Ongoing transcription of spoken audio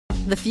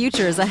The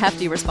future is a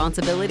hefty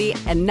responsibility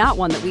and not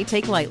one that we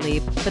take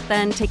lightly, but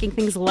then taking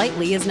things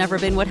lightly has never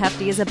been what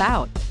Hefty is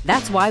about.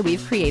 That's why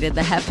we've created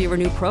the Hefty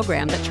Renew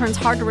program that turns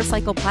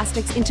hard-to-recycle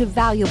plastics into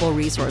valuable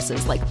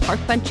resources like park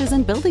benches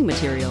and building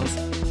materials.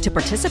 To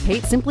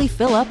participate, simply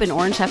fill up an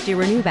orange Hefty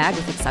Renew bag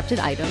with accepted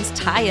items,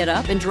 tie it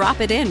up, and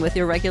drop it in with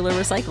your regular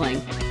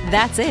recycling.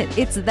 That's it.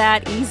 It's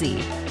that easy.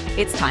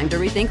 It's time to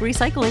rethink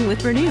recycling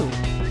with Renew.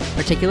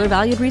 Particular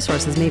valued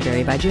resources may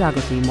vary by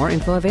geography. More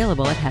info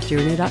available at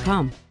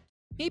heftyrenew.com.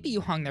 Maybe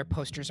you hung their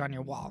posters on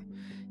your wall.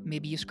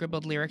 Maybe you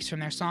scribbled lyrics from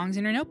their songs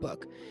in your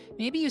notebook.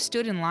 Maybe you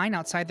stood in line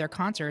outside their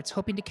concerts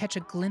hoping to catch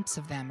a glimpse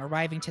of them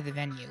arriving to the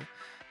venue.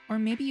 Or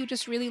maybe you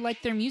just really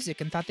liked their music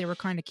and thought they were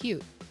kind of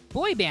cute.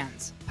 Boy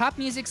bands, pop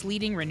music's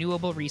leading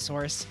renewable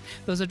resource.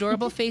 Those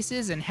adorable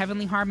faces and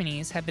heavenly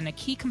harmonies have been a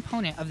key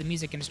component of the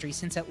music industry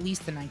since at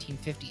least the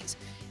 1950s.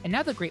 And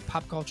now the great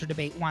pop culture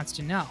debate wants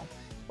to know,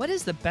 what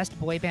is the best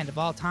boy band of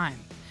all time?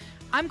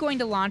 I'm going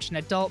to launch an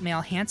adult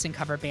male Hanson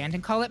cover band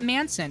and call it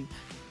Manson.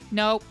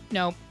 No,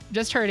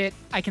 just heard it.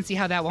 I can see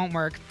how that won't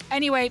work.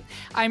 Anyway,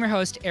 I'm your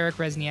host, Eric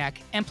Resniak,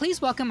 and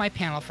please welcome my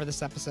panel for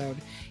this episode.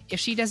 If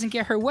she doesn't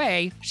get her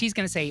way, she's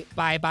going to say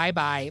bye, bye,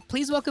 bye.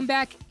 Please welcome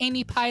back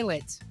Amy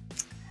Pilot.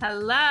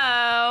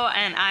 Hello,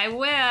 and I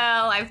will.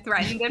 I've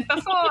threatened it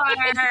before.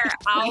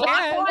 I'll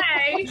walk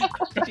away.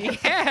 She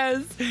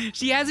has.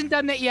 She hasn't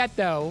done that yet,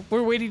 though.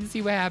 We're waiting to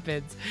see what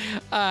happens.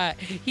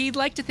 He'd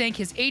like to thank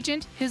his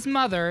agent, his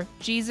mother,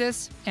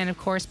 Jesus, and of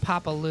course,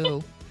 Papa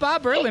Lou.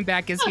 Bob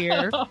Erlenbach is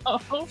here.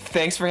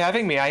 Thanks for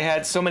having me. I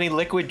had so many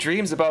liquid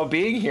dreams about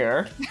being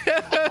here.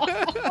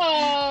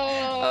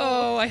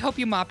 Oh, I hope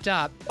you mopped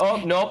up.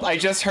 Oh, nope, I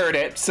just heard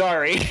it.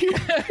 Sorry.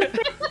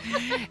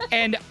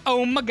 And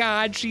oh my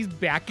God, she's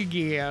back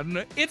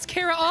again. It's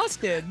Kara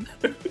Austin.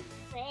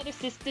 Brothers,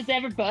 sisters,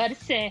 everybody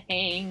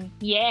sing.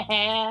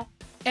 Yeah.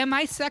 Am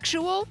I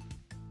sexual?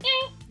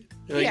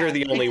 You're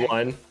the only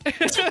one.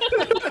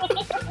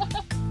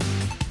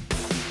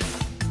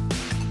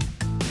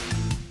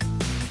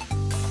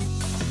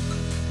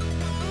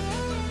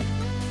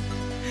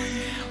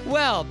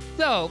 Well,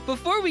 so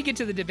before we get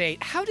to the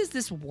debate, how does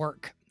this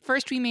work?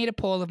 First, we made a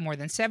poll of more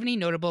than 70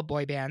 notable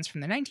boy bands from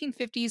the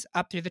 1950s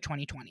up through the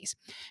 2020s.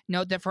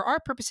 Note that for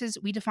our purposes,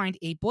 we defined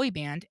a boy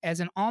band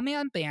as an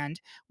all-male band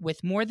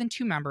with more than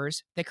 2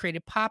 members that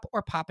created pop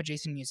or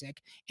pop-adjacent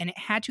music, and it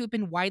had to have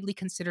been widely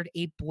considered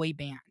a boy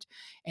band.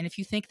 And if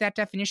you think that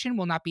definition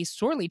will not be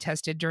sorely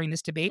tested during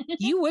this debate,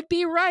 you would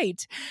be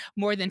right.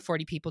 More than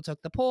 40 people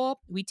took the poll.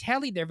 We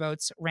tallied their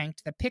votes,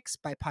 ranked the picks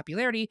by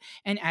popularity,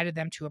 and added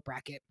them to a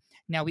bracket.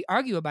 Now we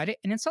argue about it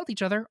and insult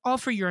each other, all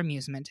for your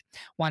amusement.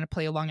 Want to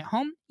play along at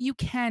home? You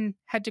can.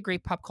 Head to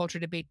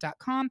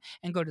greatpopculturedebate.com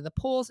and go to the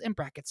polls and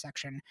brackets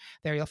section.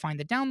 There you'll find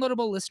the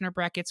downloadable listener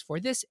brackets for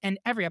this and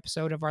every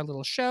episode of our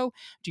little show.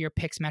 Do your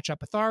picks match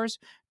up with ours?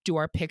 Do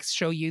our picks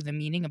show you the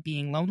meaning of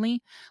being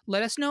lonely?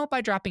 Let us know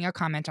by dropping a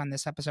comment on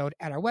this episode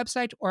at our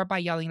website or by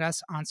yelling at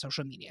us on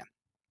social media.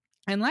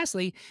 And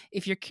lastly,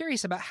 if you're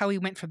curious about how we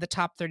went from the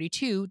top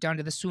 32 down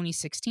to the SUNY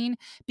 16,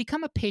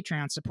 become a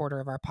Patreon supporter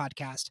of our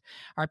podcast.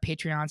 Our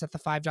Patreons at the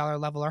 $5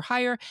 level or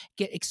higher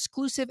get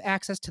exclusive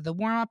access to the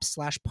warm-ups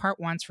 / part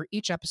ones for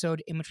each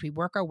episode in which we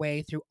work our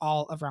way through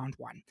all of round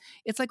 1.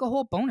 It's like a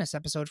whole bonus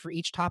episode for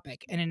each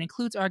topic, and it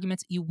includes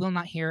arguments you will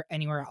not hear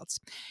anywhere else.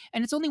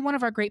 And it's only one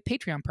of our great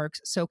Patreon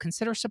perks, so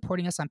consider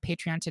supporting us on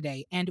Patreon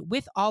today. And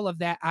with all of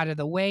that out of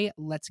the way,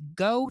 let's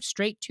go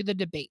straight to the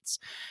debates.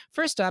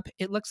 First up,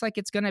 it looks like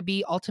it's going to be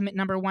ultimate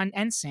number 1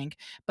 NSYNC,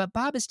 but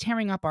Bob is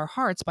tearing up our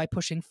hearts by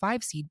pushing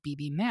 5-seed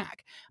BB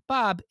Mac.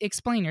 Bob,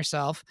 explain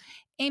yourself.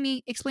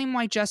 Amy, explain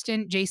why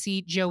Justin,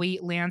 JC, Joey,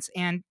 Lance,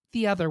 and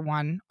the other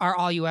one are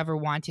all you ever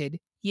wanted.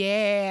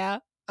 Yeah.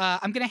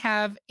 I'm going to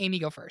have Amy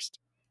go first.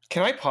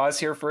 Can I pause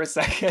here for a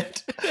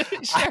second?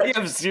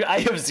 Sure. I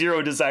have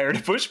zero desire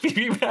to push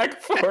BB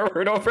Mac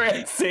forward over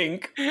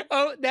NSYNC.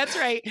 Oh, that's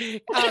right.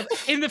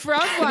 In the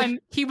round 1,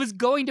 he was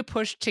going to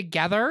push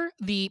Together,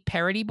 the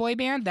parody boy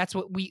band. That's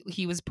what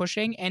he was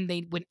pushing, and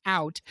they went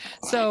out.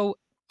 So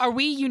are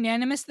we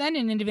unanimous then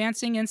in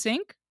advancing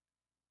NSYNC?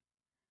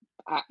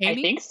 I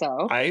think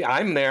so.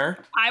 I'm there.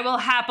 I will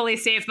happily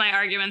save my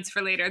arguments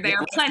for later. They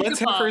are plentiful. Let's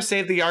have her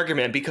save the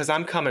argument because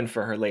I'm coming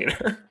for her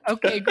later.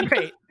 Okay,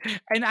 great.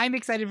 And I'm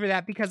excited for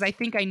that because I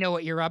think I know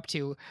what you're up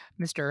to,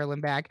 Mr.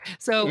 Erlenbach.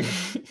 So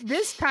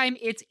this time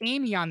it's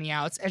Amy on the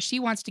outs as she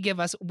wants to give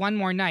us one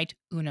more night,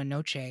 una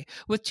noche,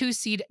 with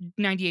 2-seed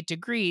 98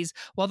 Degrees,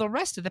 while the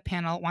rest of the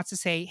panel wants to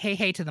say hey,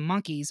 hey to the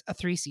Monkees, a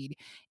 3-seed.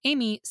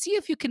 Amy, see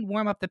if you can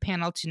warm up the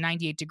panel to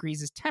 98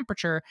 Degrees'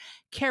 temperature.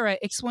 Kara,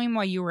 explain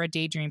why you were a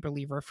Daydream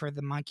believer for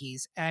the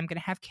Monkees. I'm going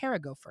to have Kara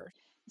go first.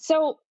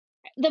 So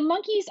the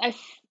Monkees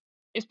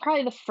is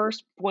probably the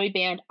first boy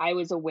band I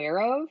was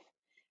aware of.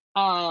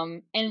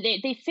 And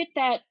they fit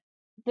that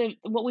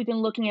what we've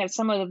been looking at,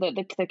 some of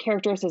the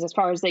characteristics as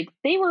far as they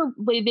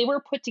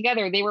were put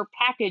together, they were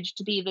packaged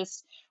to be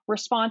this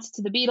response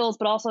to the Beatles,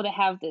 but also to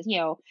have this,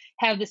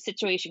 have this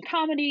situation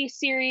comedy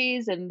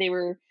series, and they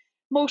were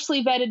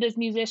mostly vetted as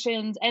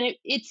musicians, and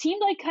it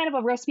seemed like kind of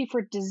a recipe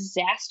for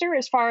disaster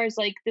as far as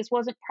like this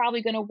wasn't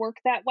probably going to work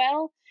that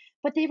well.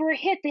 But they were a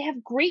hit. They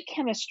have great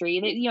chemistry.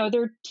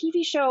 Their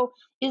TV show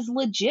is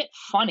legit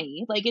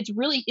funny. Like it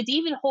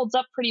even holds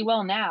up pretty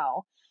well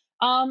now.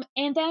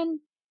 And then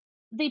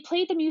they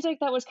played the music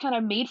that was kind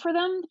of made for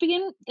them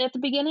at the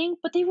beginning,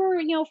 but they were,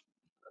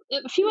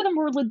 a few of them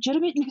were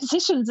legitimate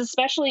musicians,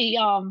 especially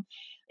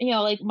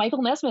like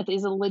Michael Nesmith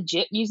is a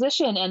legit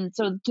musician, and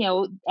so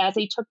as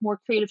they took more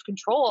creative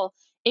control,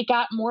 it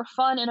got more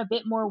fun and a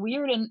bit more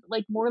weird and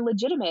like more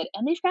legitimate.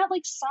 And they've got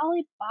like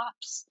solid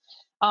bops.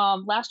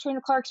 Last Train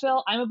to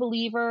Clarksville, I'm a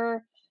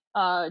Believer,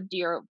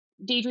 Dear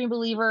Daydream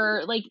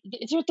Believer, like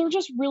they're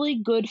just really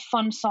good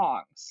fun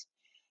songs.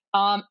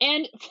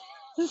 And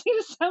this is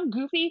gonna sound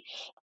goofy,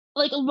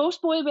 like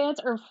most boy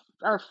bands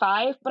are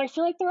 5, but I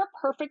feel like they're a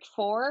perfect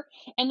 4,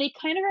 and they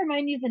kind of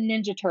remind me of the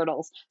Ninja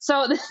Turtles.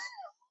 So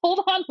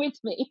hold on with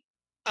me.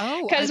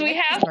 Oh, because I we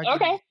like have this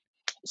argument. okay.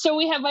 So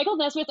we have Michael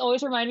Nesmith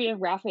always remind me of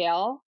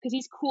Raphael because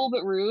he's cool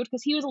but rude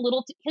because he was a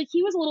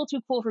little too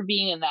cool for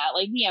being in that.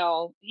 Like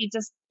he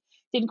just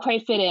didn't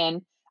quite fit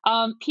in.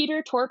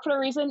 Peter Tork, for a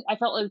reason, I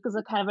felt like was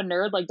a kind of a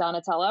nerd like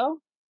Donatello.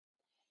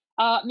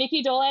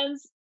 Mickey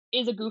Dolenz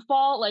is a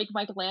goofball like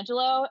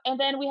Michelangelo, and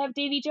then we have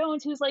Davy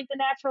Jones, who's like the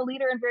natural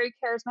leader and very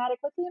charismatic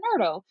like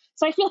Leonardo.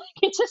 So I feel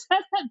like it just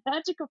has that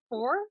magic of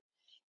 4.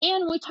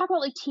 And when we talk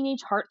about like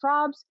teenage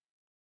heartthrobs,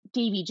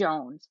 Davy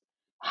Jones,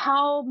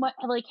 how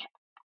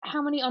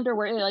many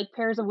underwear, like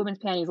pairs of women's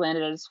panties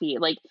landed at his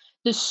feet? Like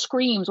the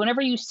screams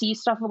whenever you see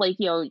stuff like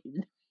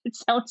it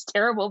sounds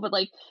terrible, but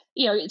like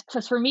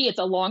because for me it's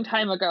a long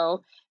time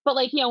ago. But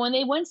like when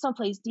they went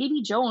someplace,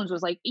 Davy Jones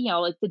was like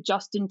like the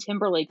Justin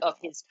Timberlake of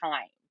his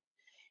time.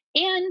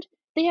 And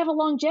they have a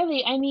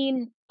longevity. I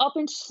mean,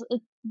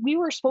 we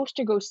were supposed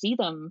to go see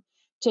them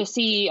to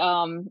see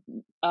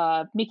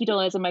Mickey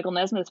Dolenz and Michael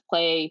Nesmith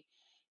play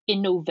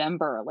in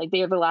November. Like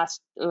they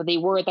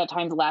were at that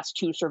time the last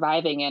 2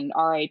 surviving, and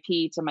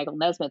R.I.P. to Michael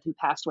Nesmith, who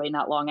passed away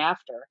not long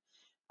after.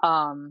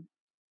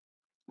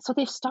 So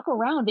they've stuck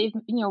around. They've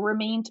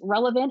remained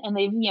relevant, and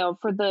they've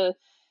for the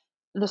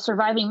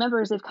surviving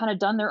members, they've kind of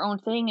done their own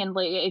thing. And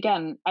like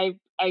again, I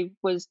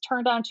was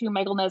turned on to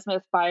Michael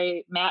Nesmith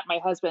by Matt, my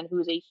husband, who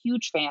is a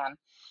huge fan.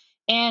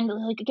 And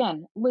like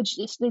again,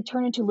 they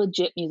turn into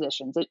legit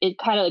musicians. It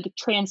kind of like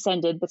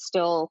transcended, but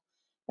still,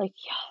 like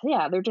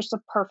they're just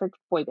a perfect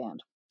boy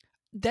band.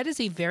 That is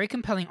a very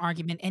compelling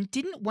argument. And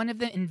didn't one of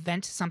them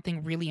invent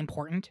something really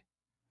important?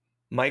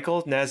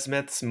 Michael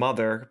Nesmith's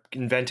mother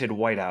invented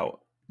whiteout.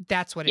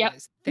 That's what it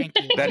is. Thank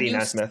you. Betty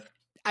Nesmith.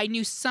 I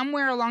knew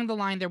somewhere along the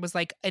line there was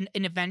like an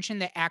invention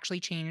that actually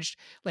changed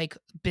like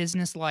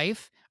business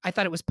life. I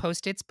thought it was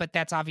Post-its, but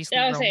that's obviously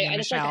Romy and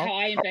Michelle. Like how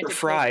I invented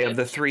Fry of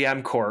the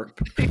 3M Corp.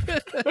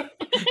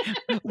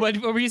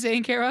 What were you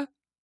saying, Kara?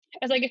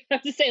 I was like, I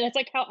have to say that's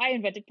like how I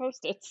invented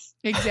Post-its.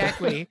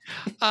 Exactly.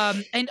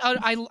 And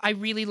I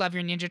really love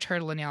your Ninja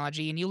Turtle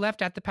analogy, and you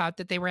left out the part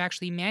that they were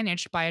actually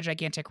managed by a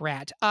gigantic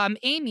rat.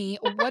 Amy,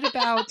 what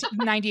about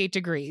 98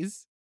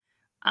 Degrees?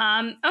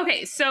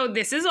 Okay, so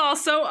this is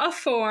also a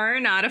 4,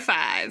 not a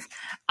 5.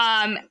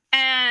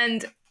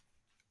 And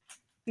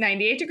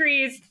 98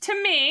 Degrees,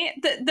 to me,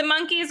 the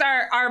Monkees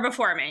are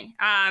before me.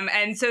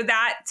 And so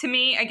that, to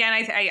me, again,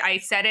 I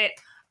said it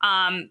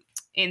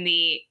in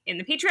the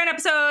Patreon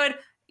episode,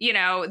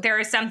 there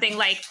is something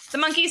like the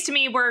Monkees to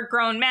me were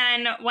grown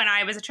men when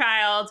I was a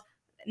child.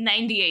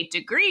 98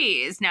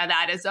 Degrees, now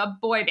that is a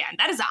boy band.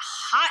 That is a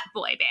hot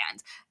boy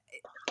band.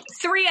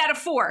 3 out of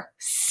 4.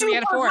 Super 3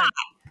 out of 4. hot.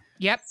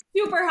 Yep.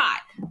 Super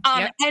hot.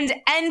 Yep.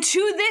 And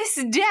to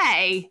this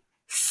day,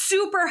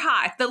 super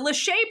hot. The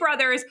Lachey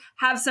brothers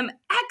have some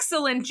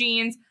excellent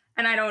genes,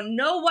 and I don't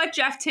know what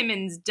Jeff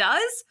Timmons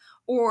does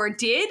or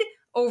did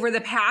over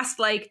the past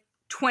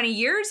 20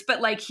 years,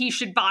 but he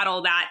should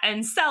bottle that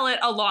and sell it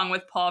along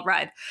with Paul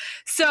Rudd.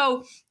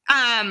 So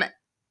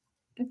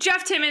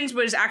Jeff Timmons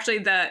was actually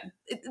I think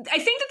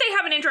that they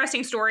have an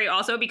interesting story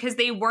also because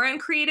they weren't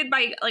created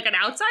by an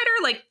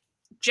outsider.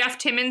 Jeff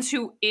Timmons,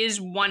 who is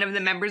one of the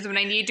members of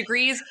 98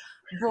 Degrees,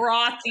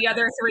 brought the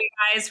other 3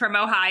 guys from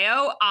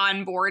Ohio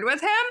on board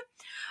with him.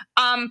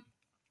 I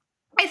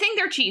think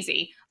they're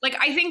cheesy.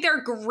 I think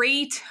they're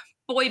great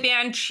boy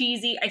band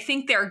cheesy. I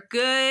think they're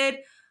good.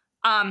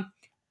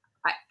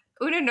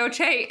 Una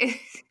Noche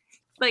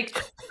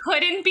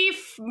couldn't be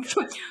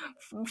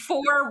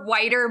 4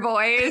 whiter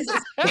boys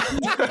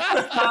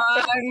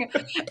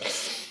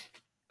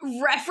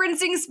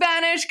referencing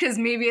Spanish because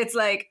maybe it's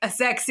a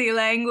sexy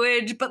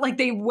language, but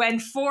they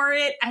went for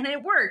it and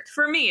it worked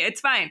for me.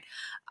 It's fine.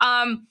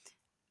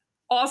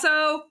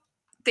 Also,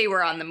 they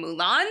were on the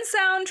Mulan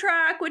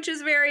soundtrack, which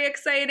is very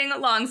exciting,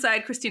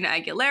 alongside Christina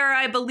Aguilera,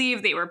 I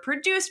believe. They were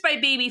produced by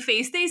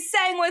Babyface. They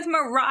sang with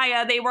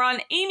Mariah. They were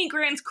on Amy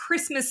Grant's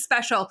Christmas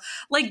special.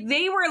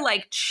 They were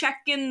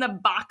checking the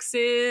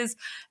boxes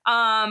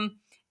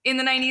in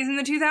the 90s and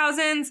the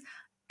 2000s.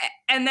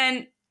 And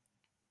then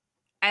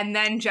and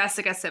then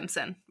Jessica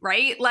Simpson,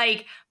 right?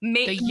 Like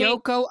The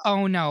Yoko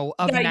Ono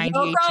of the 98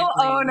 Yoko Degrees.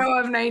 Ono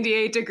of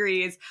 98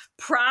 Degrees.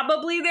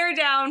 Probably their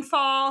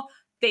downfall.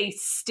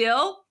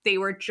 They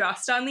were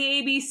just on the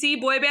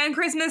ABC Boy Band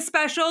Christmas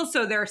special,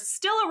 so they're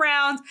still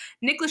around.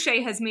 Nick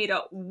Lachey has made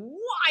a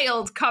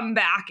wild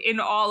comeback in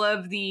all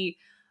of the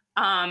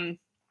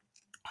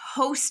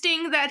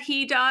hosting that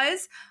he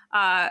does.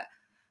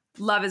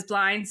 Love is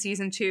Blind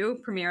season 2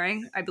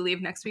 premiering, I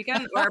believe, next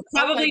weekend, or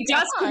probably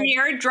just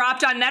premiered,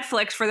 dropped on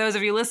Netflix for those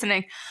of you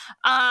listening.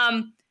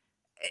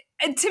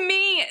 To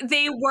me,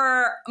 they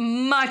were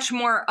much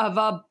more of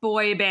a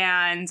boy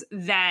band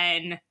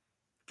than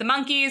the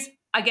Monkees.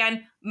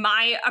 Again,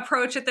 my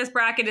approach at this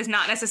bracket is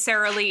not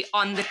necessarily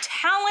on the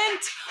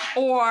talent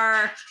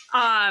or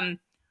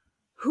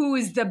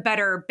who's the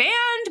better band,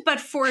 but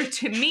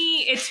to me,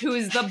 it's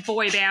who's the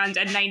boy band,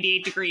 and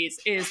 98 Degrees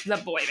is the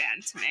boy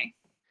band to me.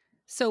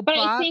 So, but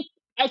Bob, I think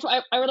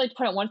I would like to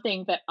point out one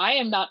thing, that I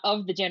am not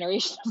of the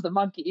generation of the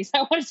Monkees.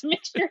 I wanted to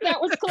make sure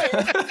that was clear.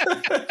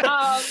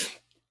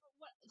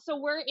 So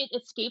where it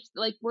escapes,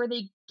 like where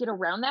they get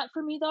around that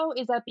for me though,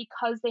 is that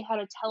because they had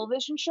a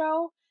television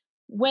show,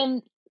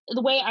 when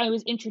the way I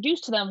was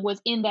introduced to them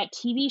was in that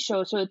TV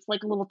show, so it's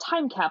like a little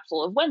time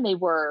capsule of when they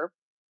were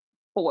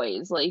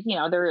boys, like, you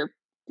know, they're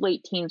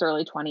late teens,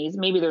 early 20s,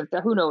 maybe they're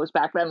who knows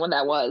back then when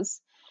that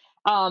was.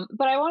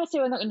 But I want to say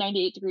when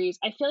 98 Degrees,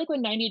 I feel like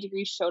when 98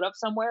 Degrees showed up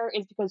somewhere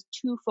is because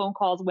 2 phone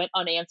calls went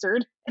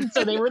unanswered, and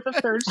so they were the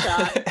third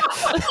shot.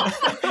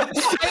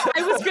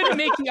 I was going to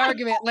make the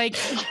argument, like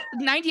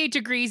 98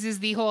 Degrees is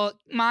the whole,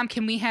 Mom,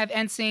 can we have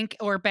NSYNC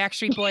or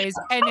Backstreet Boys?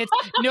 And it's,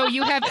 no,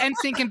 you have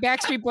NSYNC and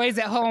Backstreet Boys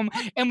at home,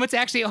 and what's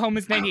actually at home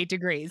is 98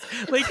 Degrees.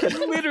 Like,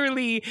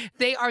 literally,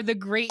 they are the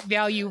great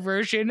value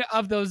version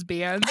of those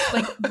bands,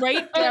 like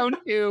right down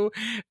to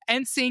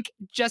NSYNC,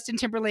 Justin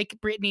Timberlake,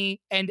 Britney,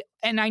 and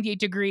 98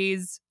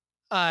 Degrees,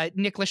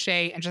 Nick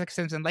Lachey, and Jessica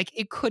Simpson. Like,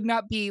 it could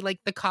not be like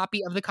the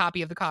copy of the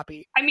copy of the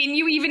copy. I mean,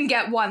 you even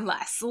get one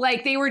less.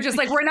 Like, they were just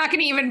like, we're not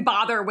going to even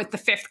bother with the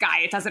 5th guy.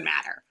 It doesn't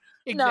matter.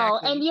 Exactly. No,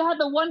 and you had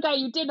the one guy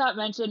you did not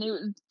mention, it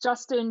was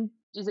Justin,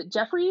 is it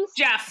Jeffries?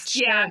 Jeff,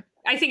 Sure. yeah.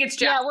 I think it's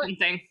Jeff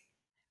something.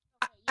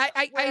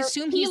 I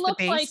assume he he's the looks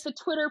bass. like the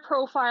Twitter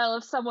profile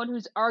of someone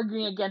who's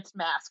arguing against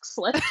masks.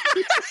 Like,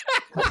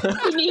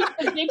 he needs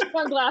the big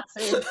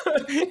sunglasses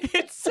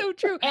It's so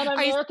true. and an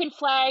American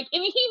flag. I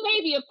mean, he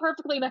may be a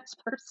perfectly nice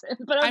person,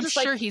 but I'm just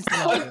sure like, he's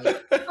lovely.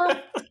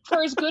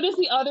 for as good as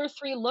the other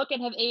 3 look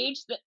and have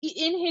aged,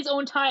 in his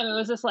own time, it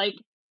was just like,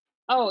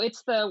 oh,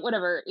 it's the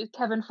whatever, it's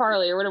Kevin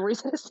Farley or whatever he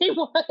said his name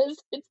was.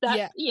 It's that,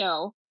 Yeah. you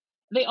know,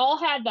 they all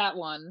had that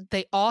one.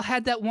 They all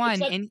had that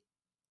one,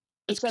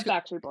 Except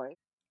Backstreet Boys.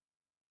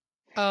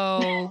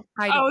 Oh,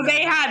 I don't know.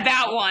 They had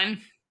that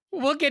one.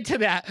 We'll get to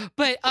that.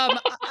 But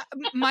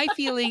my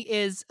feeling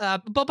is,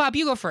 Bob,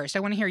 you go first. I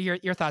want to hear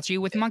your thoughts. Are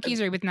you with Monkees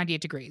or are you with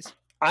 98 Degrees?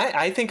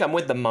 I think I'm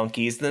with the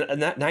Monkees.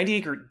 The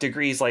 98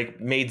 Degrees like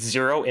made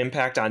zero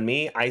impact on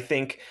me. I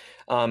think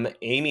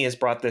Amy has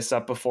brought this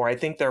up before. I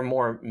think they're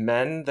more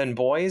men than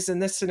boys in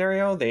this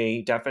scenario.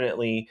 They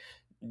definitely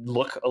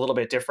look a little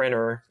bit different,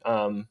 or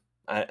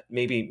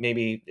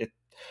maybe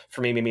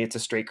for me, maybe it's a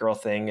straight girl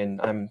thing,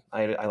 and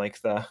I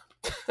like the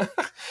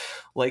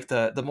like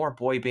the more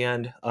boy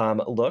band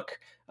look.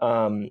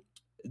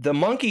 The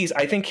Monkees,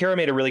 I think Kara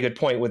made a really good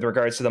point with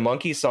regards to the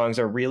Monkees songs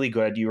are really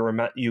good. You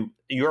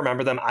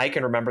remember them. I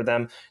can remember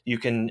them. You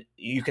can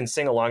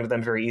sing along to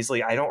them very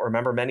easily. I don't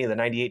remember many of the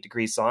 98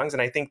 Degrees songs,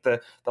 and I think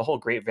the whole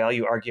great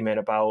value argument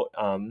about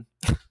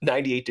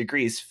 98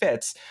 Degrees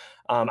fits.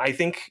 I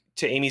think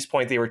to Amy's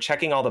point, they were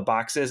checking all the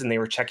boxes and they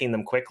were checking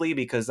them quickly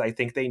because I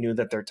think they knew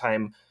that their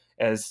time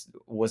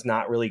was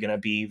not really going to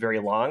be very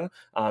long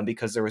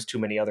because there was too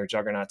many other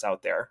juggernauts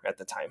out there at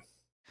the time.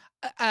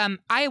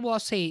 I will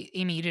say,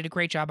 Amy, you did a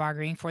great job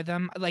arguing for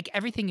them. Like,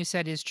 everything you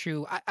said is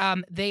true.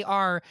 They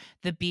are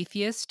the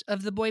beefiest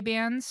of the boy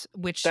bands,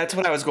 which that's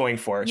what I was going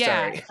for. Yeah,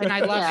 Sorry. and I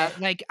love it.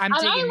 Like, I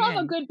love in.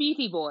 a good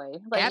beefy boy.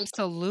 Like,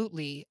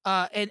 absolutely.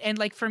 And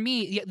like for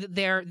me,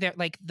 they're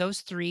like those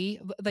 3.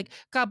 Like,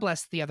 God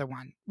bless the other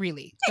one.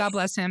 Really, God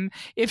bless him.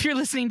 If you're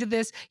listening to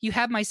this, you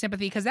have my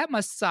sympathy because that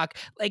must suck.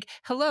 Like,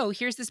 hello,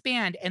 here's this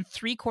band, and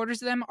 3/4 of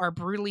them are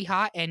brutally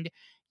hot, and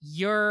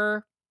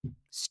you're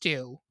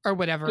Stu or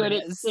whatever good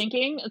it at is.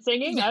 singing.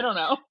 Yeah. I don't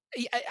know.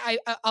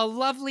 A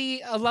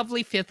lovely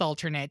 5th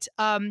alternate.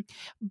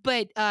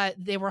 But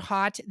they were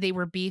hot. They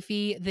were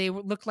beefy. They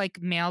looked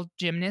like male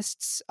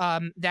gymnasts.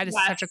 That is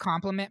such a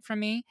compliment from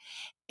me.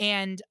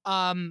 And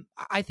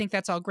I think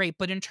that's all great.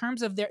 But in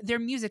terms of their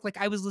music, like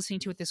I was listening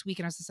to it this week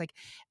and I was just like,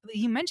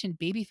 you mentioned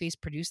Babyface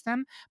produced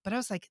them, but I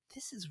was like,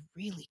 this is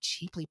really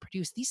cheaply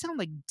produced. These sound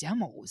like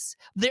demos.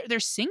 Their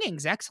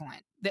singing's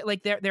excellent.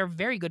 They're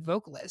very good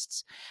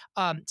vocalists.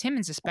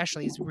 Timmons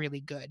especially is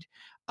really good.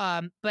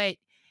 But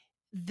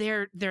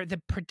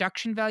the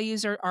production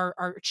values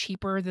are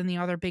cheaper than the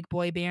other big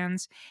boy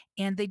bands,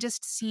 and they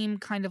just seem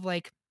kind of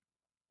like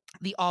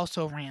the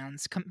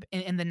also-rans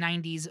in the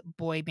 90s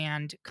boy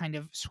band kind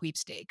of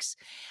sweepstakes.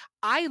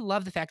 I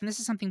love the fact, and this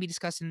is something we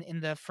discussed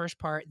in the first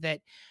part, that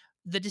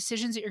the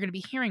decisions that you're going to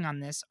be hearing on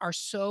this are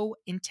so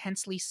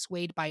intensely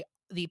swayed by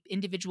the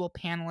individual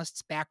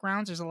panelists'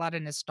 backgrounds. There's a lot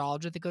of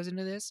nostalgia that goes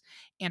into this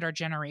and our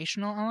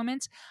generational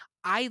elements.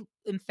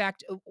 In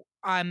fact,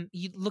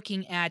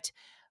 looking at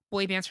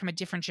boy bands from a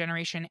different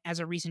generation as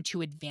a reason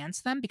to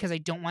advance them, because I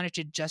don't want it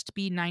to just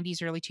be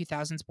 90s, early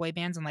 2000s boy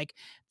bands and like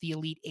the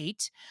Elite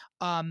Eight.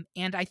 And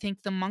I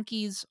think the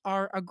Monkees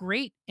are a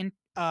great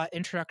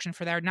introduction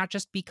for that, not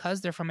just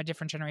because they're from a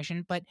different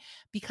generation, but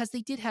because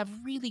they did have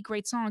really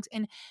great songs.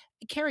 And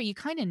Carrie, you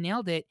kind of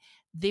nailed it.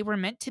 They were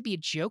meant to be a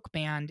joke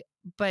band,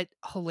 but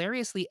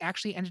hilariously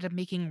actually ended up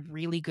making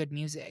really good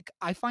music.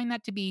 I find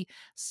that to be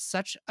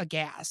such a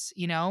gas,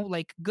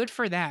 like good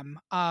for them.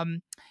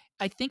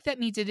 I think that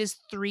means it is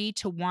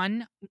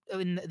 3-1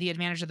 in the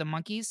advantage of the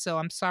Monkees. So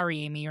I'm sorry,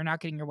 Amy, you're not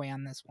getting your way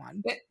on this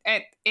one.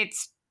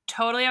 It's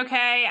totally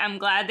okay. I'm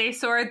glad they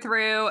soared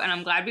through, and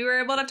I'm glad we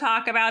were able to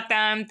talk about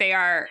them. They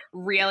are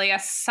really a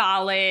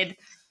solid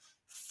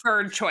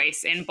third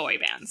choice in boy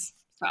bands.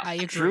 So. I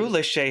agree. Drew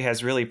Lachey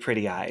has really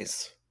pretty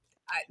eyes.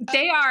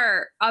 They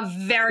are a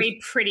very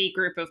pretty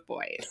group of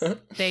boys.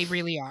 They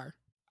really are.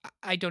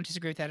 I don't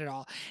disagree with that at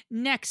all.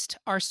 Next,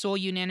 our sole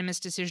unanimous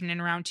decision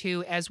in round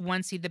 2, as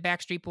 1 seed, the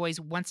Backstreet Boys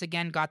once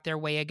again got their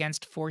way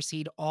against 4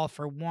 seed All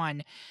for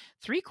One.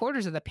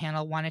 3/4 of the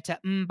panel wanted to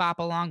bop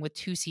along with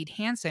 2 seed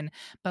Hanson,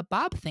 but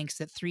Bob thinks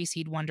that 3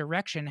 seed One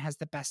Direction has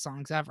the best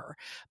songs ever.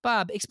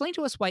 Bob, explain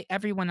to us why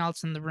everyone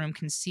else in the room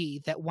can see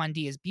that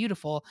 1D is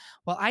beautiful,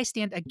 while I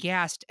stand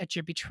aghast at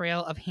your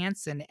betrayal of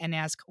Hanson and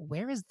ask,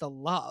 where is the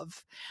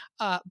love?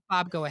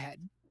 Bob, go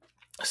ahead.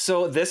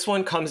 So this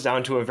one comes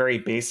down to a very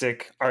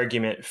basic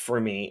argument for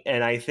me.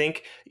 And I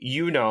think,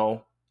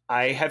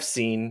 I have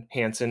seen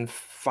Hanson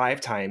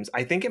 5 times.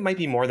 I think it might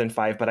be more than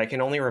 5, but I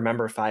can only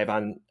remember 5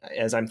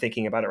 as I'm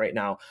thinking about it right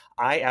now.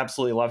 I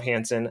absolutely love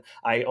Hanson.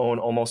 I own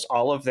almost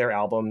all of their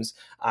albums.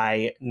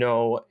 I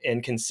know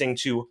and can sing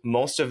to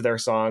most of their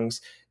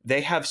songs.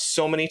 They have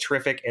so many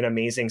terrific and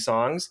amazing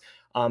songs.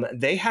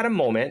 They had a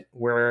moment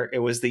where it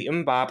was the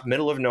MMMBop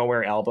Middle of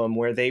Nowhere album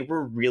where they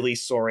were really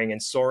soaring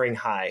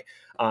high.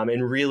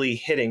 And really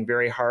hitting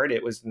very hard.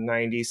 It was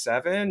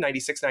 96,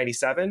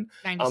 97.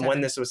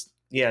 When this was,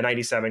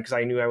 97, because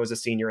I knew I was a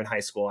senior in high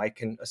school. I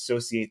can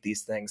associate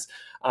these things.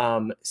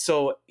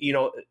 So,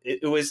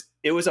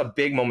 it was a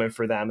big moment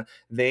for them.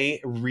 They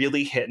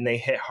really hit, and they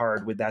hit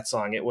hard with that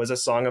song. It was a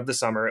song of the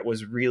summer. It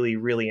was really,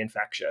 really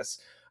infectious.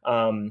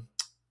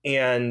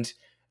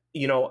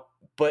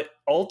 But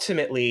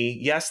ultimately,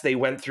 yes, they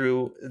went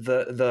through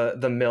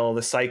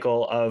the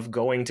cycle of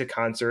going to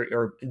concert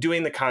or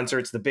doing the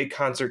concerts, the big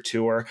concert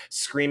tour,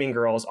 Screaming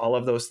Girls, all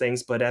of those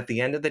things. But at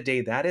the end of the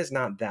day, that is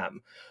not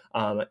them.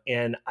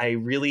 And I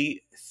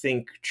really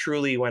think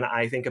truly when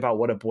I think about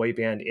what a boy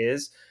band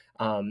is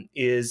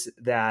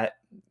that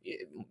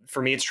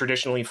for me, it's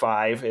traditionally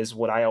 5 is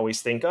what I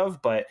always think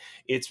of, but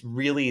it's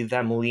really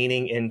them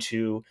leaning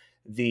into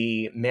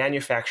the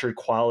manufactured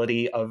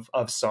quality of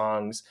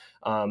songs,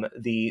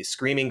 the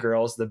Screaming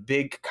Girls, the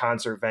big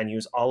concert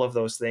venues, all of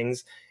those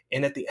things.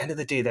 And at the end of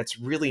the day, that's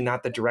really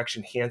not the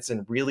direction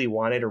Hanson really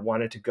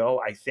wanted to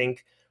go. I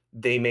think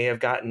they may have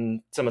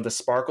gotten some of the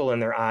sparkle in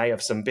their eye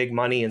of some big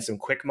money and some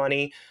quick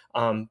money,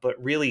 but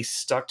really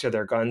stuck to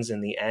their guns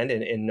in the end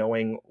and in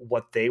knowing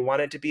what they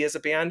wanted to be as a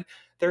band.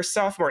 Their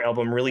sophomore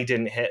album really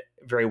didn't hit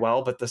very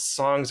well, but the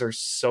songs are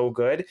so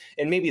good.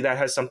 And maybe that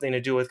has something to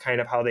do with kind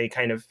of how they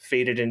kind of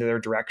faded into their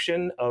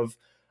direction of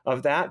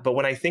that. But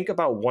when I think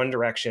about One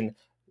Direction,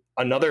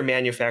 another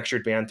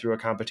manufactured band through a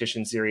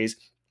competition series,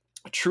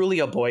 truly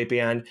a boy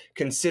band,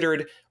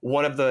 considered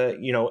one of the,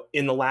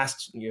 in the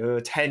last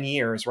 10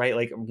 years, right?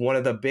 Like one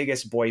of the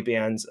biggest boy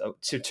bands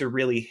to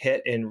really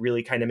hit and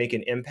really kind of make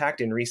an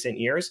impact in recent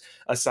years,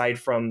 aside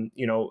from,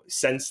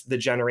 since the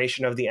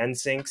generation of the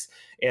NSYNCs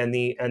and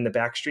the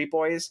Backstreet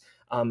Boys.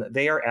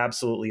 They are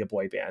absolutely a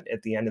boy band.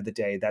 At the end of the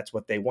day, that's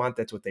what they want.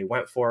 That's what they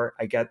went for.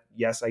 I get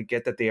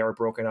that they are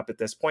broken up at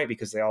this point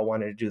because they all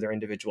wanted to do their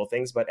individual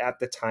things. But at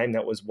the time,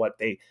 that was what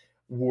they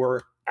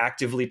were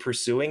actively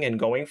pursuing and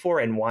going for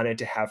and wanted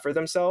to have for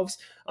themselves.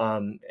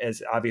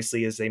 As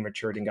obviously as they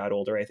matured and got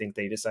older, I think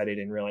they decided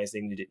and realized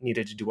they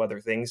needed to do other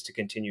things to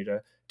continue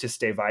to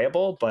stay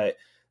viable. But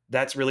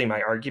that's really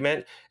my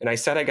argument. And I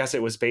said, I guess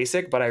it was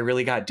basic, but I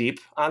really got deep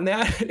on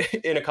that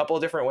in a couple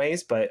of different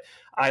ways. But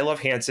I love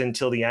Hanson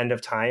till the end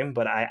of time,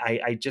 but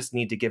I just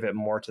need to give it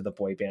more to the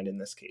boy band in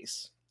this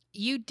case.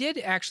 You did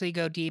actually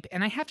go deep,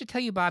 and I have to tell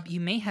you, Bob, you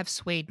may have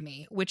swayed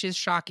me, which is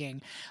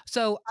shocking.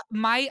 So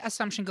my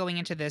assumption going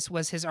into this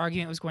was his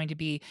argument was going to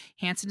be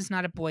Hanson is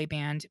not a boy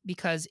band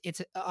because it's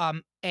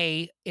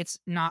it's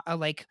not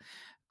a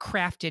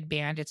crafted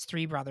band. It's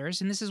 3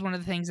 brothers, and this is one of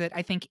the things that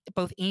I think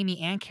both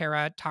Amy and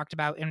Kara talked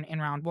about in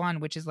round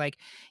 1, which is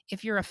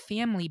if you're a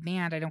family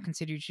band, I don't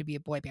consider you to be a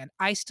boy band.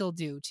 I still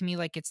do. To me,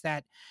 it's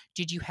that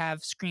did you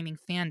have screaming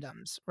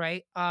fandoms,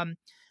 right?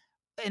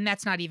 And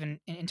that's not even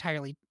an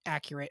entirely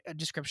accurate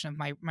description of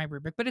my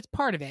rubric, but it's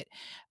part of it.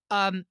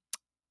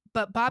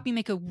 But Bob, you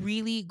make a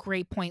really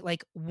great point.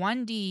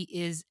 1D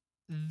is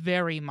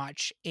very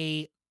much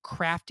a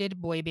crafted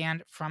boy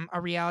band from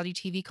a reality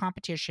TV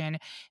competition.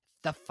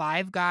 The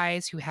 5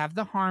 guys who have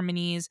the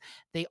harmonies,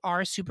 they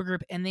are a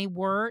supergroup, and they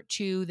were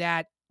to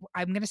that,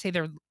 I'm going to say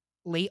they're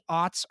late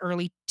aughts,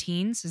 early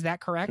teens. Is that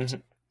correct?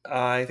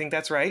 I think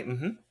that's right.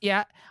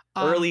 Yeah.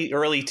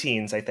 Early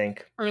teens, I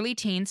think. Early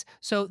teens.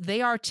 So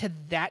they are to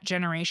that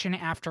generation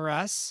after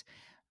us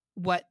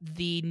what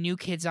the New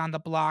Kids on the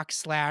Block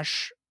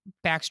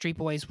 / Backstreet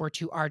Boys were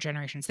to our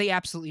generations. They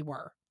absolutely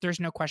were. There's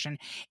no question.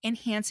 And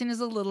Hanson is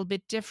a little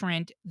bit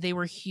different. They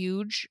were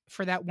huge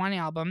for that one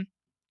album.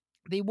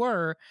 They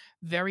were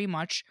very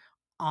much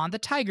on the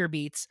Tiger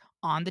Beats,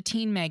 on the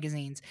teen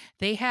magazines.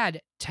 They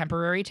had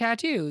temporary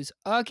tattoos,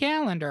 a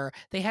calendar.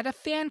 They had a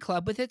fan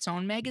club with its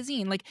own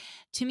magazine. Like,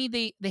 to me,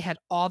 they had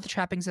all the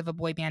trappings of a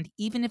boy band.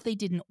 Even if they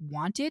didn't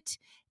want it,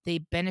 they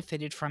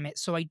benefited from it.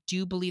 So I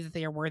do believe that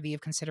they are worthy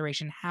of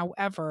consideration.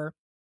 However,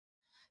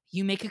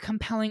 you make a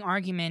compelling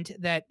argument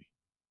that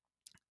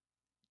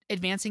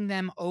advancing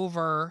them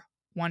over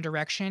One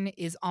Direction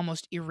is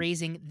almost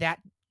erasing that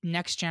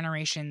next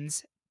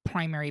generation's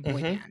primary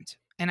boy band.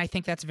 And I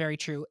think that's very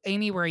true.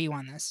 Amy, where are you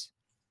on this?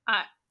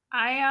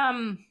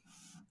 I'm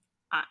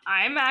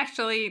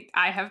actually,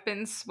 I have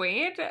been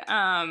swayed.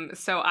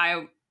 So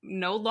I'm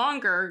no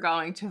longer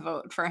going to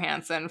vote for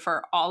Hanson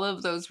for all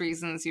of those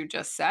reasons you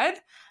just said.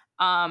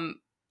 I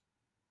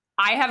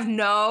have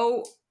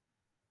no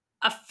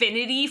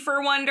affinity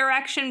for One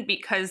Direction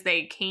because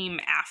they came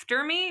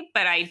after me,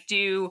 but I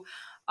do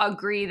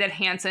agree that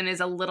Hanson is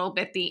a little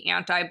bit the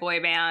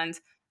anti-boy band,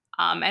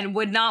 and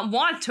would not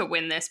want to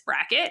win this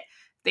bracket.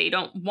 They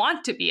don't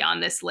want to be on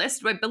this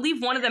list. I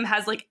believe one of them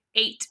has like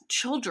 8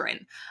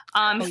 children.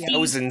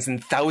 Thousands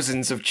and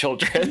thousands of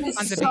children.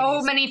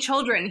 So many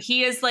children.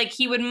 He is like,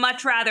 he would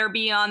much rather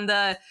be on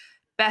the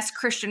best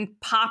Christian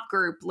pop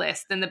group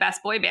list than the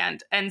best boy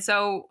band. And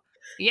so,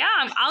 yeah,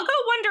 I'll go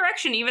One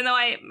Direction, even though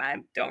I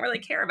don't really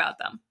care about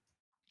them.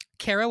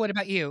 Kara, what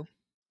about you?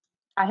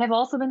 I have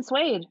also been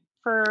swayed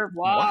for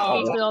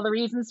basically all the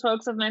reasons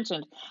folks have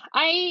mentioned.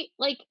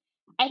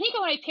 I think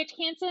when I picked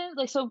Hanson,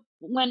 like, so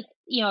when,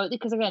 you know,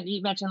 because again,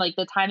 you mentioned like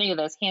the timing of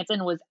this,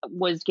 Hanson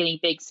was getting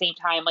big same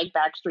time like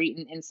Backstreet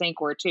and NSYNC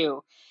were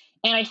too.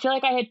 And I feel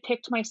like I had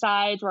picked my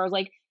sides where I was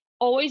like,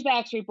 always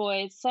Backstreet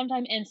Boys,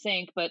 sometime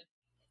NSYNC, but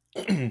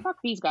fuck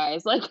these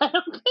guys. Like,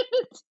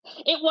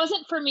 it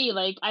wasn't for me.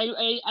 Like,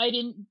 I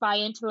didn't buy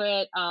into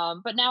it.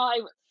 But now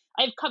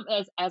I've come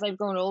as I've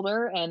grown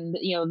older, and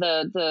you know,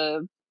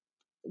 the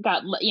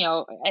got, you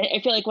know,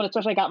 I feel like when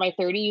especially I got my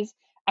 30s,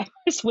 I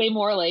was way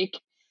more like,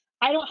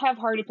 I don't have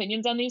hard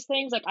opinions on these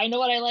things. Like, I know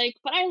what I like,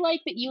 but I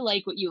like that you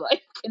like what you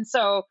like. And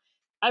so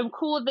I'm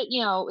cool with that,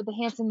 you know, with the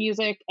Hanson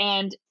music,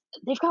 and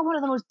they've got one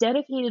of the most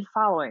dedicated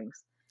followings.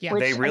 Yeah,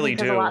 they really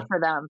do. A lot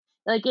for them.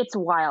 Like, it's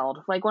wild.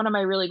 Like, one of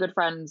my really good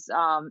friends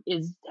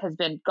has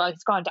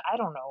gone to, I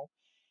don't know,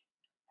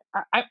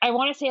 I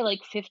want to say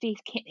like 50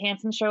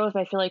 Hanson shows, but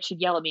I feel like she'd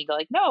yell at me and go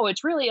like, no,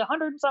 it's really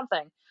 100 and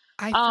something.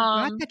 I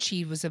forgot that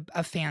she was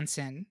a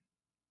fanson.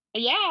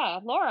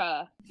 Yeah,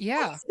 Laura.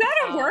 Yeah. Is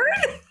that a word?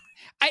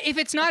 If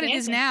it's not, it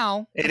is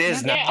now. It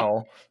is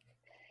now.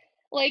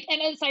 Like,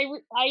 and as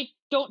I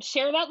don't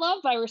share that love,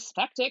 but I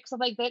respect it, because I'm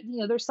like, that,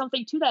 you know, there's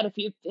something to that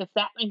if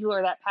that many people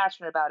are that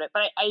passionate about it.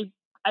 But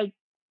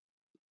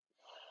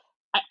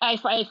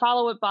I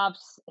follow what Bob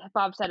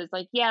said. It's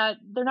like, yeah,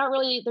 they're not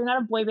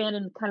a boy band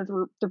in kind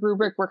of the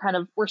rubric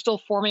we're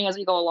still forming as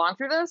we go along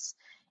through this,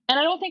 and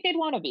I don't think they'd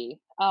want to be.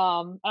 I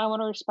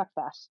want to respect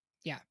that.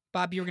 Yeah.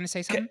 Bob, you were going to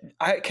say something?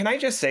 Can I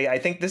just say, I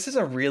think this is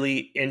a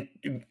really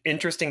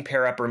interesting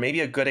pair up, or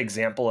maybe a good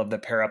example of the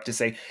pair up to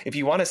say, if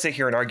you want to sit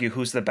here and argue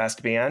who's the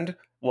best band,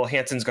 well,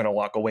 Hanson's going to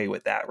walk away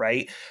with that,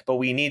 right? But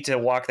we need to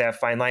walk that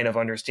fine line of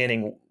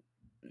understanding,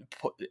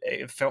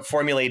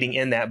 formulating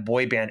in that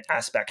boy band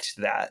aspect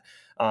to that.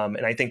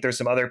 And I think there's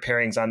some other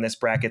pairings on this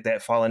bracket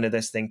that fall into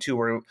this thing too,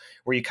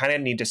 where you kind of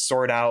need to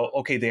sort out,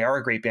 okay, they are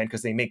a great band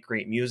because they make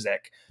great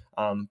music,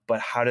 but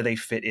how do they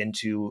fit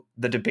into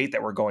the debate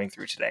that we're going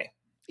through today?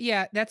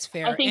 Yeah, that's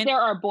fair. I think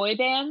there are boy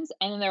bands,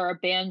 and then there are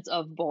bands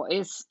of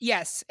boys.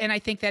 Yes, and I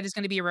think that is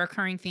going to be a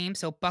recurring theme,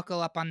 so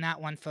buckle up on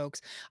that one, folks.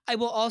 I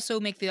will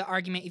also make the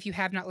argument, if you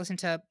have not listened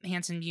to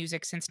Hanson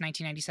music since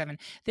 1997,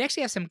 they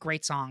actually have some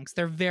great songs.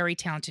 They're very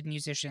talented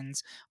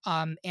musicians,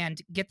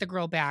 and Get the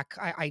Girl Back,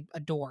 I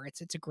adore.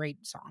 It's a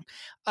great song.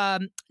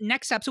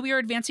 Next up, so we are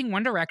advancing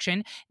One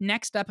Direction.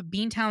 Next up,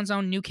 Beantown's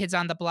own New Kids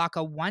on the Block,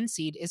 a 1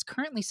 seed, is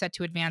currently set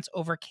to advance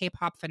over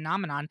K-pop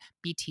phenomenon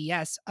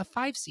BTS, a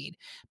 5 seed.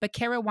 But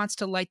Kara wants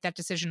to light that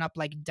decision up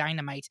like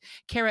dynamite.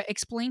 Kara,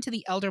 explain to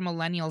the elder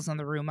millennials in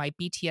the room why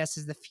BTS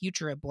is the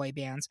future of boy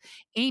bands.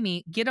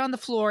 Amy, get on the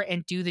floor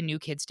and do the New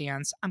Kids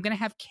dance. I'm going to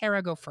have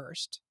Kara go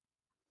first.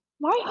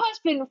 My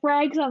husband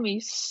rags on me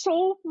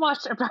so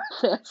much about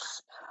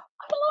this.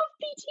 I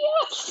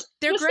love BTS.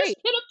 They're great.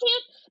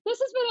 This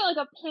has been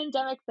like a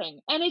pandemic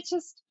thing, and it's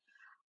just,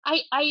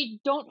 I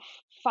don't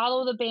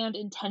follow the band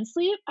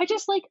intensely. I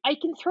just like, I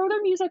can throw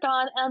their music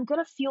on and I'm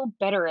gonna feel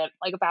better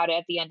about it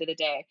at the end of the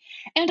day.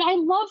 And I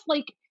love,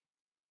 like,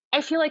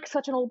 I feel like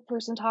such an old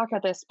person talk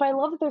about this, but I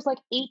love that there's like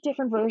 8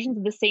 different versions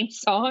of the same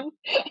song.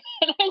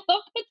 And I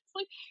love that it's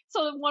like,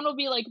 so one will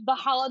be like the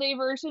holiday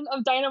version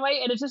of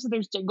Dynamite, and it's just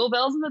there's jingle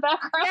bells in the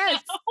background.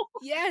 Yes. Now.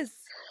 Yes.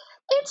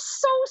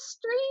 It's so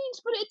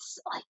strange, but it's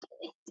like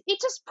it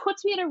just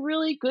puts me in a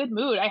really good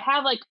mood. I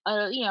have like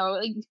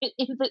like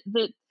in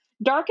the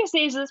darkest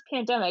days of this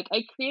pandemic,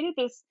 I created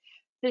this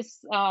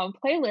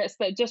playlist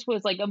that just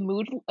was like a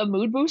mood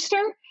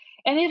booster,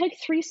 and they have like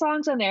 3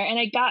 songs on there, and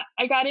I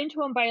got into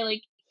them by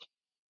like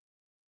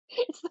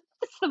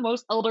it's the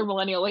most elder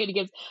millennial way to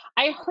give.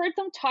 I heard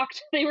them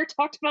they were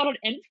talked about on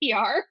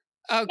NPR.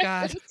 Oh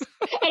God.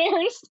 And I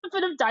heard a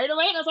snippet of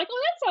Dynamite, and I was like,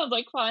 oh, that sounds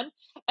like fun.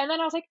 And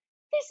then I was like,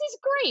 this is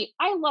great.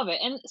 I love it.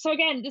 And so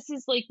again, this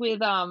is like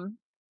with I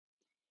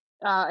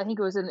think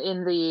it was in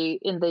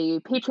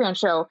the Patreon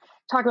show,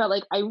 talk about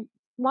like I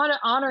want to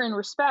honor and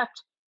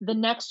respect the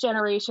next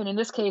generation, in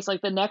this case,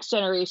 like the next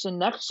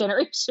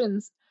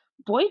generation's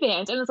boy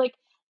bands. And it's like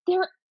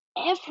they're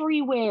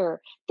everywhere.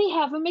 They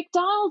have a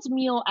McDonald's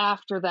meal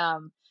after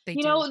them. They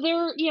you do. know,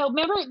 they're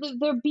remember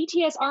the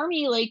BTS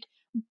Army like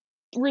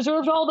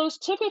reserved all those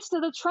tickets to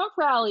the Trump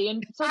rally,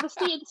 and so the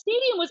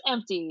stadium was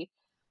empty.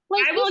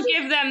 Like, I will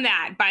give them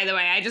that, by the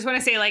way. I just want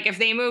to say, like, if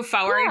they move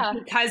forward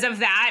because of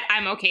that,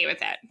 I'm okay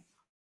with it.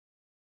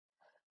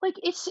 Like,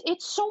 it's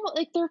so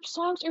like their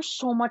songs are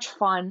so much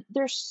fun.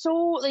 They're so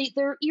like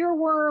they're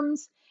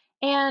earworms,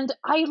 and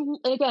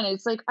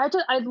it's like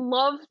I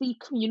love the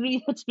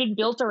community that's been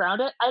built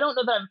around it. I don't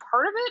know that I'm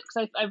part of it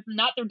because I'm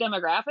not their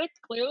demographic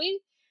clearly,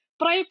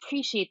 but I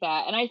appreciate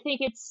that, and I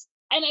think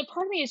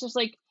part of me is just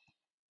like,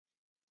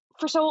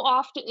 for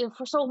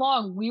so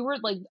long, we were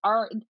like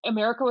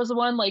America was the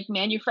one like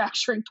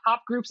manufacturing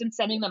pop groups and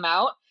sending them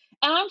out,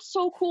 and I'm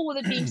so cool with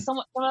it being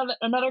somewhat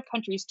another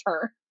country's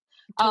turn,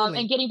 Totally.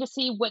 and getting to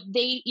see what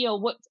they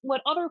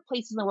what other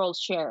places in the world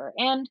share,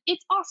 and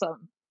it's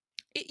awesome.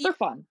 They're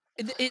fun.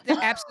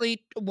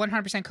 Absolutely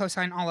 100%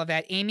 co-sign all of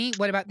that. Amy,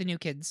 what about the New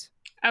Kids?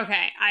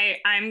 Okay,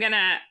 I'm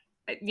gonna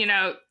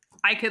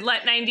I could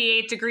let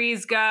 98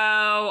 Degrees go.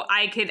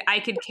 I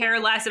could care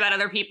less about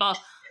other people.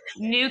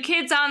 New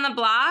Kids on the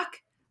Block,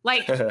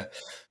 like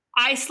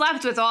I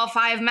slept with all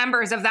 5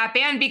 members of that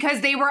band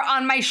because they were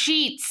on my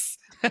sheets.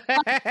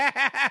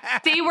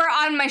 They were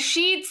on my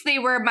sheets. They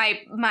were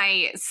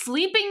my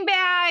sleeping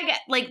bag.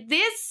 Like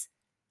this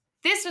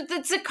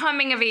it's a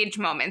coming of age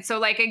moment. So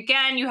like,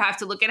 again, you have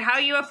to look at how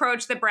you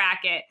approach the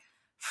bracket.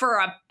 For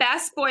a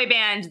best boy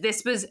band,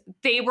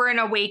 they were an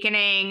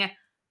awakening.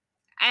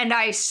 And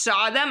I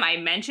saw them, I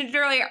mentioned it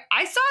earlier,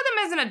 I saw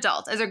them as an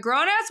adult, as a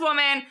grown-ass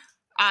woman.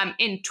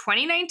 In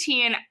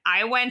 2019,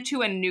 I went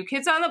to a New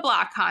Kids on the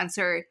Block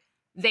concert.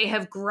 They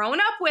have grown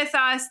up with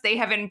us. They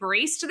have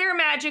embraced their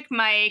Magic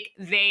Mike.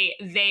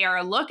 They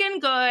are looking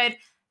good,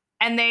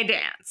 and they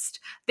danced.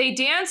 They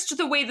danced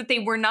the way that they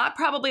were not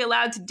probably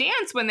allowed to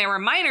dance when there were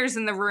minors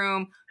in the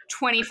room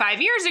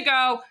 25 years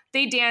ago.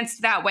 They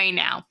danced that way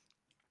now.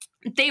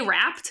 They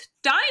rapped.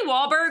 Donnie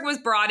Wahlberg was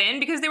brought in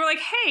because they were like,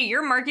 hey,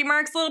 you're Marky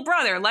Mark's little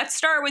brother. Let's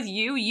start with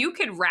you. You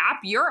could rap.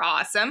 You're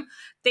awesome.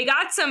 They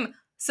got some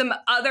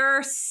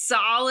other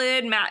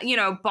solid,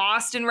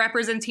 Boston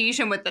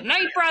representation with the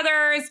Knight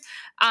Brothers,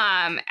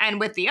 and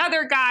with the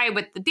other guy,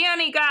 with the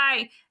Danny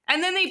guy.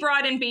 And then they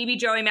brought in Baby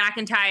Joey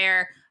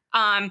McIntyre.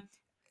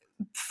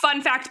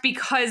 Fun fact,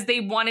 because they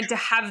wanted to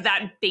have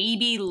that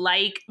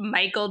baby-like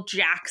Michael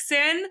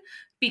Jackson,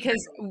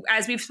 because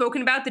as we've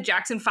spoken about, the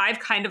Jackson 5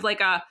 kind of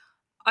like a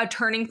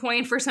turning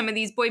point for some of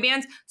these boy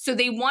bands. So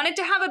they wanted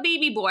to have a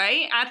baby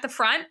boy at the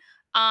front.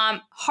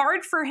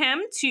 Hard for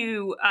him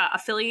to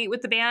affiliate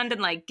with the band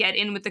and like get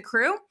in with the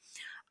crew.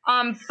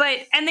 And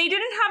they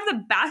didn't have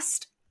the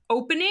best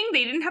opening.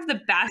 They didn't have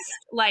the best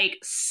like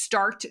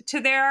start to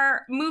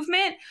their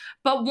movement.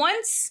 But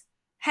once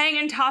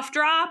Hangin' Tough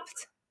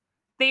dropped,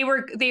 they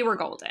were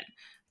golden.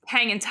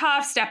 Hangin'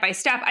 Tough, Step by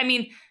Step. I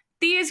mean,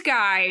 these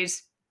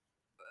guys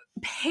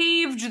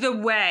paved the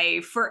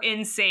way for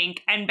NSYNC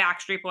and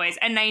Backstreet Boys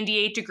and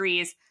 98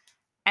 Degrees,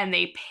 and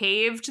they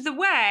paved the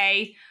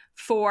way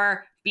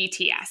for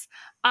BTS.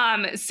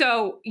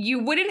 So you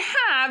wouldn't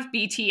have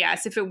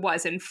BTS if it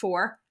wasn't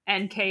for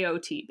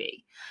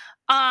NKOTB.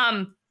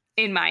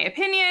 In my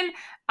opinion.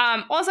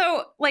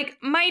 Also, like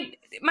my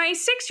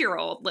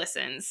 6-year-old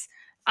listens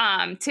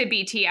to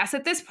BTS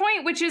at this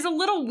point, which is a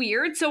little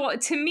weird. So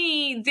to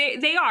me,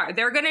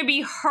 they're going to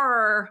be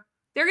her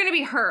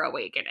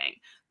awakening.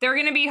 They're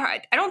going to be her.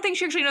 I don't think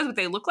she actually knows what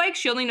they look like.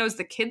 She only knows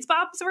the Kids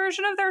Bop's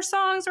version of their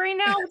songs right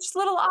now, which is a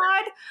little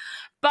odd.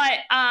 But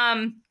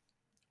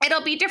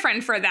it'll be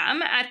different for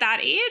them at that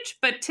age.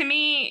 But to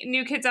me,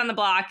 New Kids on the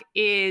Block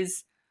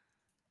is,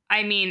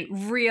 I mean,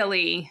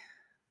 really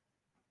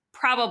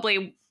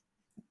probably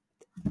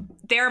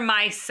they're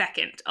my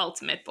second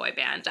ultimate boy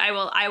band. I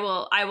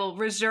will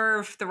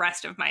reserve the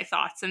rest of my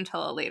thoughts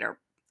until a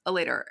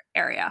later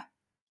area.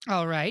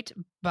 All right.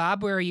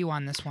 Bob, where are you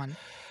on this one?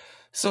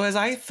 So as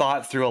I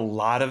thought through a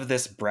lot of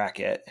this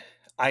bracket,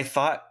 I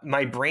thought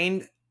my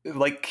brain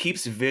like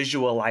keeps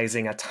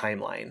visualizing a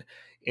timeline.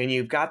 and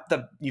you've got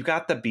the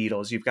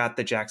Beatles, you've got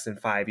the Jackson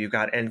 5, you've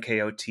got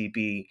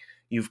NKOTB,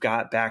 you've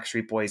got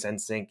Backstreet Boys,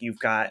 NSYNC, you've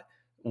got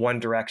One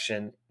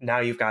Direction, now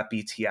you've got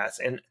BTS.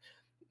 And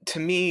to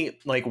me,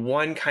 like,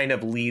 one kind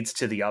of leads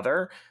to the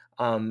other.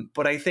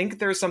 But I think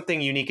there's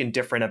something unique and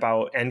different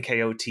about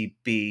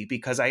NKOTB,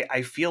 because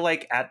I feel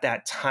like at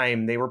that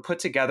time they were put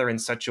together in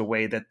such a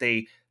way that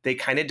they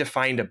kind of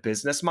defined a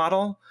business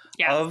model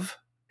of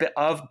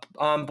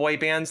boy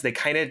bands. They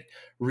kind of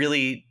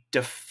really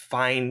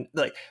define,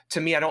 like,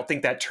 to me, I don't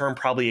think that term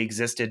probably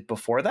existed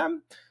before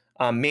them.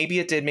 Maybe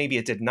it did, maybe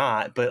it did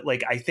not. But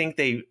like, I think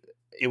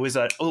it was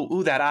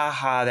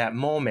that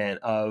moment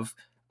of,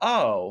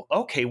 oh,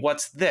 okay,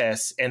 what's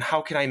this? And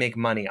how can I make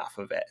money off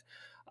of it?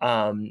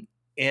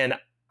 And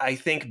I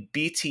think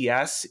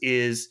BTS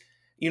is,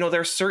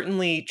 they're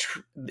certainly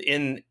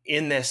in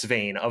this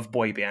vein of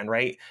boy band,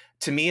 right?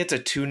 To me, it's a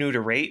too new to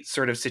rate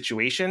sort of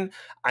situation.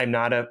 I'm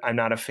not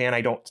a fan.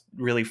 I don't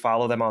really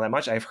follow them all that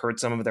much. I've heard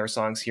some of their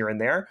songs here and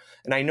there,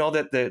 and I know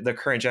that the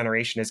current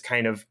generation is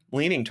kind of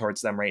leaning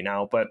towards them right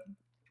now. But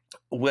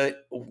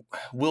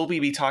will we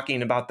be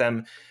talking about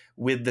them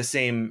with the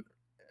same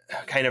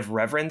kind of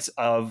reverence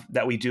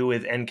that we do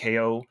with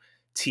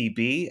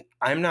NKOTB?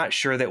 I'm not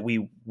sure that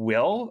we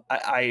will.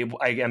 I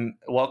am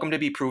welcome to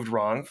be proved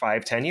wrong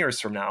 5-10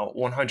 years from now,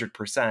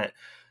 100%.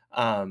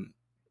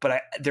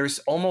 But there's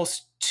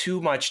almost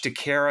too much, to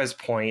Kara's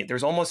point,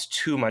 there's almost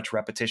too much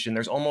repetition.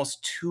 There's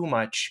almost too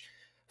much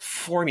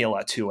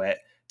formula to it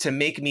to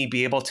make me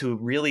be able to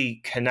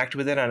really connect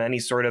with it on any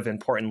sort of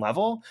important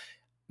level.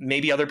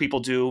 Maybe other people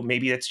do.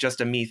 Maybe it's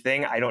just a me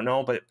thing. I don't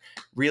know. But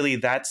really,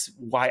 that's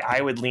why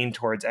I would lean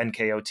towards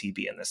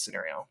NKOTB in this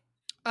scenario.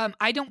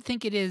 I don't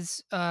think it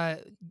is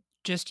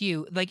just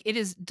you. Like, it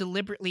is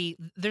deliberately,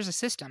 there's a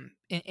system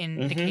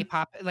in the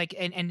K-pop. Like,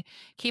 and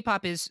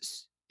K-pop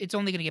is, it's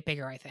only going to get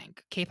bigger, I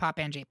think. K-pop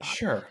and J-pop.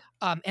 Sure.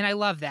 And I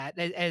love that.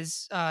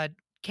 As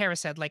Kara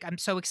said, like, I'm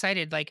so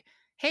excited. Like,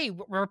 hey,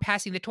 we're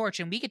passing the torch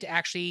and we get to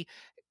actually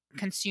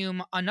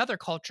consume another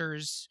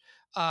culture's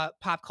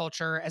pop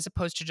culture as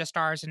opposed to just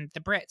ours and the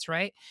Brits,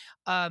 right?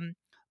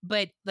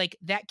 But like,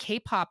 that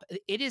K-pop,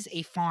 it is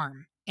a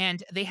farm.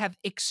 And they have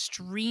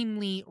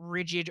extremely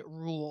rigid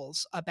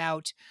rules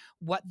about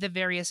what the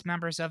various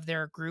members of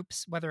their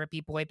groups, whether it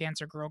be boy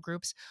bands or girl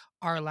groups,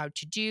 are allowed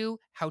to do,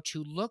 how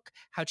to look,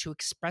 how to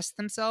express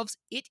themselves.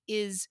 It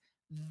is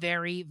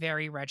very,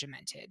 very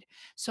regimented.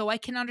 So I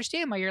can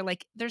understand why you're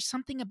like, there's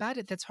something about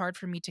it that's hard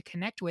for me to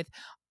connect with,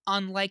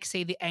 unlike,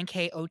 say, the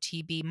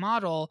NKOTB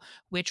model,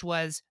 which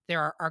was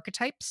there are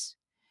archetypes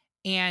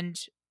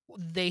and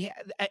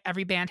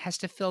every band has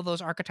to fill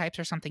those archetypes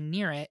or something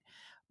near it.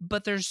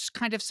 But there's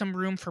kind of some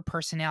room for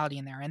personality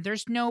in there. And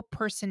there's no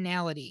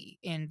personality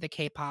in the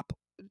K-pop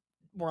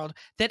world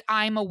that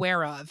I'm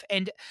aware of.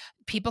 And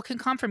people can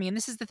come for me. And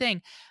this is the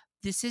thing.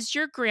 This is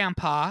your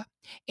grandpa,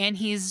 and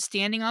he's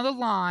standing on the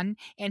lawn,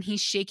 and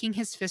he's shaking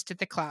his fist at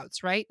the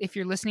clouds, right? If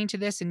you're listening to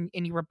this and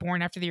you were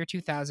born after the year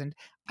 2000,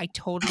 I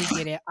totally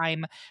get it.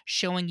 I'm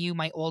showing you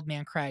my old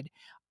man cred.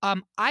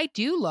 I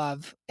do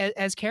love,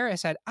 as Kara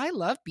said, I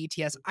love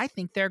BTS. I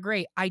think they're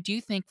great. I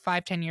do think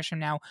 5-10 years from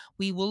now,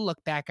 we will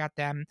look back at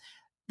them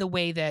the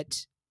way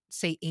that,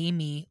 say,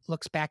 Amy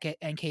looks back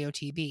at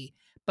NKOTB.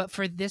 But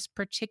for this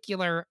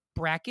particular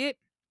bracket,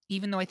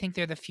 even though I think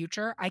they're the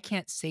future, I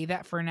can't say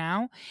that for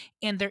now.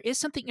 And there is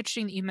something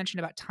interesting that you mentioned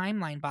about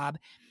timeline, Bob.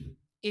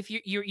 If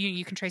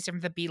you can trace it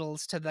from the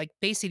Beatles to, like,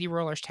 Bay City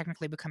Rollers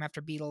technically become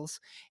after Beatles,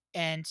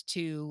 and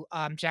to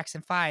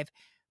Jackson 5.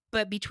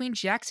 But between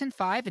Jackson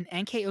 5 and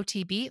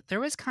NKOTB, there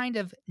was kind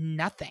of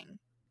nothing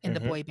in the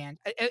boy band,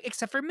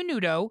 except for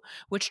Menudo,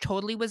 which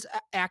totally was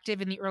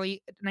active in the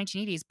early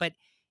 1980s. But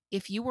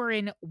if you were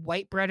in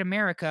white bread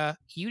America,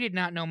 you did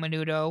not know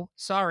Menudo.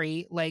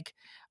 Sorry, like,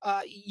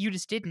 you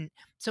just didn't.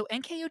 So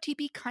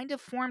NKOTB kind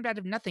of formed out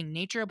of nothing.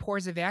 Nature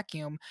abhors a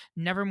vacuum,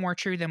 never more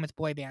true than with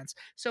boy bands.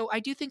 So I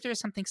do think there's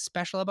something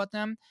special about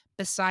them,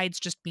 besides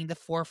just being the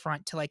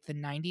forefront to, like, the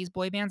 90s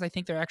boy bands. I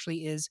think there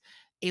actually is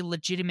a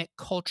legitimate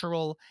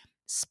cultural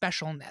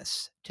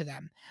specialness to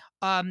them.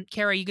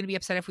 Kara, are you going to be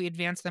upset if we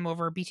advance them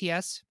over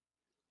BTS?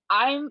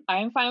 I'm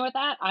fine with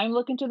that. I'm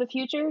looking to the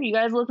future. You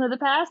guys looking to the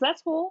past.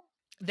 That's cool.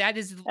 That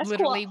is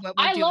literally cool. What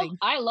we're doing.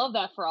 I love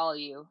that for all of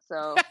you.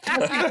 So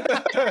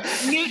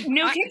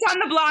New Kids on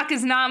the Block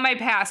is not my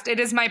past. It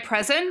is my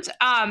present.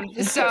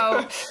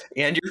 So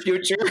and your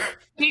future.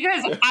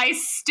 Because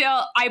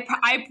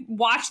I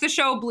watch the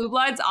show Blue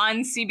Bloods on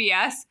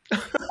CBS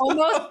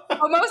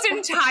almost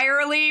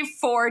entirely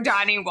for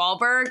Donnie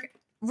Wahlberg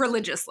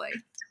religiously.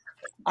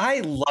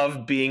 I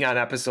love being on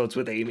episodes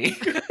with Amy.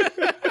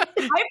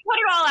 I put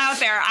it all out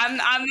there.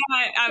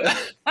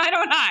 I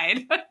don't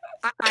hide.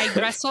 I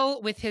wrestle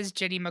with his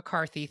Jenny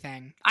McCarthy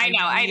thing. I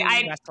know.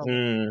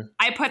 Really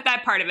I put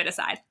that part of it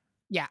aside.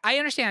 Yeah, I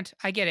understand.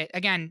 I get it.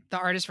 Again, the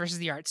artist versus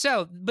the art.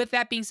 So, with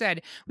that being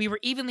said, we were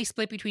evenly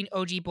split between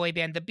OG boy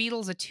band The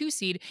Beatles, a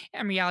 2-seed,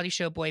 and reality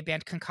show boy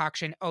band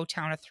Concoction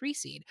O-Town, a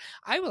 3-seed.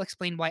 I will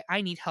explain why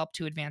I need help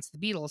to advance The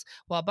Beatles,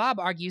 while Bob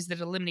argues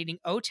that eliminating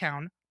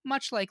O-Town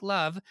much like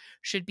love,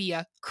 should be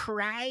a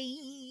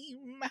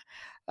crime.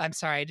 I'm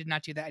sorry, I did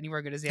not do that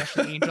anywhere good as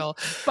Ashley Angel.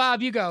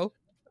 Bob, you go.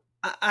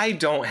 I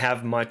don't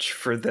have much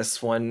for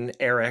this one,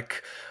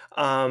 Eric.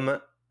 I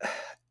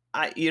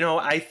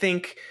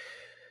think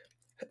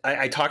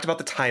I talked about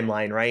the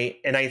timeline, right?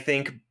 And I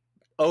think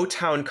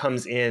O-Town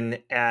comes in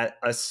at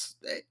a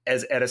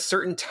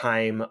certain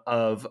time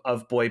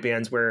of boy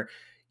bands where,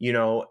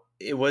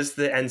 it was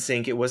the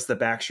NSYNC, it was the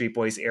Backstreet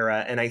Boys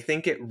era, and I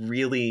think it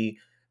really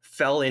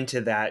fell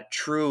into that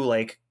true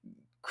like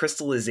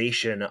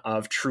crystallization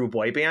of true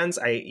boy bands.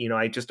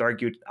 I just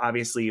argued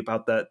obviously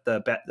about the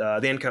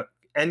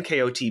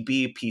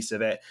NKOTB piece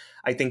of it.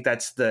 I think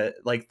that's the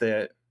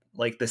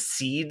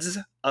seeds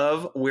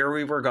of where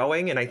we were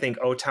going, and I think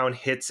O-Town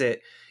hits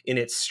it in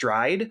its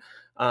stride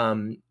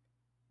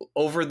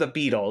over the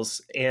Beatles.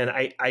 And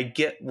I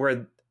get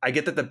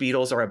that the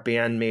Beatles are a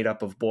band made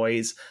up of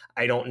boys.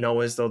 I don't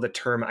know as though the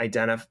term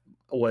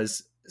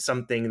was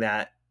something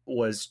that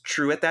was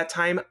true at that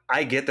time.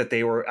 I get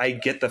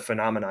the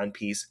phenomenon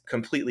piece,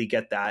 completely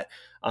get that,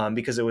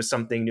 because it was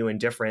something new and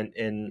different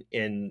in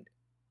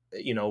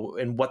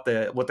what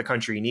the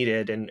country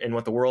needed and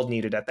what the world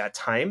needed at that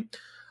time.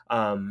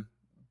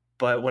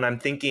 But when I'm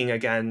thinking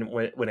again,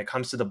 when it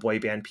comes to the boy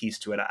band piece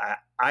to it,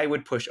 I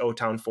would push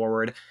O-Town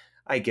forward.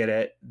 I get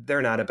it.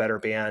 They're not a better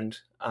band.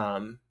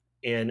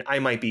 And I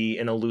might be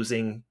in a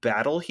losing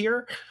battle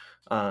here.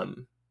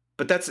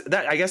 But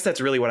I guess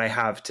that's really what I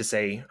have to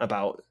say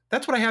about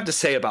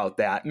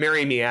that.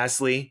 Marry me,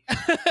 Ashley.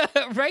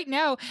 Right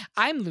now,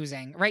 I'm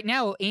losing. Right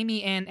now,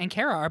 Amy and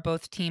Kara are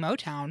both Team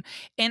O-Town.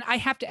 And I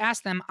have to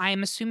ask them,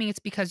 I'm assuming it's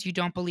because you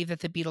don't believe that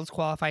the Beatles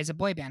qualify as a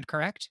boy band,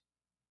 correct?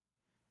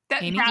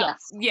 Amy?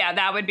 Yes. Yeah,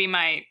 that would be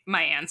my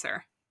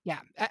answer. Yeah,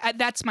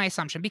 that's my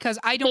assumption, because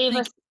I don't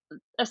think...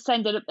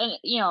 ascended,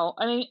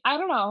 and I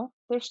don't know.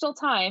 There's still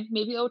time.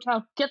 Maybe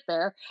O-Town get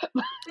there.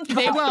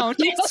 They won't.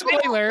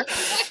 Spoiler.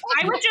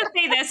 I would just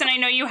say this, and I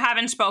know you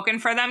haven't spoken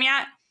for them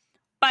yet,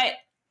 but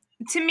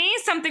to me,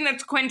 something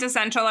that's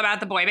quintessential about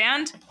the boy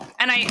band,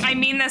 and I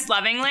mean this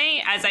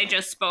lovingly, as I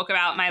just spoke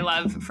about my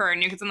love for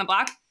New Kids on the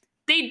Block,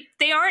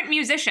 they aren't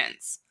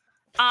musicians.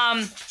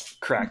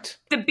 Correct.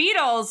 The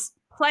Beatles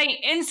play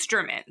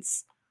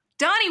instruments.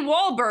 Donnie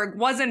Wahlberg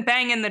wasn't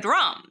banging the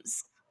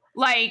drums.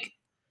 Like,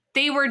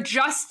 they were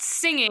just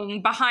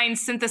singing behind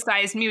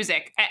synthesized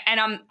music. And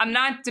I'm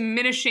not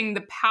diminishing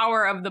the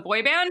power of the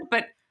boy band,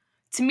 but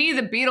to me,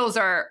 the Beatles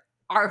are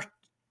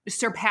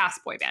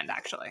surpassed boy band,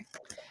 actually.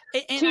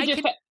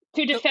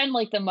 To defend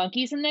like the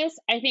Monkees in this,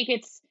 I think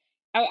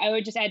I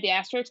would just add the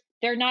asterisk.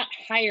 They're not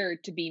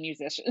hired to be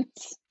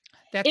musicians.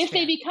 If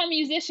they become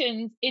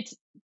musicians, it's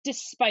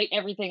despite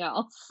everything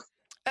else.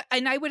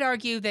 And I would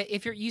argue that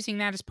if you're using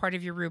that as part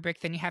of your rubric,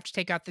 then you have to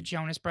take out the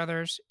Jonas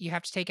Brothers. You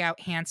have to take out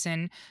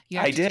Hanson.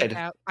 I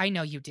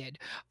know you did.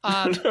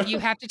 You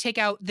have to take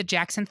out the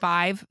Jackson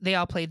 5. They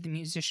all played the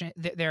musician,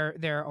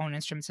 their own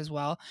instruments as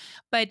well.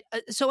 But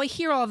so I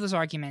hear all of those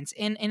arguments,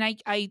 and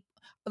I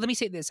let me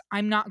say this: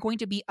 I'm not going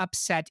to be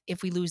upset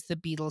if we lose the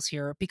Beatles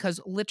here,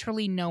 because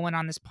literally no one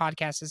on this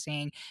podcast is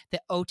saying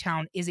that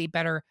O-Town is a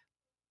better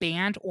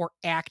band or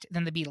act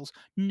than the Beatles.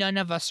 None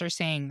of us are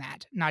saying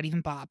that. Not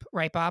even Bob.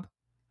 Right, Bob?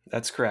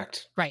 That's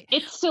correct. Right.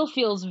 It still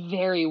feels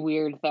very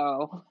weird,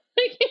 though.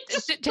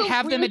 to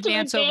have them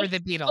advance over the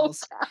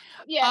Beatles.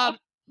 Yeah.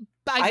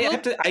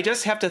 I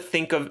just have to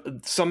think of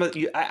some of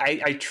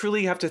I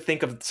truly have to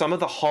think of some of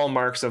the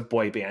hallmarks of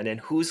boy band and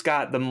who's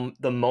got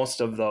the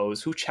most of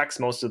those, who checks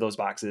most of those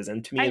boxes,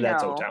 and to me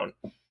that's O-Town.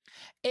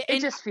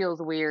 It just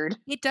feels weird.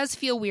 It does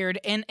feel weird,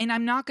 and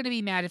I'm not going to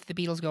be mad if the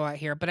Beatles go out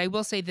here, but I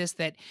will say this,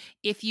 that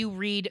if you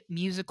read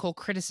musical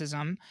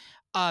criticism,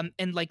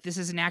 and like this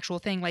is an actual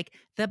thing, like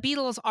the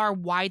Beatles are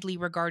widely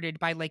regarded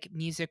by like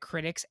music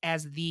critics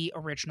as the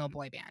original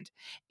boy band,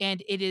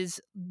 and it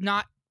is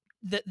not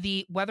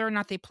the whether or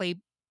not they play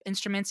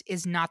instruments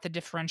is not the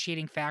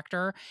differentiating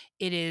factor.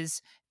 It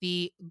is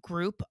the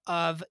group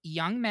of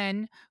young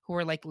men who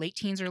are like late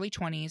teens, early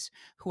 20s,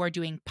 who are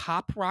doing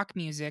pop rock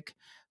music,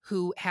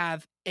 who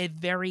have a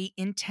very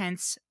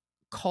intense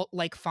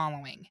cult-like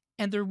following.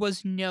 And there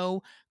was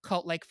no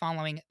cult-like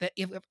following that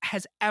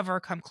has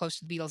ever come close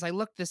to the Beatles. I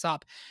looked this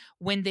up.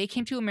 When they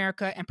came to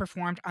America and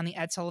performed on the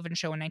Ed Sullivan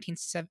Show in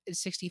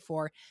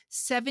 1964,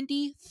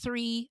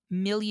 73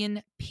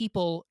 million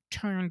people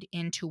turned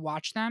in to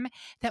watch them.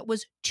 That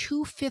was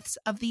 2/5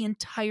 of the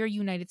entire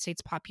United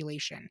States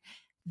population.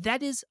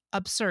 That is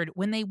absurd.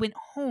 When they went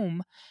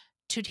home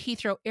to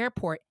Heathrow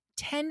Airport,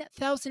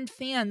 10,000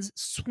 fans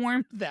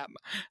swarmed them.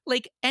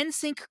 Like,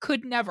 NSYNC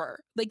could never.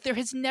 Like, there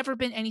has never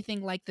been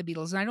anything like the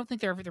Beatles, and I don't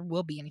think there ever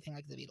will be anything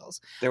like the Beatles.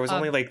 There was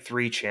only like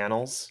 3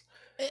 channels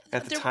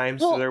at the time,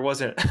 so there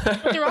wasn't.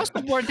 But there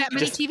also weren't that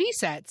many TV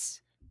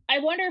sets. I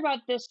wonder about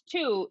this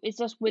too. It's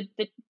just with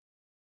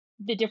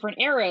the different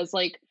eras.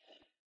 Like,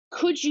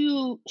 could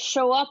you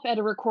show up at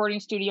a recording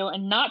studio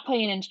and not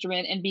play an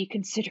instrument and be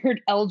considered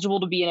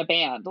eligible to be in a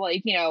band?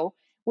 Like,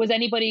 was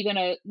anybody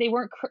gonna? They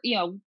weren't.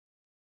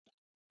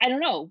 I don't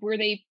know. Were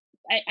they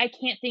I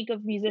can't think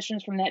of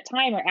musicians from that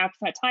time or acts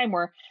from that time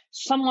where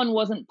someone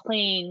wasn't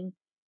playing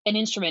an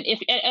instrument. If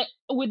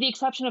with the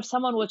exception of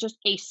someone was just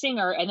a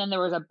singer and then there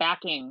was a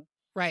backing,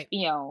 Right.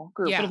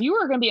 group. Yeah. But if you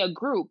were going to be a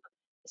group,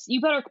 you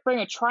better bring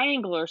a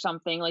triangle or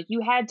something. Like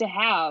you had to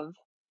have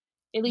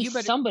at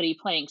least somebody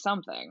playing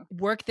something.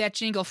 Work that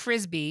jingle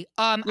frisbee.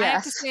 I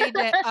have to say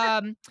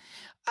that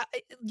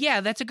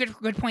yeah, that's a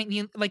good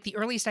point. Like the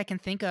earliest I can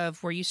think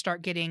of where you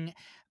start getting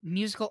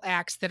musical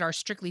acts that are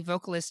strictly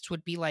vocalists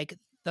would be like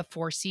the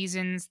Four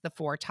Seasons, the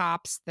Four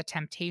Tops, the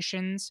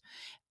Temptations.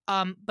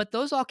 But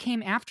those all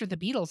came after the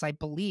Beatles, I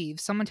believe.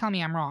 Someone tell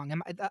me I'm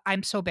wrong.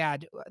 I'm so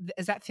bad.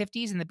 Is that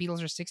 50s and the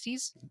Beatles are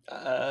 60s?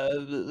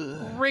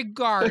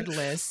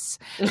 Regardless,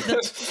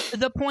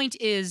 the point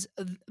is,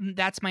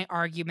 that's my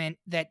argument,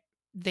 that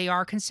they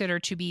are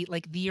considered to be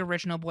like the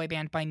original boy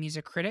band by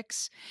music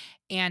critics,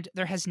 and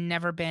there has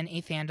never been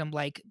a fandom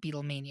like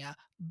Beatlemania.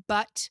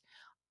 But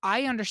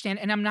I understand,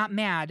 and I'm not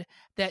mad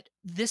that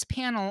this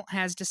panel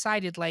has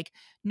decided, like,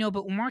 no,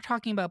 but when we're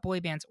talking about boy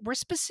bands, we're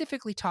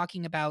specifically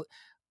talking about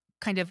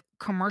kind of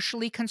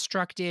commercially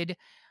constructed,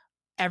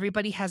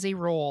 everybody has a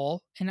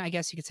role, and I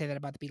guess you could say that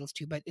about the Beatles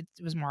too, but it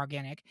was more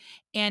organic.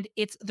 And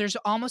there's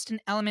almost an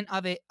element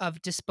of it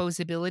of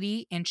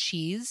disposability and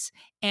cheese,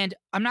 and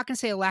I'm not going to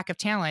say a lack of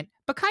talent,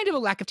 but kind of a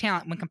lack of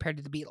talent when compared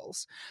to the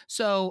Beatles.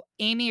 So,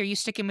 Amy, are you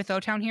sticking with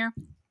O-Town here?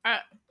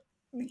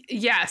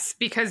 Yes,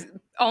 because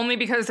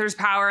there's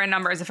power in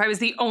numbers. If I was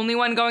the only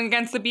one going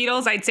against the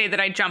Beatles, I'd say that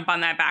I'd jump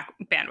on that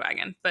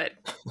bandwagon, but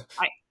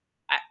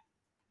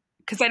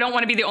because I don't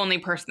want to be the only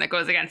person that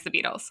goes against the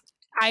Beatles.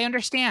 I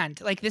understand.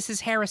 Like, this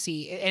is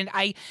heresy. And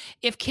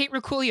if Kate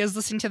Rakulia is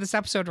listening to this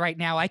episode right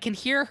now, I can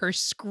hear her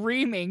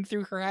screaming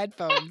through her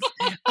headphones.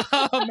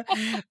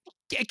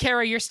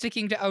 Kara, you're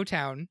sticking to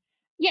O-Town.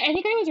 Yeah, I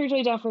think I was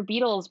originally down for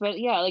Beatles, but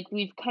yeah, like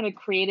we've kind of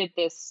created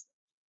this,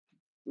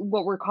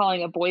 what we're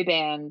calling a boy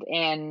band,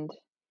 and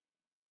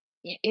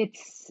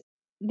it's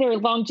their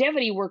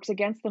longevity works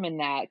against them in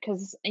that.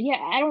 Because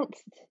I don't.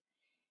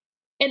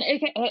 And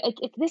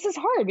this is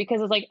hard because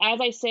it's like,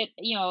 as I sit,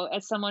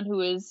 as someone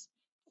who is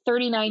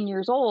 39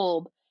 years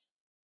old,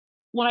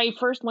 when I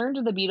first learned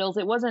of the Beatles,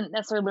 it wasn't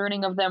necessarily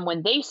learning of them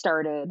when they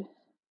started.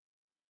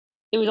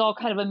 It was all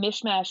kind of a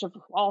mishmash of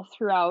all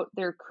throughout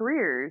their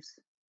careers.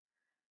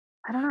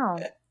 I don't know.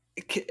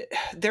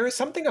 There is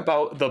something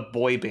about the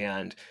boy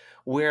band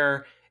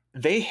where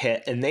they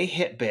hit and they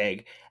hit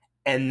big,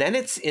 and then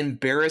it's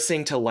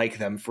embarrassing to like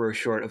them for a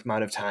short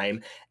amount of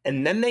time.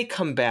 And then they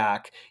come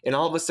back and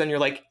all of a sudden you're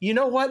like, you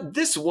know what?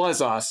 This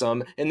was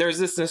awesome. And there's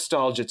this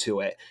nostalgia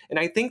to it. And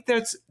I think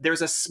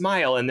there's a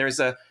smile and there's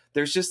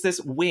just this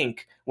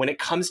wink when it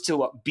comes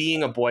to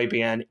being a boy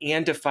band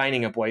and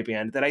defining a boy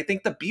band, that I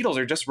think the Beatles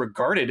are just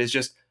regarded as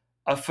just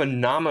a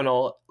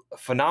phenomenal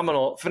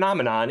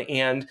phenomenon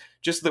and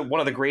just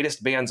one of the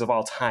greatest bands of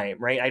all time.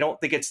 Right. I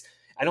don't think it's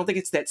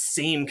that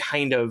same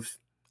kind of,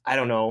 I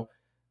don't know,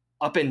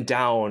 up and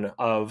down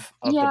of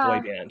the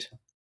boy band.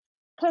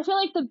 Because I feel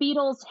like the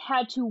Beatles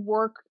had to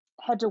work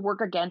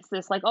against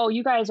this, like, oh,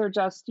 you guys are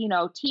just,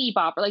 teeny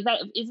bopper, like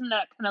that. Isn't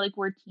that kind of like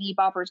where teeny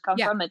boppers come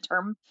from, the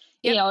term?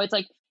 Yep. It's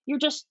like, you're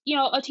just,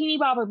 a teeny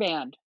bopper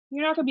band.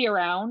 You're not gonna be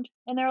around.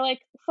 And they're like,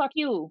 fuck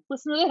you,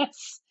 listen to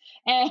this.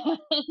 And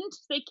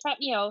they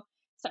kept,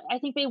 so I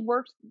think they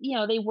worked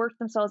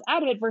themselves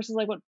out of it, versus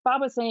like what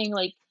Bob was saying,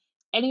 like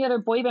any other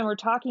boy band we're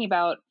talking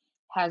about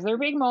has their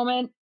big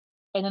moment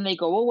and then they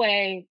go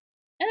away.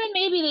 And then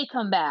maybe they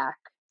come back.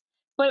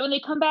 But when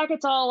they come back,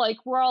 it's all like,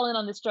 we're all in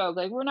on this joke.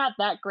 Like, we're not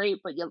that great,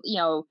 but,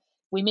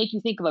 we make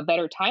you think of a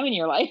better time in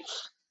your life.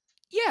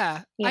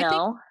 Yeah. I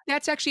think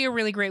that's actually a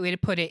really great way to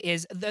put it,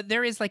 is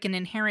there is like an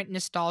inherent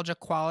nostalgia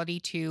quality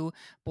to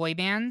boy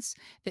bands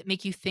that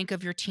make you think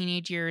of your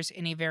teenage years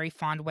in a very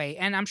fond way.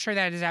 And I'm sure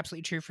that is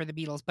absolutely true for the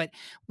Beatles. But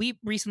we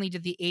recently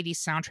did the 80s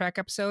soundtrack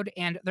episode,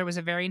 and there was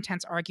a very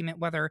intense argument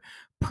whether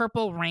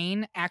Purple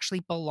Rain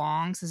actually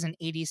belongs as an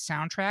 80s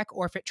soundtrack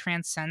or if it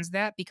transcends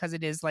that because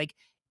it is like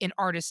an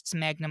artist's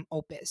magnum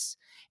opus.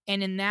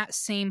 And in that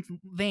same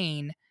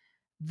vein,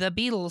 the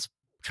Beatles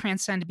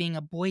transcend being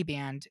a boy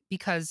band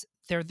because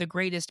they're the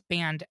greatest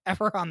band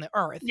ever on the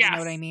earth. Yes. You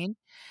know what I mean?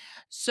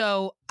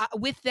 So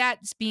with that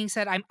being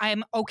said,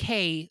 I'm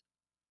okay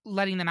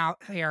letting them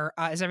out here.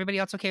 Is everybody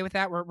else okay with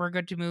that? We're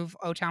good to move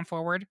O-Town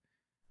forward?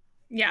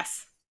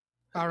 Yes.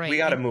 All right. We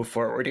got to move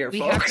forward here,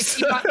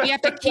 folks. We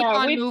have to keep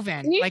on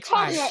moving. We've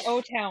talked about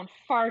O-Town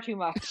far too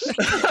much.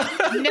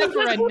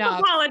 Never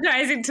enough.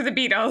 Apologizing to the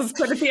Beatles,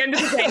 but at the end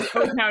of the day,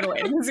 O-Town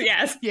wins.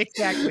 Yes.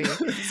 Exactly.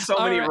 So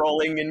many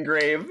rolling in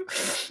grave.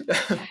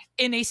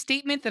 In a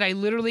statement that I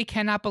literally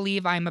cannot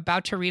believe I'm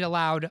about to read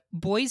aloud,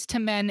 Boyz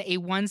II Men, a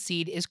 1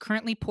 seed, is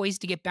currently poised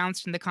to get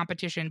bounced in the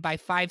competition by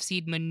 5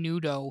 seed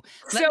Menudo.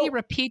 Let me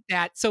repeat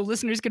that so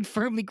listeners can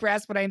firmly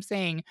grasp what I'm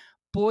saying.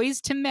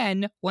 Boyz II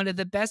Men, one of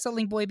the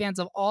best-selling boy bands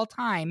of all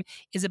time,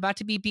 is about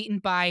to be beaten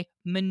by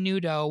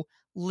Menudo,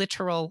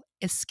 literal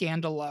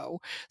escandalo.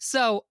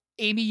 So,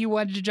 Amy, you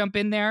wanted to jump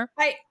in there?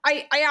 I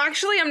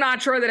actually am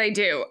not sure that I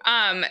do.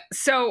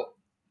 So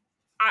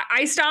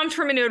I stomped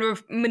for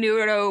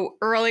Menudo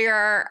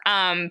earlier.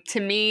 To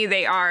me,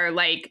 they are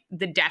like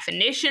the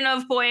definition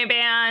of boy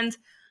band.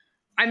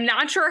 I'm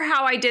not sure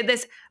how I did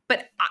this,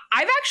 but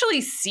I've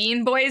actually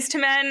seen Boyz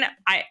II Men.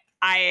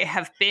 I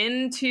have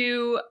been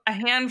to a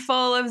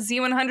handful of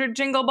Z100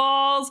 Jingle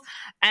Balls,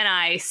 and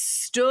I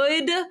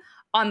stood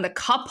on the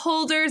cup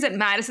holders at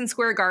Madison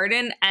Square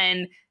Garden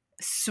and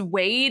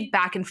swayed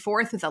back and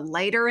forth with a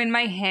lighter in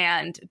my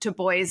hand to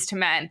Boyz II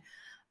Men.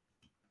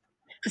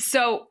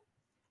 So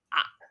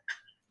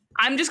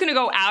I'm just going to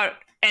go out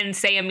and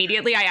say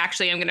immediately, I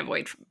actually am going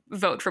to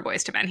vote for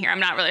Boyz II Men here. I'm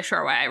not really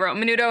sure why I wrote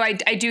Menudo.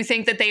 I do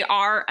think that they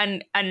are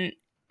an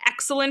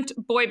excellent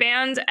boy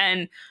band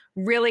and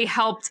really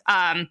helped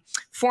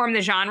form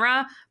the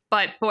genre,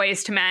 but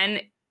Boyz II Men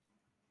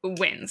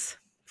wins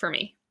for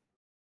me.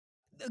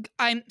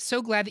 I'm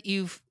so glad that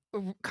you've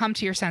come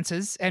to your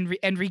senses and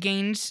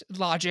regained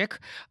logic.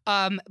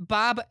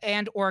 Bob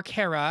and or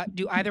Kara,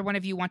 do either one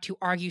of you want to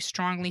argue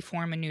strongly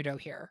for Menudo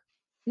here?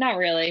 Not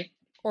really.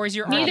 Or is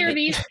your neither of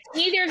these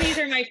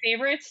are my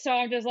favorites, so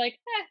I'm just like,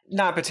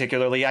 Not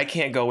particularly. I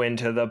can't go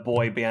into the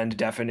boy band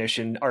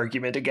definition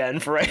argument again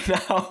for right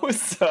now.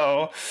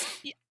 So,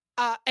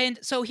 and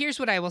so here's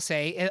what I will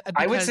say.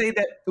 I would say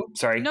that. Oops,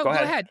 sorry. No, go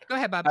ahead. Go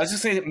ahead, Bob. I was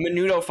just saying that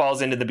Menudo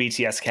falls into the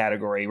BTS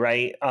category,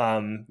 right?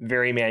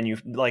 Very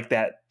like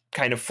that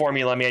kind of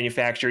formula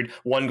manufactured.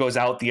 One goes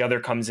out, the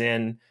other comes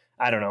in.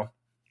 I don't know.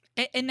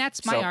 And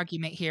that's my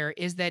argument here,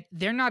 is that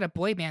they're not a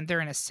boy band,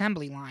 they're an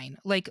assembly line.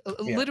 Like,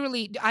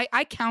 literally,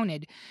 I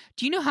counted.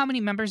 Do you know how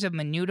many members of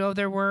Menudo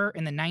there were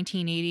in the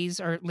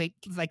 1980s or like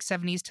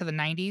 70s to the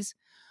 90s?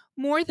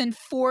 More than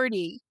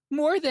 40.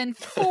 More than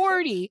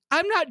 40.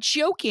 I'm not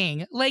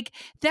joking. Like,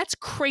 that's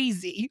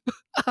crazy.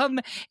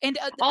 And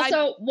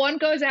also, one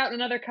goes out,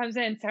 another comes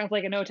in. Sounds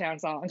like an O-Town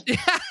song.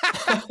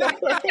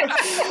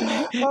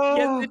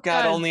 Oh,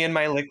 God, only in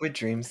my liquid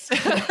dreams.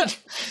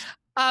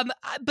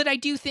 But I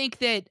do think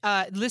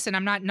that, listen,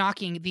 I'm not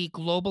knocking the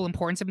global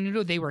importance of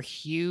Menudo. They were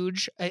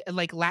huge.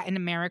 Like Latin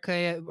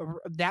America,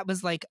 that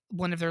was like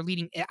one of their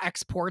leading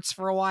exports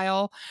for a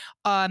while.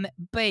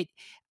 But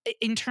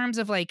in terms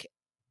of like,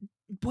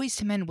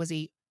 Boyz II Men was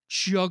a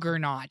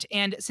juggernaut.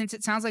 And since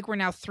it sounds like we're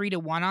now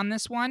 3-1 on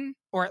this one,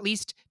 or at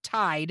least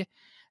tied,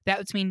 that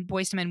would mean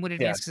Boyz II Men would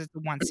advance because it's the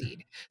 1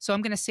 seed. So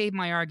I'm going to save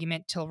my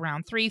argument till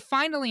round 3.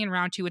 Finally, in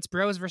round 2, it's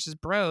Bros versus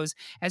Bros,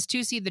 as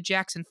 2 seed the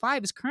Jackson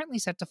 5 is currently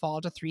set to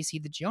fall to 3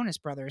 seed the Jonas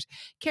Brothers.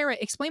 Kara,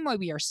 explain why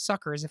we are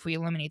suckers if we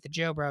eliminate the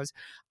Jo Bros.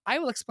 I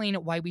will explain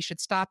why we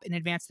should stop and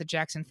advance the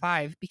Jackson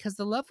 5, because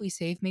the love we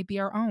save may be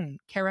our own.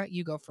 Kara,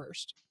 you go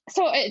first.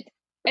 So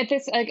at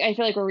this, I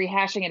feel like we're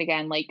rehashing it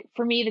again. Like,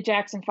 for me, the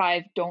Jackson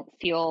 5 don't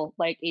feel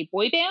like a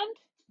boy band.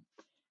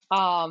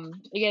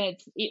 Again,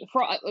 I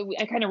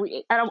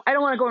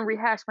don't want to go and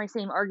rehash my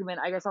same argument.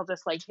 I guess I'll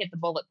just like hit the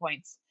bullet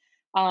points.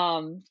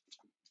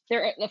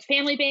 They're a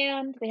family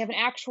band. They have an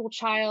actual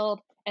child,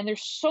 and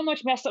there's so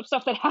much messed up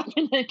stuff that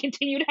happened and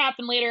continue to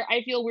happen later.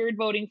 I feel weird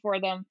voting for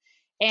them.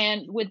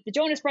 And with the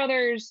Jonas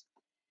Brothers,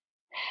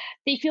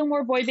 they feel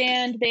more boy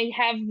band. They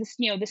have this,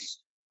 this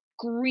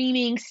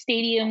screaming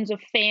stadiums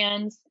of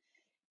fans,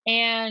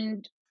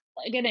 and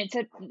again,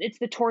 it's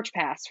the torch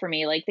pass for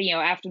me. Like,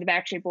 after the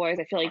Backstreet Boys,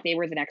 I feel like they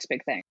were the next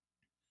big thing.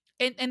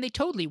 And they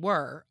totally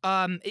were.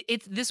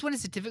 This one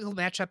is a difficult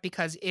matchup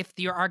because if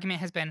your argument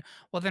has been,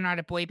 well, they're not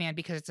a boy band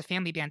because it's a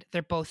family band,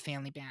 they're both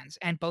family bands,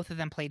 and both of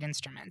them played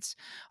instruments.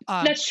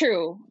 That's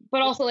true,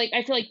 but also like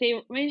I feel like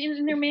they're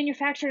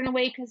manufactured in a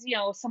way because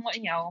somewhat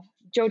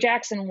Joe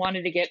Jackson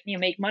wanted to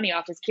make money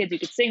off his kids who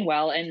could sing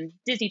well, and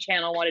Disney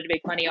Channel wanted to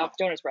make money off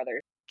Jonas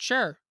Brothers.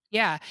 Sure.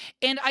 Yeah.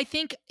 And I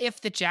think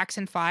if the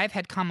Jackson 5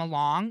 had come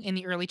along in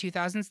the early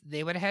 2000s,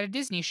 they would have had a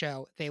Disney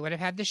show. They would have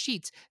had the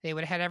Sheets. They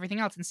would have had everything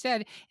else.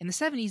 Instead, in the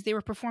 70s, they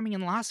were performing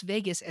in Las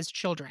Vegas as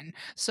children.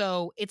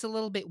 So it's a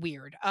little bit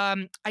weird.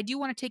 I do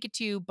want to take it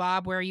to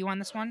Bob. Where are you on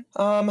this one?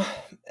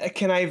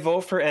 Can I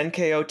vote for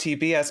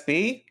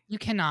NKOTBSB? You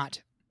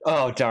cannot.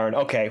 Oh, darn.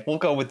 Okay. We'll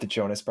go with the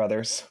Jonas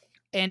Brothers.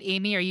 And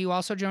Amy, are you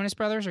also Jonas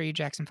Brothers or are you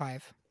Jackson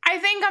 5? I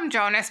think I'm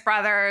Jonas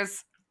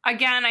Brothers.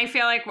 Again, I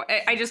feel like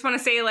I just want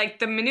to say, like,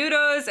 the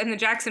Menudos and the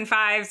Jackson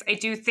 5s, I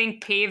do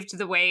think paved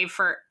the way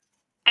for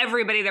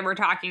everybody that we're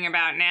talking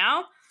about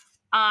now.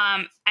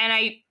 And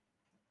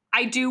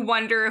I do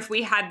wonder if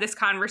we had this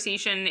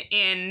conversation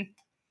in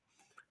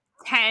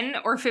 10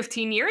 or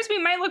 15 years, we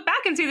might look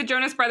back and see the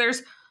Jonas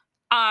Brothers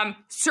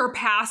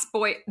surpass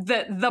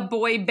the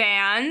boy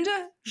band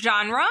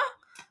genre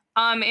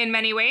in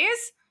many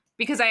ways,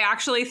 because I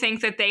actually think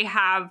that they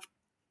have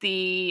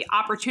the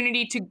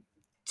opportunity to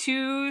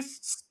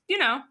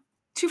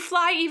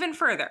fly even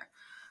further.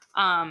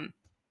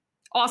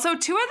 Also,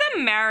 2 of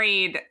them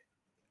married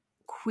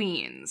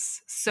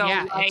queens. So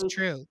yeah, it's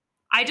true.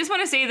 I just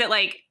want to say that,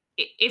 like,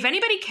 if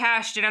anybody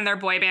cashed in on their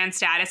boy band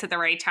status at the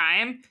right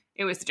time,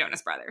 it was the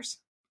Jonas Brothers.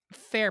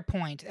 Fair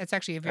point. That's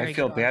actually a very I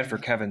feel good bad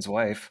argument. for Kevin's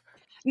wife.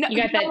 No, you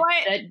got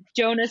that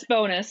Jonas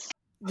bonus.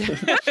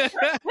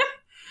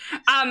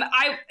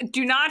 I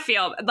do not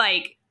feel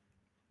like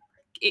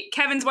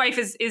Kevin's wife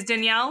is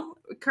Danielle,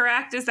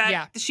 correct? Is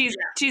that she's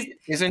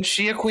Isn't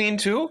she a queen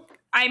too?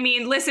 I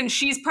mean, listen,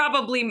 she's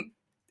probably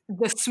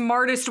the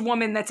smartest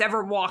woman that's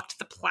ever walked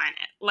the planet.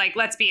 Like,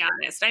 let's be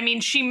honest. I mean,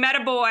 she met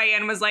a boy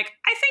and was like,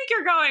 I think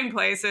you're going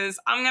places.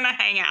 I'm going to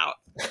hang out.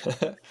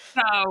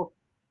 So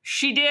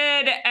she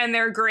did, and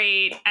they're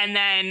great. And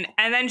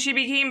then she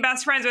became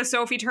best friends with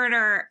Sophie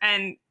Turner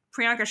and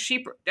Priyanka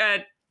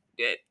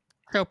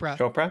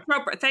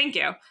Chopra. Thank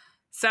you.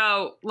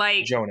 So,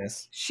 like,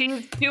 Jonas.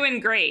 She's doing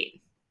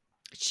great.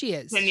 She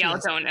is. Danielle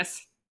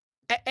Jonas.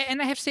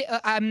 And I have to say,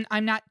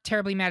 I'm not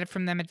terribly mad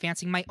from them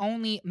advancing. My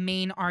only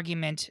main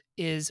argument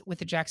is with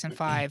the Jackson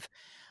 5,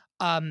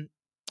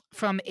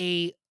 from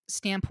a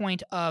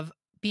standpoint of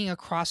being a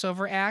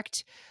crossover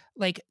act.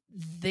 Like,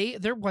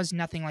 there was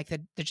nothing like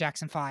the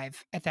Jackson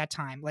 5 at that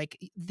time. Like,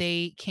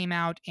 they came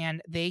out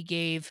and they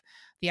gave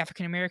the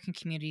African American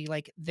community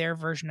like their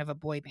version of a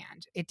boy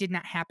band. It did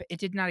not happen. It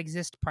did not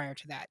exist prior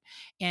to that.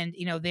 And,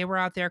 they were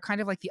out there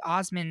kind of like the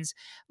Osmonds.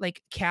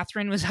 Like,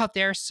 Catherine was out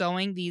there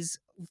sewing these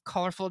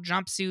colorful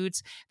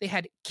jumpsuits. They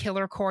had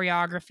killer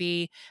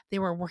choreography. They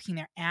were working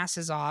their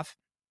asses off.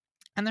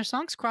 And their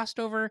songs crossed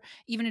over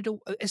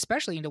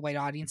especially into white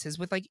audiences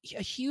with like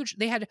a huge,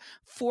 they had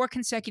 4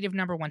 consecutive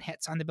 #1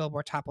 hits on the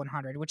Billboard Top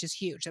 100, which is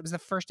huge. That was the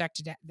first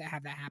act to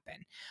have that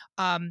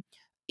happen.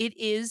 It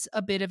is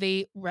a bit of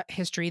a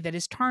history that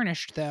is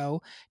tarnished,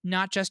 though,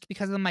 not just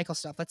because of the Michael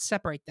stuff. Let's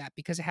separate that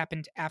because it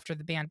happened after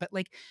the band. But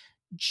like,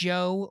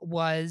 Joe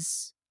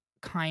was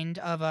kind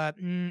of I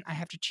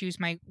have to choose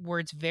my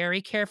words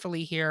very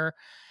carefully here.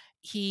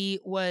 He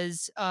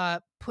was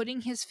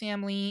putting his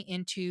family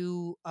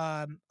into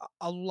a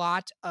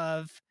lot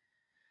of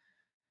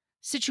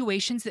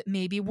situations that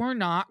maybe were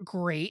not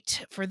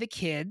great for the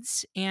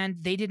kids, and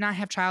they did not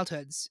have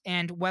childhoods.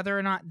 And whether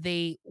or not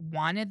they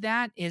wanted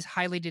that is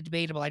highly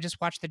debatable. I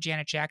just watched the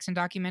Janet Jackson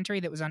documentary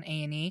that was on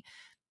A&E.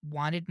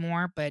 Wanted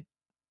more, but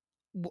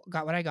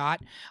got what I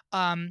got.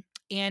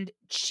 And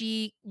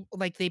she,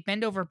 like, they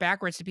bend over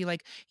backwards to be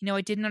like,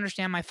 I didn't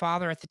understand my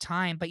father at the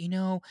time, but,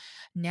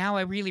 now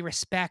I really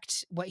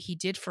respect what he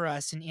did for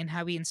us and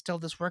how he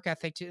instilled this work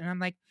ethic. And I'm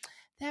like,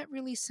 that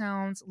really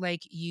sounds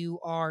like you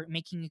are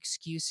making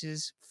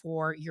excuses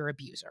for your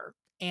abuser.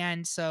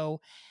 And so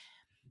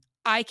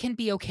I can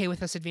be okay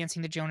with us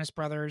advancing the Jonas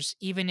Brothers,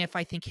 even if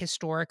I think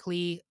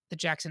historically the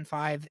Jackson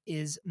 5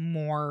 is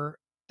more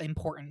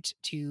important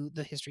to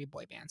the history of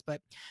boy bands.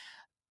 But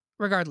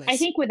regardless, I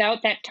think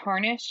without that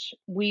tarnish,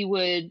 we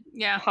would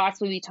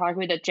possibly be talking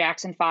about the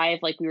Jackson 5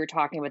 like we were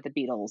talking about the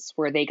Beatles,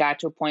 where they got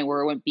to a point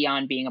where it went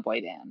beyond being a boy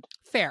band.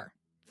 Fair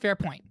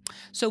point.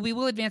 So we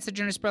will advance the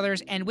Jonas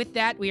Brothers, and with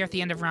that, we are at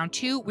the end of round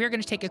 2. We're going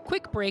to take a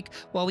quick break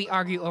while we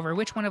argue over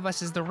which one of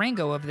us is the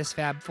Rango of this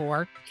Fab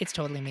Four. It's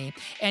totally me.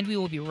 And we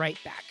will be right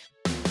back.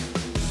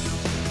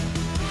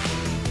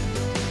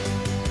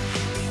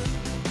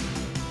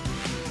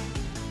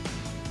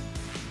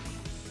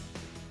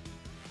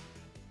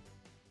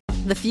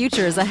 The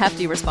future is a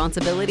hefty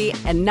responsibility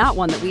and not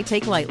one that we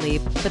take lightly.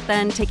 But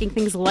then taking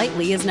things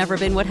lightly has never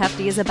been what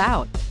Hefty is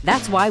about.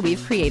 That's why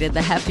we've created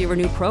the Hefty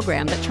Renew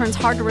program that turns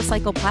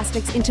hard-to-recycle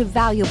plastics into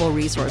valuable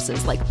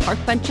resources like park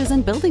benches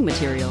and building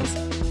materials.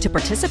 To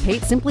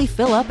participate, simply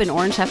fill up an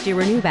orange Hefty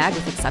Renew bag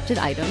with accepted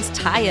items,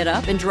 tie it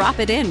up, and drop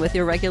it in with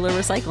your regular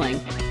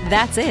recycling.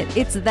 That's it.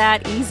 It's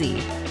that easy.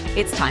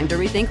 It's time to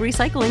rethink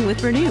recycling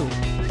with Renew.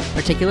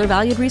 Particular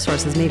valued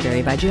resources may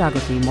vary by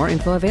geography. More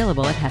info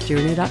available at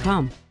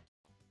heftyrenew.com.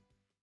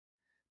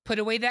 Put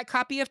away that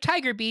copy of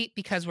Tiger Beat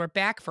because we're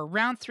back for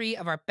round 3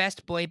 of our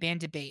best boy band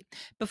debate.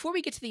 Before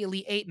we get to the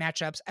Elite 8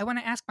 matchups, I want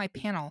to ask my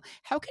panel,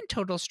 how can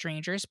total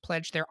strangers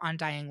pledge their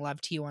undying love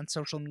to you on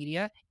social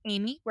media?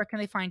 Amy, where can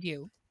they find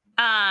you?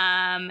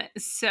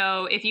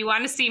 So if you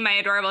want to see my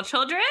adorable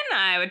children,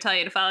 I would tell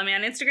you to follow me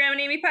on Instagram at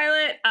Amy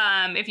Pilot.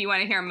 If you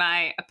want to hear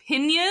my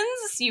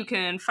opinions, you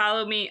can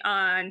follow me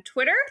on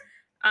Twitter.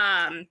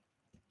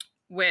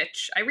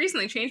 Which I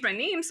recently changed my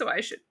name, so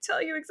I should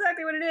tell you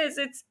exactly what it is.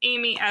 It's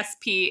Amy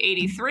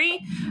SP83.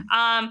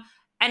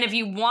 And if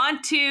you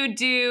want to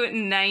do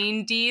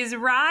 90s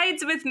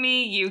rides with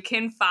me, you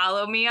can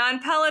follow me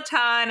on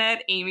Peloton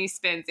at Amy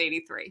Spins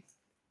 83.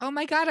 Oh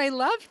my God, I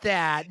love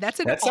that. That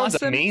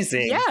sounds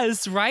amazing.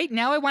 Yes, right?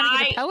 Now I want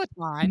to get a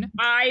Peloton.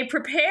 I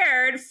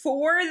prepared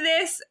for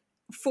this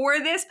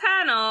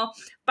panel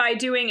by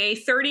doing a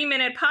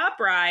 30-minute pop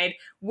ride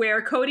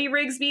where Cody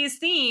Rigsby's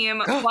theme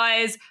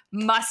was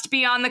must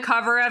be on the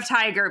cover of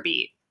Tiger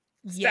Beat.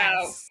 Yes.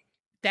 So.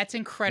 That's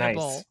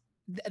incredible.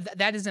 Nice.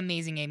 That is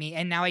amazing, Amy.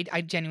 And now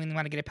I genuinely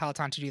want to get a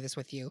Peloton to do this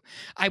with you.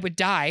 I would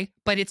die,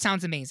 but it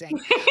sounds amazing.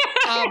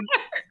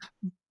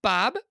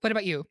 Bob, what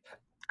about you?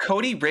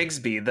 Cody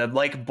Rigsby, the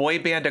boy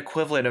band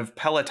equivalent of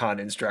Peloton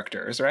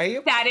instructors,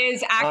 right? That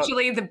is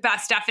actually the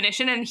best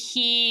definition. And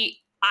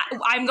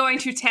I'm going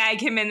to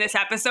tag him in this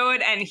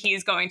episode, and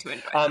he's going to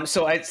enjoy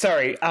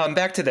it.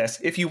 Back to this.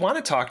 If you want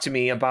to talk to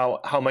me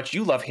about how much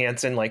you love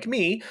Hanson like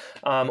me,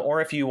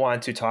 or if you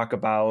want to talk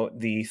about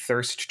the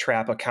thirst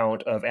trap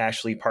account of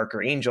Ashley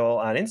Parker Angel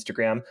on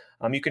Instagram,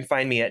 you can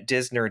find me at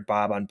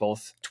DisNerdBob on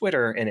both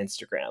Twitter and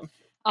Instagram.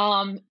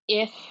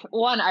 If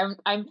one,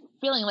 I'm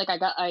feeling like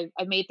I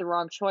made the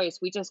wrong choice.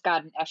 We just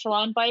got an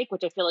Echelon bike,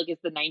 which I feel like is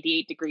the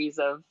 98 degrees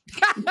of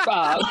spin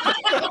bike.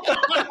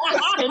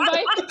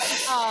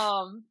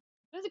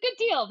 It was a good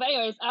deal. But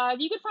anyways,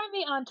 you can find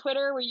me on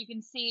Twitter where you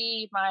can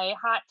see my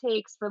hot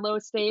takes for low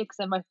stakes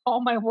and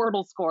all my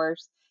Wordle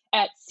scores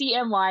at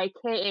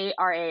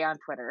CMYKARA on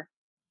Twitter.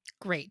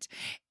 Great.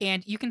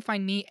 And you can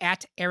find me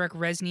at Eric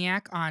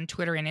Rezniak on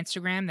Twitter and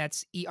Instagram.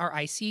 That's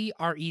ERIC,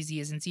 REZ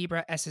as in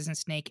zebra, S as in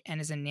snake,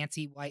 N as in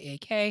Nancy,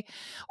 YAK.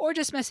 Or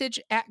just message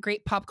at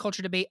Great Pop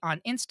Culture Debate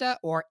on Insta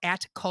or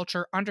at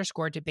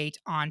culture_debate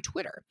on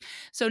Twitter.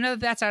 So now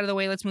that that's out of the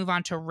way, let's move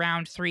on to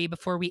round 3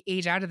 before we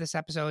age out of this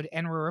episode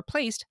and we're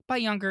replaced by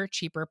younger,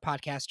 cheaper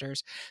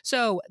podcasters.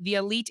 So the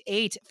Elite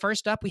 8,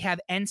 first up, we have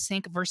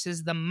NSYNC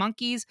versus the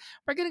Monkees.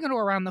 We're going to go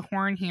around the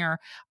horn here.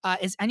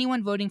 Is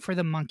anyone voting for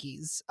the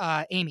Monkees?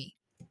 Amy.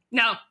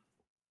 No.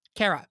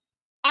 Kara.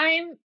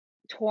 I'm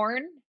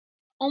torn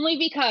only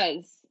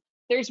because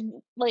there's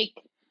like,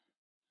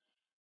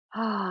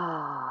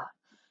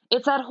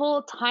 it's that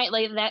whole time,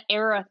 like that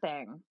era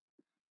thing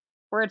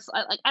where it's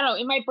like, I don't know,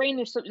 in my brain,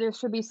 there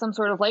should be some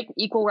sort of like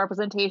equal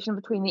representation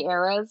between the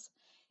eras.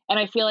 And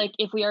I feel like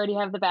if we already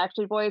have the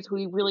Backstreet Boys, who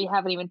we really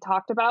haven't even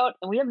talked about,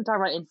 and we haven't talked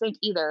about NSYNC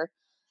either,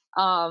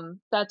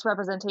 that's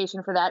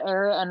representation for that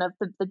era, and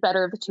the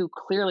better of the two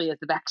clearly is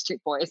the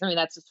Backstreet Boys. I mean,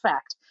 that's just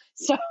fact.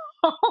 So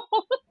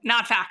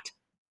not fact.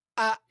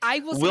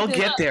 I will. We'll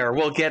get there.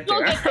 We'll get there.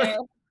 We'll get there.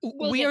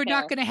 We are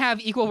not going to have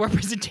equal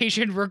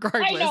representation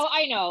regardless.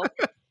 I know.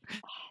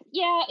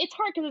 Yeah, it's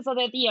hard because it's so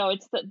that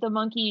it's the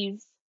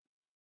Monkees.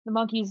 The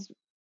Monkees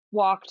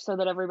walked so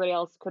that everybody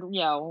else could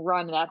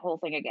run that whole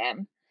thing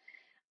again.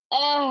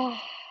 I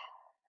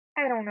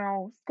don't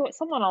know.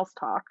 Someone else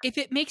talk. If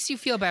it makes you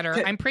feel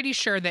better, I'm pretty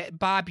sure that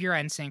Bob, you're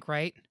NSYNC,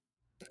 right?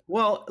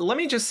 Well, let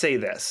me just say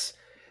this.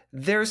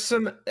 There's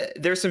some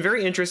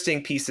very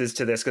interesting pieces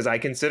to this because I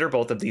consider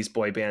both of these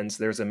boy bands.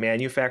 There's a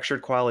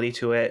manufactured quality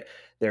to it.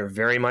 They're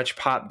very much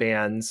pop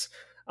bands.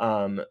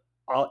 I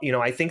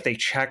think they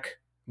check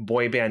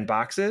boy band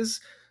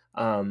boxes.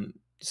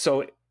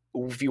 So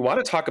if you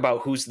want to talk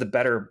about who's the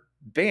better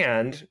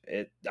band,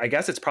 I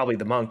guess it's probably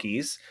the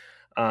Monkees.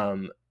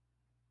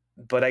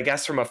 But I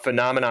guess from a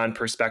phenomenon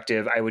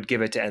perspective, I would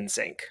give it to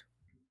NSYNC.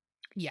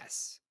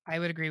 Yes, I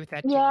would agree with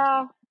that too.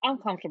 Yeah, I'm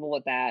comfortable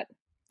with that.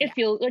 It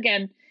feels,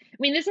 again, I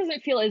mean, this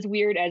doesn't feel as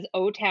weird as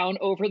O-Town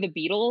over the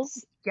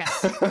Beatles.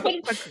 Yes, but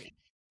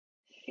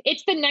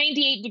it's the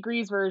 98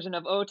 degrees version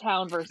of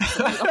O-Town versus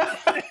the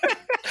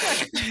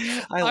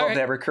Beatles. I love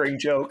that recurring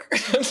joke.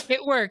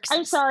 It works.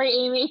 I'm sorry,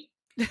 Amy.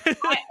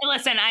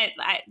 Listen,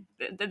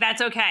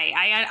 that's okay.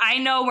 I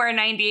know where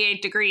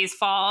 98 degrees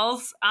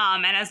falls,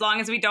 and as long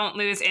as we don't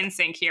lose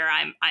NSYNC here,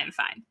 I'm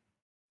fine.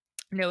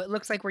 No, it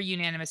looks like we're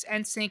unanimous.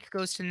 NSYNC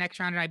goes to the next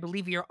round, and I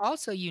believe you're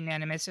also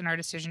unanimous in our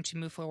decision to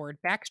move forward.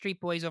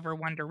 Backstreet Boys over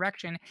One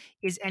Direction.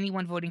 Is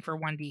anyone voting for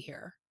 1D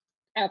here?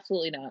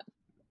 Absolutely not.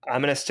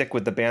 I'm going to stick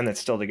with the band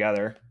that's still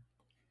together.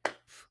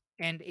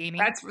 And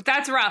Amy?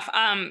 That's rough.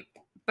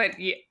 But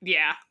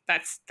yeah,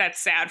 that's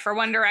sad for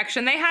One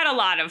Direction. They had a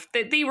lot of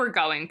they were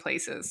going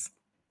places,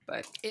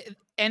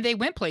 and they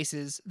went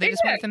places. They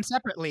just went them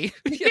separately.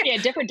 Yeah,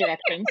 different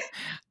directions.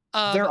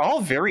 They're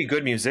all very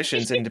good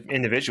musicians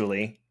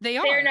individually. They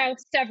are. They're now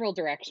several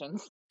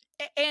directions.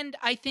 And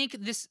I think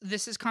this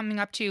is coming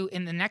up to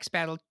in the next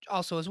battle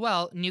also as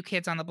well. New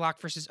Kids on the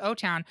Block versus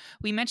O-Town.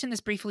 We mentioned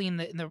this briefly in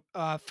the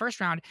first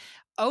round.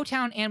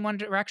 O-Town and One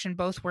Direction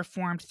both were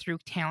formed through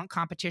talent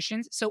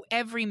competitions, so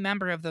every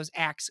member of those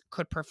acts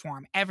could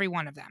perform. Every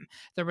one of them.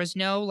 There was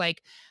no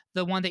like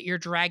the one that you're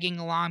dragging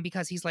along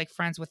because he's like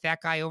friends with that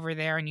guy over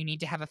there, and you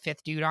need to have a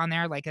fifth dude on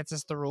there. Like that's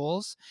just the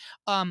rules.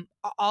 All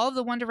of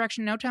the One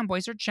Direction and O-Town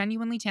boys are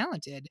genuinely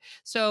talented.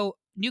 So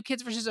New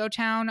Kids versus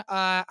O-Town.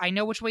 I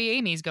know which way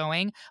Amy's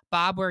going.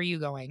 Bob, where are you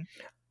going?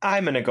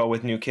 I'm going to go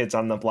with New Kids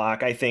on the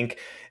Block. I think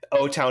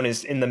O-Town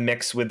is in the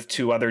mix with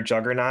two other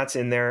juggernauts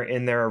in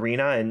their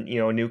arena, and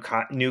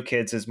New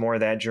Kids is more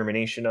that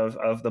germination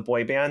of the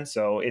boy band,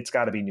 so it's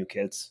got to be New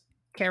Kids.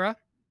 Kara?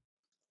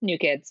 New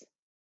Kids.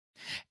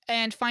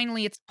 And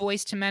finally, it's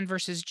Boyz II Men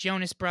versus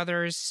Jonas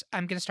Brothers.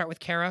 I'm going to start with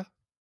Kara.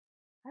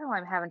 I don't know,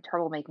 I'm having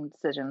trouble making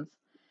decisions.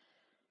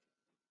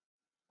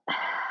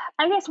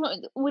 I guess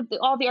with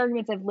all the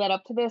arguments I've led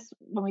up to this,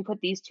 when we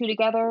put these two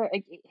together,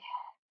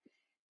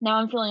 now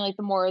I'm feeling like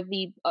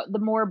the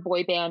more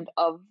boy band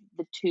of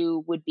the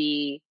two would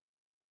be.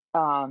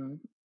 I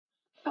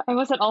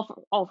almost said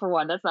all for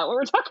one. That's not what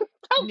we're talking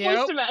about.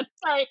 Nope. Boyz II Men.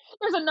 Sorry,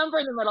 there's a number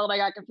in the middle and I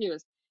got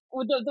confused.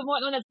 The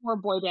one that's more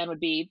boy band would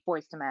be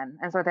Boyz II Men,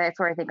 and so that's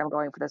where I think I'm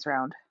going for this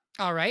round.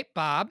 All right,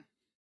 Bob.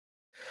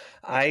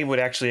 I would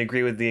actually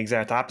agree with the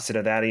exact opposite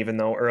of that, even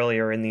though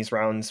earlier in these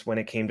rounds, when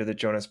it came to the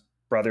Jonas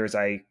Brothers,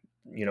 I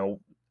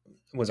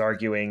was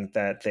arguing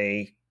that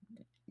they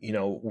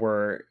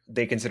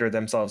considered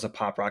themselves a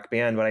pop rock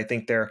band, but I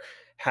think there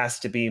has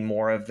to be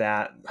more of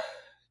that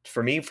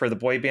for me. For the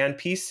boy band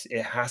piece,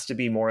 it has to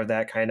be more of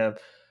that kind of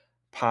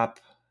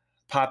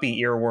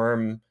poppy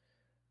earworm,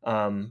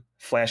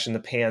 flash in the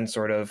pan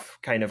sort of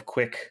kind of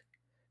quick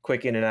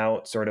quick in and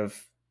out sort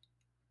of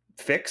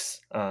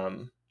fix.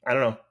 I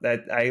don't know,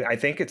 that I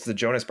think it's the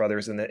Jonas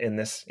Brothers in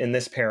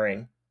this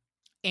pairing.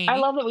 Amy? I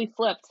love that we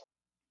flipped.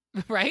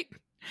 Right?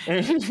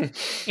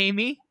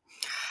 Amy?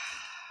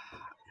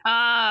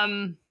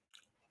 I'm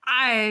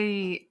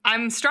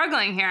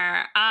struggling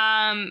here.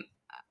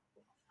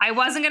 I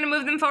wasn't going to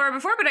move them forward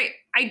before, but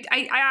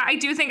I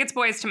do think it's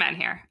Boyz II Men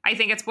here. I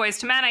think it's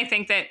Boyz II Men. I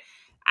think that,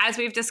 as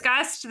we've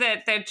discussed,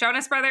 that the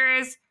Jonas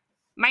Brothers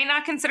might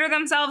not consider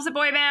themselves a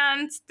boy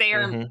band. They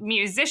are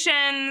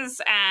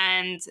musicians,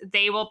 and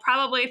they will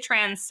probably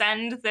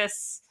transcend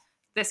this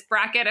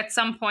bracket at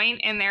some point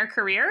in their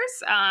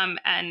careers.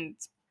 And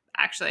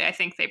actually, I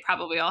think they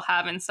probably all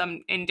have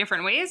in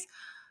different ways.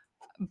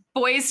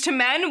 Boyz II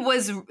Men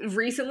was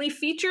recently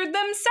featured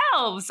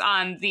themselves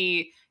on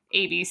the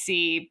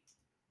ABC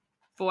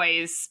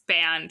Boys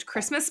Band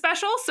Christmas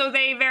special, so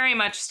they very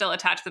much still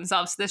attach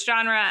themselves to this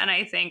genre, and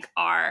I think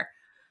are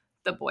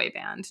the boy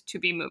band to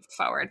be moved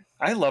forward.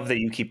 I love that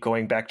you keep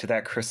going back to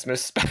that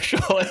Christmas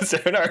special as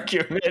an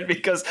argument,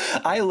 because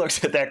I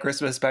looked at that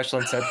Christmas special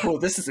and said, "Oh,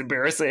 this is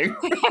embarrassing."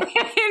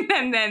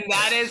 And then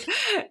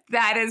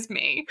that is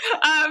me.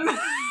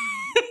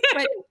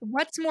 But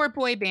what's more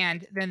boy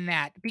band than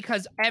that?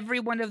 Because every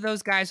one of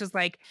those guys was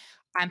like,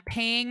 I'm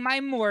paying my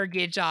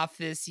mortgage off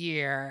this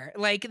year.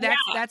 Like,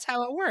 that's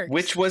how it works.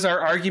 Which was our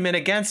argument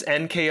against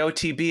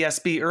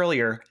NKOTBSB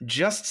earlier.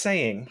 Just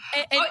saying.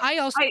 And I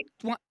also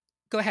want...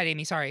 Go ahead,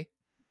 Amy. Sorry.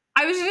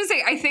 I was just going to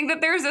say, I think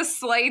that there's a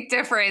slight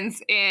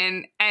difference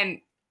in, and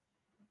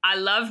I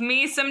love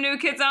me some New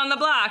Kids on the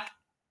Block,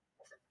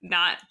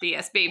 not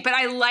BSB, but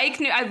I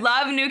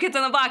love New Kids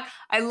on the Block.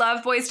 I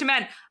love Boyz II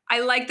Men. I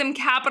like them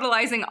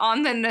capitalizing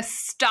on the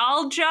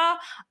nostalgia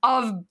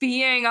of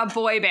being a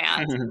boy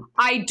band.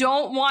 I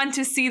don't want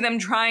to see them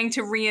trying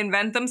to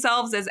reinvent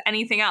themselves as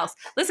anything else.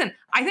 Listen,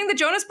 I think the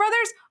Jonas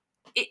Brothers,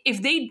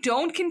 if they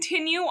don't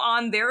continue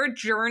on their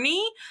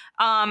journey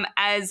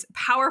as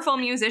powerful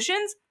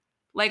musicians,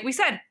 like we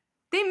said,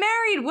 they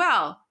married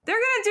well. They're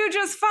going to do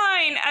just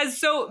fine as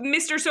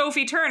Mr.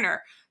 Sophie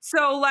Turner.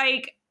 So,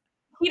 like,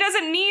 they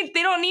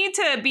don't need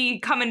to be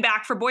coming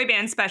back for boy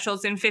band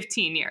specials in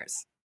 15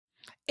 years.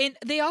 And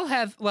they all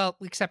have, well,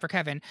 except for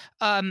Kevin,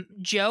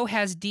 Joe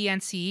has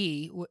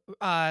DNCE,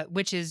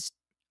 which is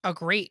a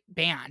great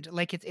band.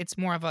 Like, it's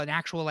more of an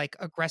actual, like,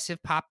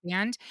 aggressive pop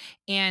band.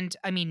 And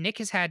I mean, Nick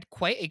has had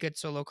quite a good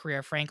solo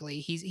career, frankly.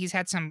 He's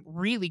had some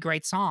really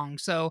great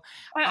songs. So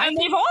and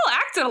they've all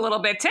acted a little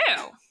bit too.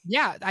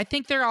 Yeah, I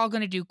think they're all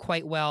going to do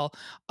quite well.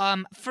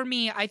 For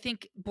me, I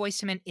think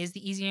Boyz II Men is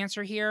the easy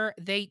answer here.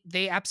 They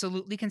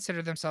absolutely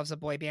consider themselves a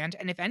boy band,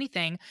 and if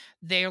anything,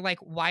 they're like,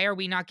 why are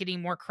we not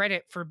getting more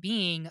credit for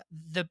being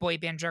the boy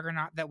band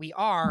juggernaut that we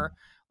are?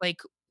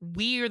 Like,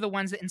 we are the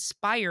ones that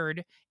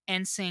inspired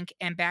NSYNC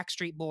and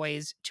Backstreet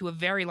Boys to a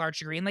very large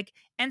degree, and like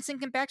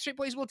NSYNC and Backstreet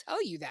Boys will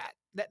tell you that.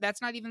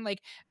 That's not even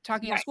like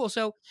talking out of school.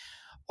 So.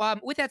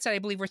 With that said, I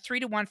believe we're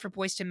 3-1 for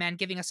Boyz II Men,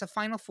 giving us a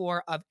final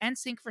four of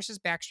NSYNC versus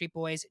Backstreet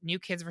Boys, New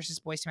Kids versus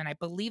Boyz II Men. I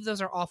believe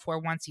those are all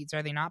 4-1 seeds,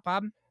 are they not,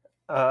 Bob?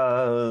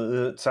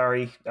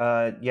 Sorry.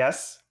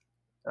 Yes.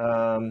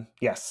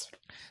 Yes.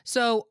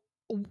 So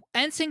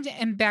NSYNC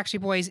and Backstreet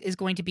Boys is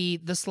going to be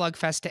the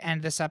slugfest to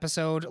end this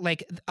episode.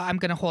 Like, I'm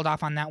going to hold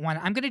off on that one.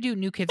 I'm going to do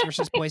New Kids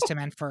versus Boyz II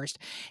Men first.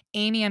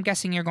 Amy, I'm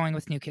guessing you're going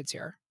with New Kids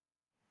here.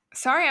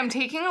 Sorry, I'm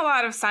taking a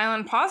lot of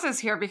silent pauses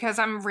here because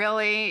I'm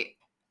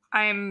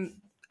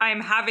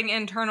having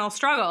internal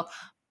struggle,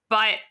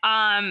 but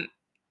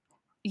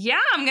yeah,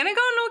 I'm gonna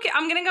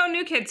go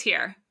New Kids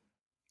here.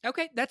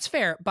 Okay, that's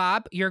fair.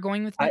 Bob, you're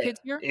going with New Kids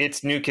here?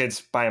 It's New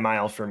Kids by a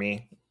mile for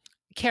me.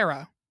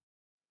 Kara.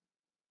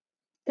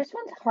 This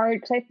one's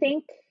hard because I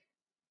think,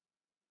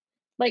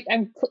 like,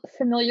 I'm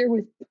familiar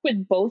with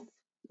both,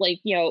 like,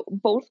 you know,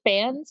 both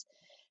bands,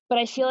 but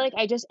I feel like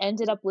I just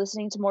ended up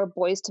listening to more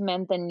Boyz II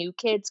Men than New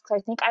Kids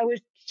because I think I was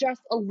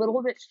just a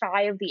little bit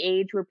shy of the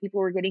age where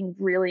people were getting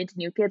really into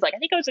New Kids. Like, I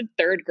think I was in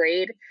 3rd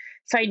grade,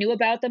 so I knew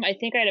about them. I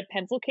think I had a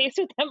pencil case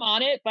with them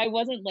on it, but I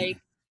wasn't like,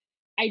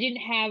 I didn't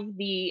have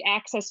the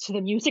access to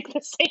the music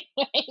the same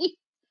way.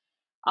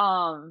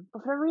 But for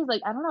whatever reason,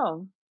 like, I don't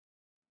know.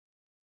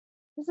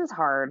 This is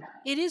hard.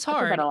 It is I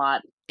hard. forget a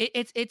lot.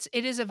 It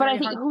is a but very I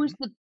think hard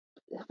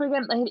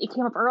again, it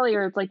came up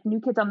earlier. It's like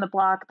New Kids on the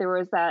Block. There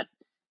was that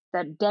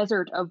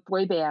desert of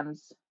boy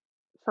bands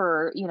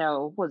for, you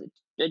know, was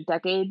it a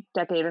decade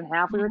and a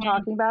half we were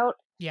talking about?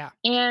 Yeah.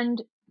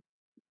 And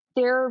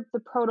they're the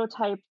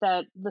prototype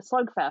that the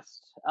Slugfest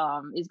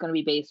is going to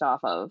be based off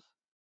of.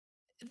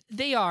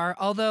 They are,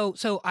 although,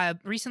 so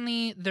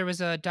recently there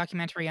was a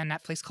documentary on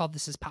Netflix called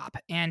This Is Pop,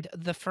 and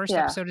the first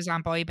episode is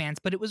on boy bands,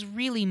 but it was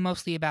really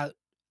mostly about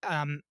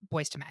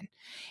Boyz II Men.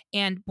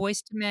 And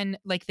Boyz II Men,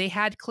 like, they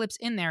had clips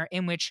in there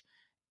in which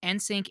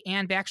NSYNC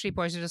and Backstreet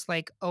Boys are just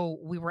like, oh,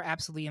 we were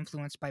absolutely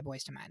influenced by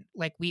Boyz II Men.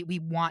 Like, we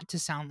want to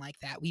sound like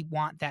that. We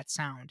want that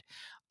sound.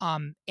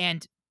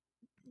 And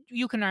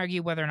you can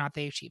argue whether or not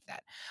they achieved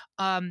that.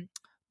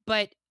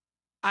 But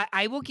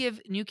I will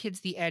give New Kids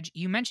the edge.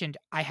 You mentioned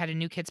I had a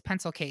New Kids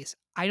pencil case.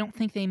 I don't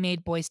think they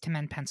made Boys to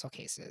Men pencil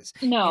cases.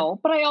 No,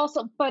 but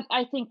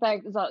I think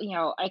that,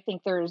 I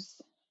think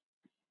there's,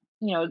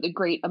 the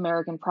great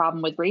American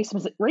problem with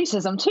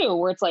racism too,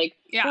 where it's like,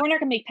 Yeah. well, we're not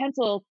going to make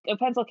a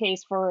pencil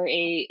case for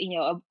a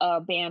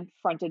band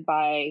fronted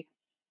by,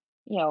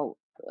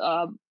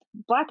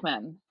 black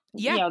men.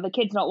 Yeah. The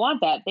kids don't want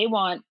that. They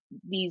want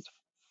these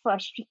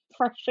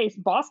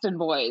fresh-faced Boston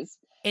boys.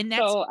 And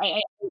that's So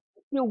I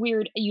feel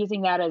weird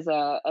using that as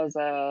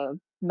a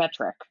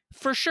metric.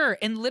 for sure.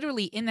 And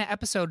literally in that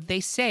episode, they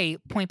say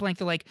point blank,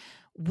 they're like,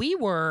 we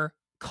were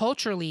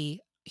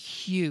culturally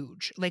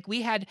huge. Like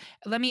we had,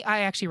 I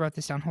actually wrote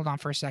this down. Hold on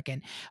for a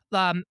second.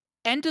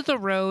 End of the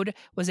Road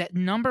was at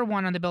number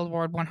 1 on the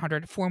Billboard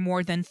 100 for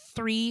more than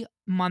 3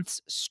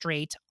 months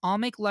straight. I'll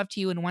Make Love to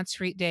You in One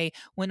Straight Day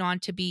went on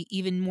to be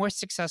even more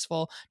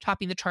successful,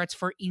 topping the charts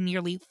for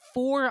nearly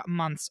 4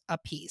 months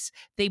apiece.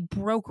 They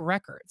broke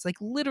records. Like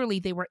literally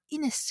they were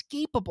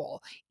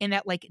inescapable in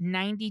that like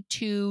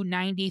 92,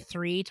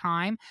 93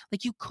 time.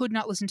 Like you could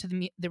not listen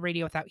to the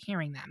radio without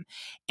hearing them.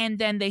 And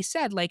then they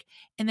said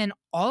and then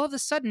all of a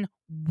sudden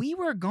we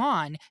were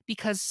gone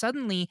because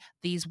suddenly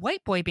these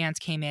white boy bands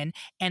came in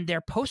and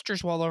their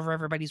posters were all over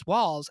everybody's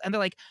walls. And they're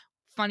like,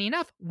 funny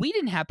enough, we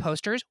didn't have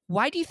posters.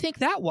 Why do you think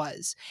that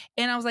was?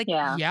 And I was like,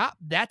 yeah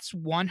that's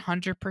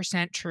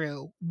 100%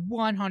 true.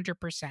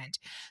 100%.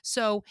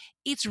 So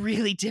it's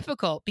really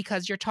difficult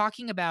because you're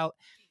talking about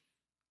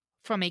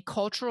from a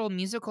cultural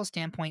musical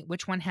standpoint,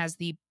 which one has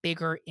the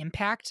bigger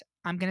impact?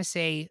 I'm going to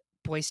say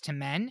Boys to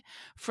Men.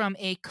 From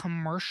a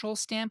commercial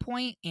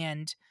standpoint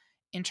and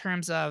in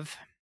terms of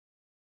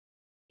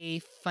a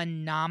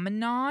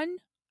phenomenon,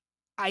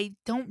 I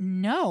don't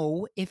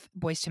know if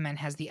Boys to Men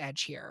has the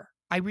edge here.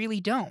 I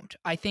really don't.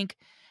 I think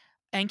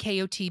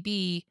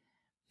NKOTB,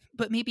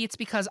 but maybe it's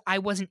because I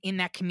wasn't in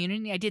that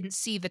community. I didn't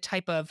see the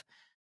type of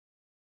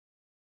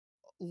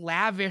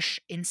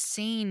lavish,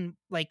 insane,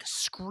 like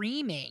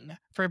screaming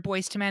for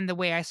Boys to Men the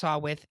way I saw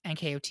with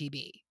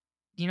NKOTB.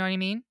 You know what I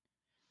mean?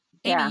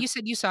 Yeah. Amy, you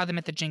said you saw them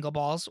at the Jingle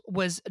Balls.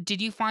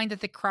 Did you find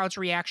that the crowd's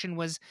reaction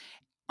was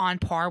on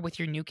par with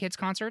your New Kids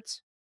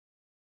concerts?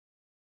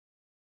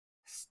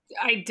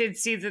 I did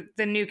see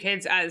the New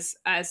Kids as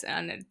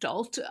an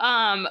adult.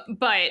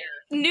 But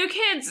New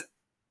Kids,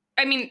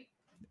 I mean,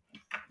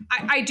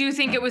 I do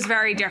think it was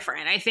very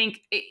different. I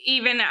think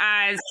even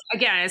as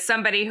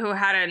somebody who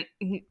had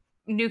a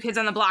New Kids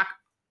on the Block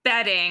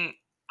betting,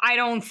 I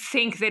don't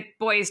think that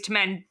Boys to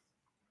Men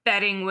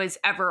betting was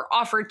ever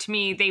offered to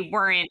me.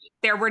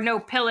 There were no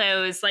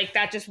pillows. Like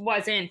that just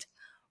wasn't,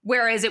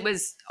 whereas it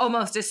was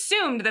almost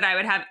assumed that I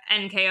would have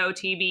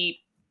NKOTB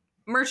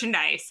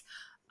merchandise.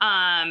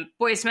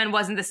 Boys to Men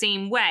wasn't the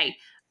same way.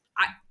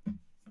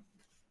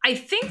 I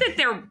think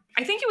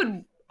it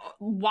would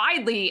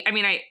widely, I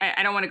mean,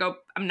 I don't want to go,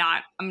 I'm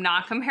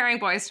not comparing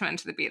Boys to Men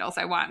to the Beatles.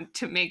 I want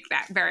to make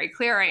that very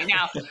clear right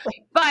now.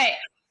 But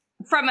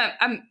from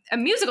a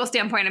musical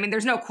standpoint, I mean,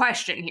 there's no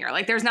question here.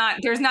 Like there's not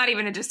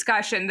even a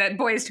discussion that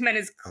Boys to Men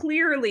is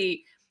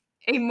clearly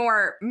a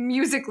more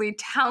musically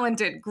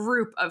talented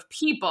group of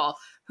people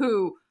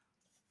who,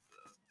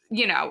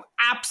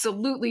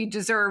 absolutely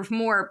deserve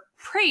more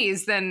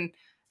praise than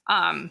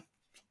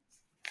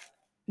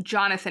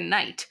Jonathan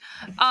Knight.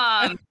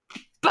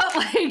 But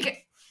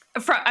like,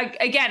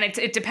 again,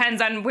 it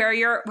depends on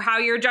how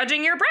you're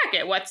judging your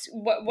bracket.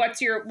 What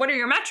are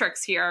your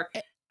metrics here?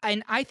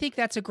 And I think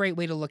that's a great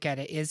way to look at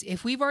it is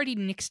if we've already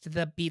nixed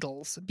the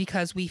Beatles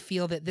because we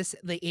feel that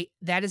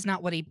that is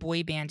not what a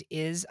boy band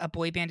is. A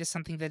boy band is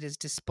something that is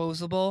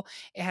disposable.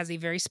 It has a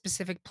very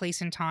specific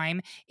place and time.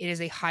 It is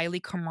a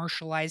highly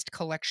commercialized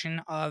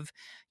collection of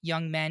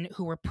young men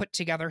who were put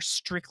together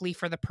strictly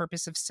for the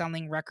purpose of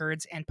selling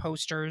records and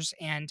posters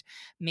and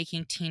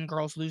making teen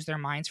girls lose their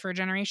minds for a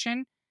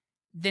generation.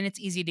 Then it's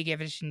easy to give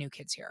it to New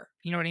Kids here.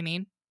 You know what I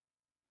mean?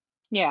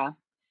 Yeah.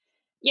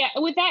 Yeah,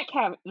 with that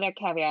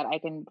caveat, I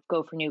can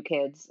go for New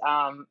Kids.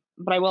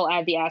 But I will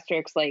add the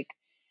asterisk, like,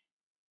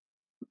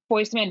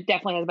 Boyz II Men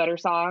definitely has better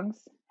songs.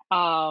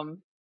 And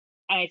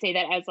I say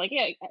that as, like,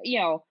 like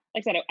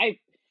I said,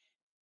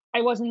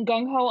 I wasn't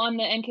gung-ho on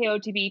the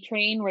NKOTB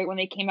train right when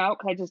they came out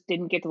because I just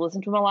didn't get to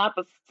listen to them a lot.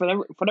 But for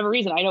whatever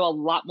reason, I know a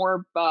lot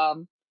more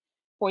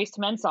Boyz II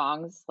Men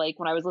songs. Like,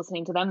 when I was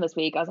listening to them this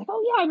week, I was like,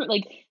 oh,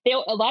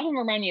 yeah. A lot of them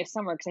remind me of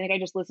summer because I think I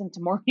just listened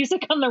to more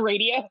music on the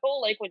radio,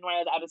 like, when I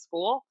was out of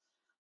school.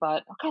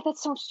 But God, that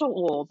sounds so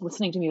old,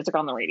 listening to music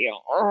on the radio.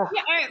 Ugh.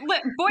 Yeah,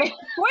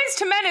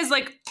 Boyz II Men is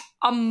like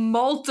a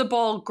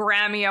multiple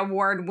Grammy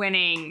Award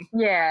winning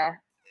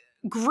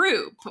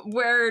group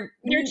where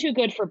they're too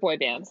good for boy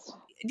bands.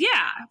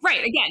 Yeah,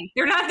 right. Again,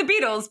 they're not the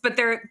Beatles, but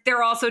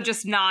they're also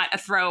just not a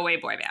throwaway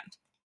boy band.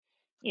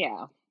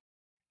 Yeah.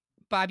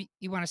 Bob,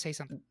 you want to say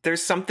something?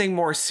 There's something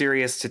more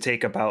serious to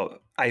take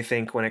about, I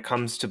think, when it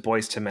comes to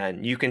Boyz II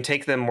Men. You can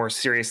take them more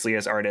seriously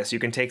as artists. You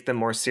can take them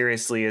more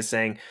seriously as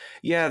saying,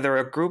 yeah, they're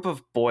a group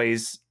of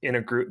boys in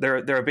a group.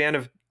 They're a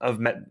band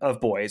of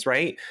boys,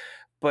 right?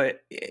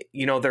 but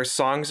their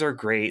songs are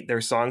great.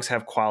 Their songs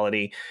have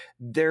quality.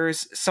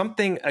 There's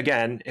something,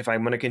 again, if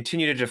I'm going to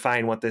continue to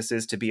define what this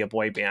is to be a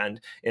boy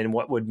band and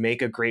what would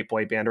make a great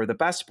boy band or the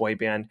best boy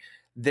band,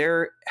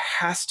 there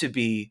has to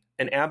be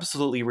an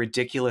absolutely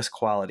ridiculous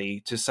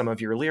quality to some of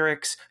your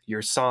lyrics,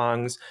 your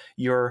songs,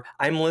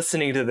 I'm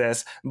listening to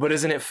this, but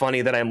isn't it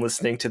funny that I'm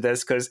listening to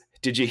this? Because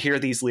did you hear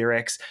these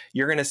lyrics?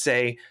 You're going to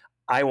say,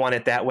 I want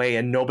it that way,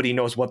 and nobody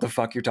knows what the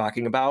fuck you're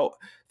talking about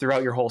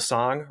throughout your whole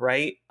song,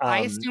 right? I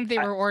assumed they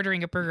were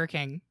ordering at Burger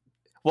King.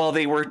 Well,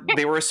 they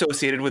were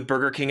associated with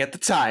Burger King at the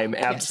time,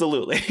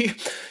 absolutely.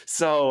 Yes.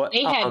 So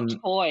they had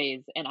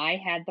toys, and I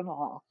had them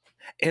all.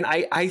 And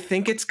I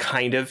think it's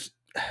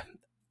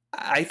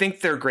I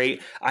think they're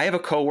great. I have a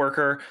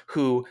coworker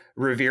who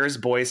reveres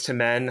Boyz II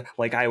Men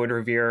like I would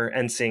revere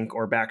NSYNC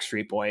or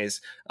Backstreet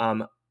Boys.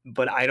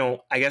 But I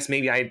guess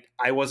maybe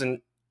I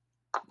wasn't.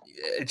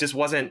 It just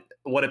wasn't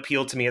what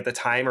appealed to me at the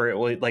time, or it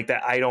was like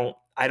that. I don't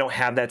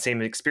have that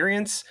same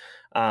experience,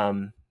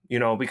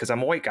 because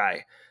I'm a white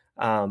guy.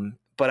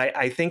 But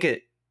I think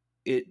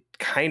it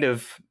kind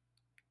of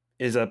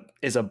is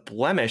a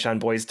blemish on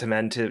Boyz II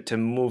Men to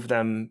move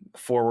them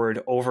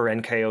forward over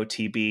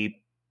NKOTB,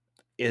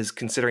 is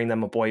considering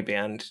them a boy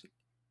band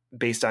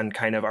based on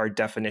kind of our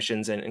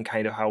definitions and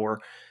kind of how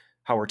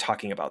we're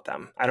talking about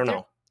them. I don't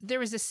know.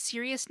 There is a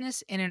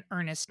seriousness and an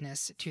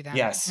earnestness to them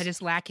that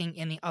is lacking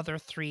in the other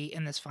three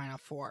in this final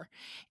four.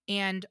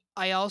 And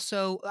I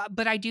also,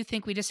 but I do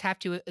think we just have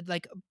to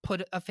like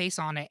put a face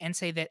on it and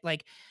say that,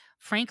 like,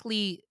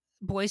 frankly,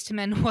 Boyz II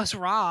Men was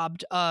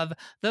robbed of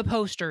the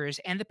posters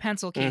and the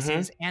pencil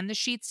cases and the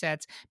sheet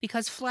sets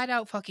because flat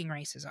out fucking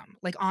racism.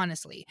 Like,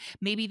 honestly,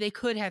 maybe they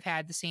could have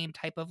had the same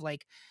type of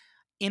like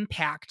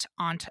impact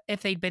on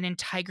if they'd been in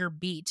Tiger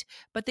Beat,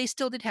 but they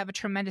still did have a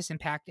tremendous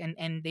impact,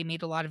 and they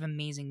made a lot of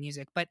amazing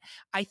music. But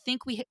I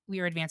think we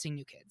are advancing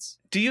new kids.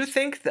 Do you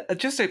think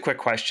just a quick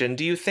question,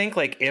 do you think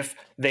like if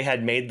they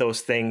had made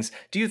those things,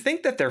 do you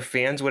think that their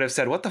fans would have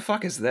said, what the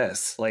fuck is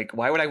this? Like,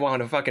 why would I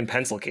want a fucking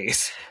pencil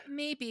case?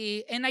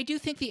 Maybe. And I do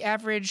think the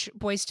average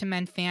Boyz II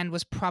Men fan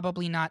was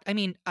probably not, I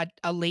mean,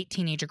 a late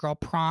teenager girl,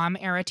 prom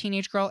era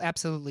teenage girl,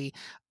 absolutely.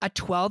 A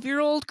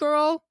 12-year-old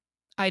girl,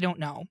 I don't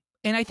know.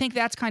 And I think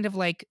that's kind of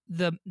like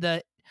the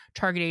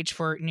target age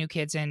for new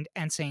kids and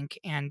NSYNC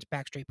and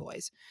Backstreet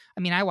Boys. I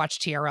mean, I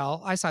watched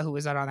TRL. I saw who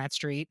was out on that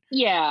street.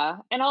 Yeah.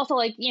 And also,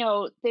 like,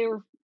 they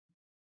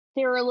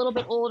were a little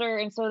bit older,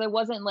 and so there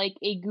wasn't like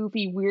a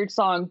goofy, weird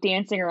song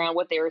dancing around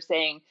what they were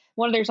saying.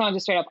 One of their songs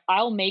is straight up,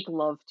 I'll make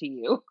love to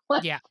you.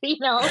 Like, yeah.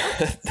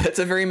 That's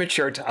a very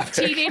mature topic.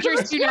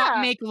 Teenagers do not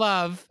make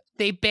love.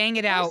 They bang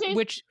it out,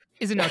 which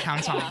is a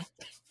No-Town song.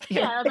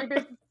 Yeah, like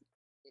there's,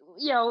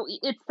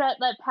 it's that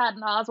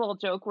Patton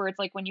Oswalt joke where it's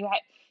like when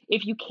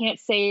if you can't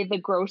say the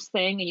gross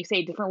thing and you say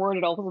a different word,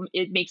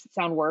 it makes it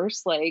sound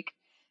worse. Like,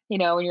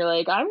 and you're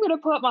like, I'm going to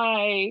put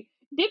my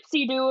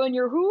dipsy-do in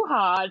your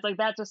hoo-ha. It's like,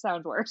 that just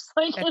sounds worse.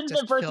 Like,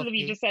 the version of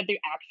you just said the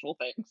actual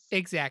things.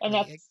 Exactly.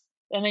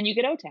 And then you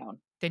get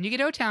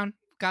O-Town.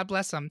 God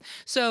bless them.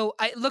 So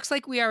it looks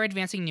like we are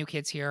advancing new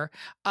kids here.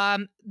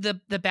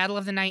 The battle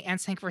of the night,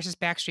 NSYNC versus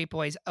Backstreet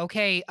Boys.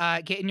 Okay,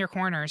 get in your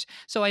corners.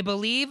 So I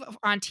believe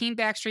on Team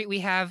Backstreet we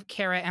have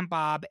Kara and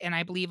Bob, and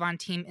I believe on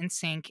Team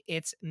NSYNC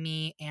it's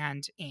me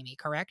and Amy,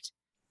 correct?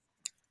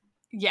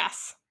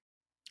 Yes.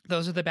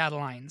 Those are the battle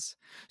lines.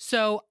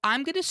 So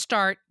I'm going to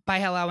start by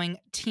allowing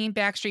Team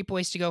Backstreet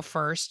Boys to go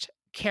first.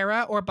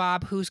 Kara or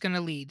Bob, who's going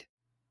to lead?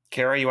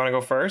 Kara, you want to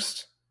go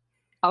first?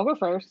 I'll go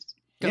first.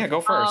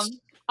 Go first.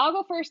 I'll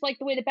go first like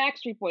the way the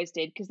Backstreet Boys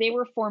did, because they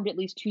were formed at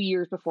least 2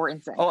 years before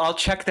NSYNC. Oh, I'll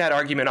check that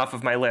argument off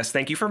of my list.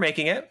 Thank you for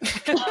making it.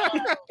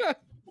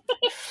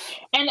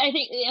 And I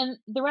think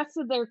the rest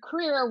of their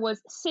career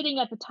was sitting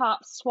at the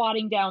top,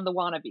 swatting down the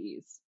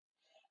wannabes.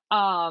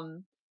 I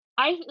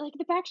like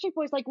the Backstreet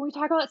Boys, like when we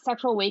talk about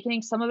sexual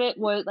awakening, some of it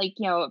was like,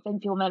 when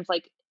people meant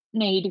like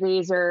 90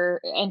 Degrees or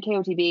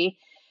NKOTB.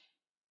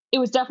 It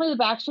was definitely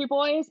the Backstreet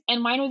Boys,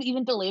 and mine was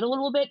even delayed a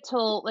little bit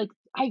till like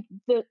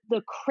the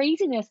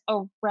craziness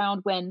around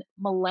when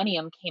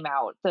Millennium came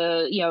out,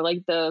 the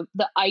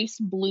ice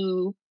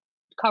blue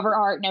cover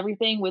art and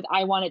everything with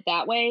I Want It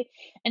That Way.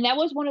 And that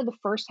was one of the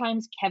first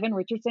times Kevin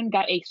Richardson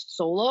got a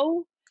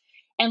solo.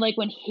 And like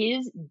when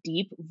his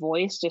deep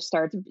voice just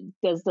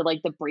does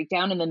the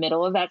breakdown in the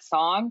middle of that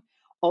song.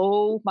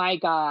 Oh my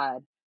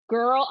God,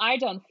 girl, I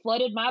done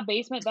flooded my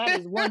basement. That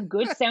is one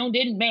good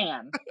sounding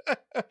man.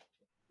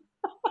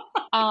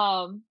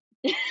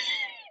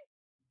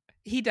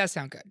 He does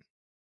sound good.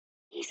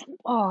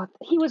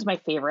 He was my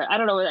favorite. I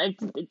don't know.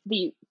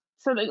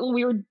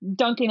 We were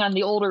dunking on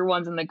the older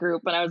ones in the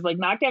group, and I was like,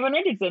 not Kevin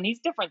Richardson. He's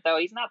different though.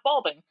 He's not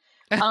balding.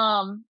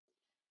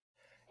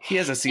 He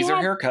has a Caesar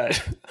haircut.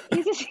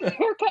 He's a Caesar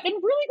haircut and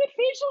really good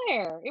facial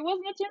hair. It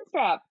wasn't a chin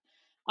strap.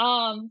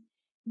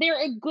 They're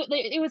a good.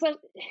 It was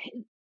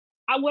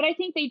what I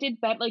think they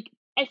did better. Like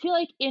I feel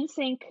like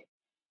NSYNC,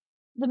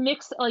 the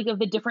mix like of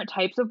the different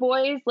types of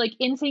boys, like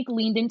NSYNC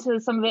leaned into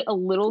some of it a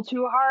little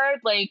too hard.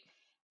 Like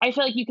I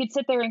feel like you could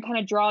sit there and kind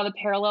of draw the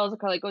parallels,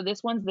 like, oh,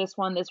 this one's this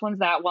one, this one's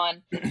that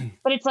one.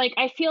 But it's like,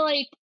 I feel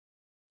like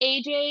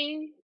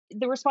AJ,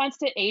 the response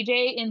to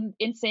AJ in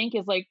NSYNC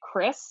is like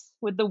Chris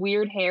with the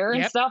weird hair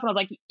and Yep. stuff. And I was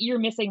like, you're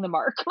missing the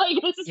mark. Like,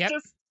 this is Yep.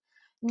 just,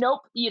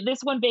 nope.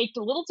 This one baked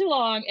a little too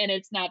long and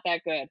it's not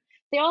that good.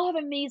 They all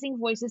have amazing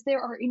voices. They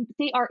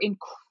are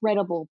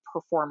incredible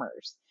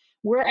performers.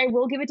 Where I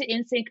will give it to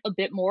NSYNC a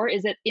bit more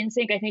is that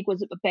NSYNC, I think,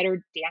 was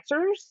better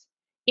dancers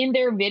in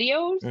their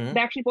videos. Mhm.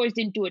 Backstreet Boys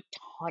didn't do a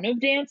ton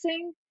of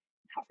dancing.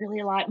 Not really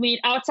a lot. I mean,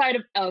 outside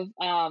of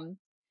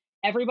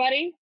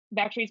Everybody,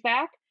 Backstreet's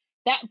Back.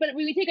 But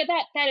when we think of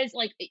that, that is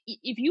like,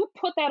 if you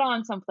put that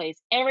on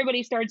someplace,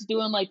 everybody starts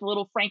doing like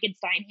little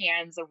Frankenstein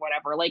hands or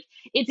whatever. Like,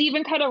 it's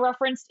even kind of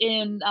referenced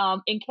in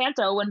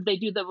Encanto when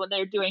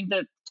they're doing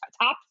the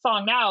top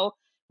song now.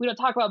 We don't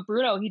talk about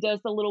Bruno. He does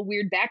the little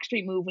weird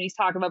Backstreet move when he's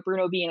talking about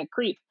Bruno being a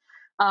creep.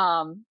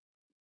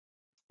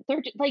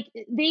 They're like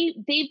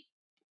they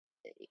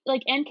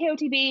like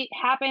NKOTB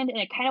happened and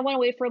it kind of went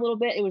away for a little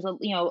bit. It was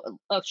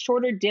a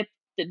shorter dip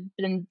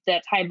than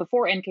that time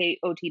before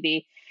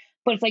NKOTB,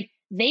 but it's like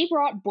they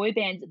brought boy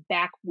bands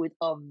back with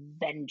a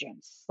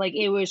vengeance. Like,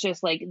 it was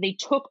just like they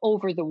took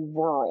over the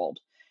world.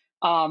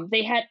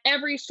 They had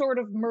every sort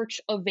of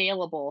merch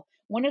available.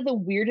 One of the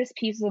weirdest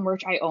pieces of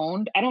merch I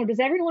owned, I don't know, does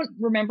everyone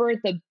remember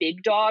the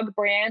Big Dog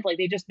brand? Like,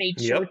 they just made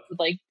shirts with,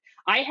 like,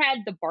 I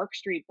had the Bark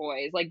Street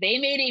Boys. Like, they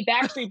made a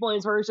Backstreet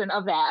Boys version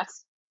of that.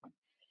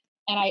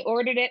 And I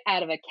ordered it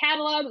out of a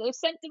catalog that was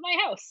sent to my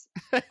house.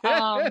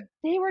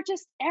 They were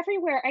just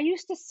everywhere. I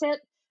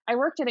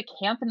worked at a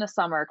camp in the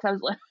summer because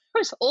I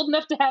was old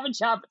enough to have a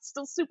job, but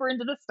still super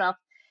into this stuff.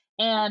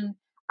 And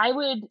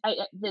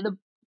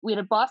we had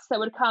a bus that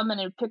would come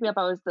and it would pick me up.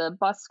 I was the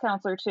bus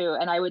counselor too.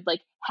 And I would like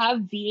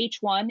have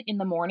VH1 in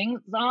the mornings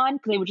on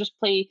because they would just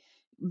play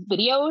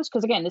videos.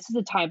 Because again, this is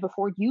a time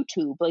before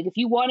YouTube. Like, if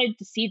you wanted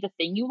to see the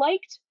thing you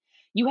liked,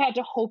 you had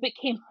to hope it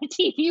came on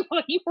TV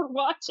while you were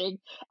watching.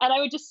 And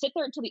I would just sit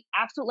there until the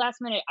absolute last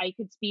minute I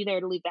could be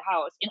there to leave the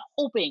house in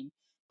hoping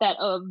that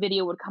a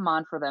video would come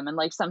on for them. And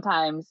like,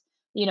 sometimes,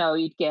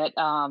 you'd get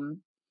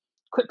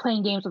Quit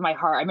Playing Games with My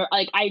Heart. I remember,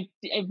 like, I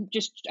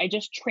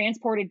just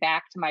transported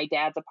back to my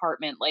dad's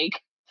apartment,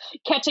 like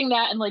catching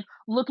that and like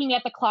looking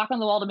at the clock on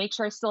the wall to make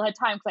sure I still had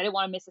time because I didn't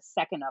want to miss a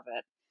second of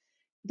it.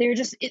 They're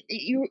just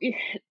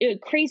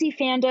crazy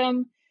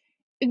fandom,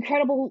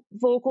 incredible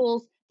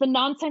vocals, the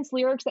nonsense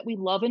lyrics that we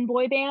love in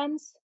boy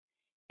bands,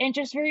 and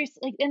just very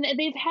like, and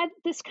they've had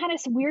this kind of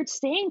weird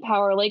staying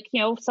power. Like,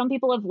 some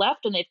people have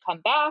left and they've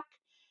come back.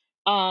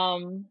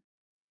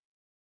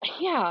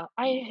 Yeah,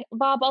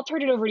 Bob, I'll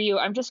turn it over to you.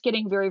 I'm just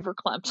getting very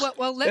verklempt.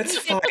 Well, That's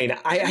fine.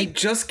 I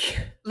just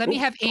can't. Let me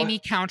have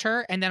Amy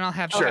counter, and then I'll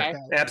have Sure, Sure.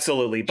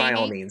 absolutely, by Amy?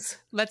 all means.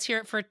 Let's hear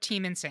it for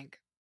Team NSYNC.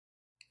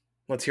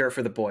 Let's hear it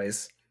for the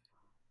boys.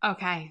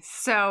 Okay,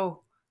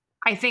 so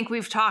I think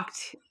we've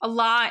talked a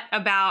lot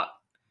about,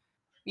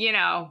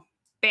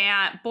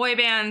 boy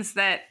bands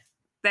that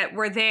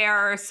were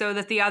there so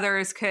that the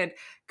others could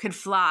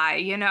fly.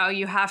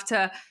 You have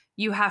to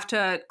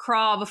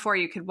crawl before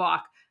you could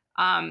walk.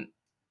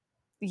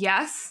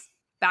 Yes,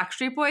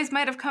 Backstreet Boys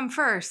might have come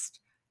first.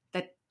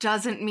 That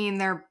doesn't mean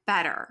they're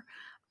better.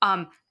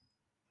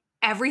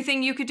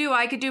 Everything you could do,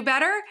 I could do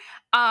better.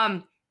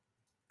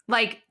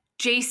 Like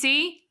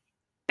JC,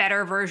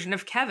 better version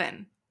of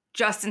Kevin.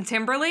 Justin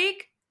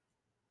Timberlake,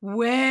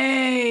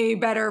 way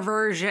better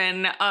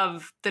version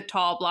of the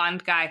tall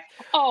blonde guy.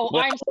 Oh,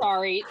 well, I'm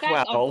sorry.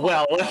 Well,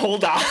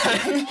 hold on.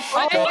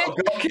 go,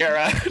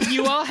 Kara.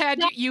 You all had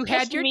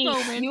your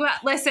moment.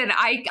 Listen,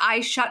 I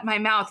shut my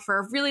mouth for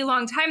a really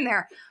long time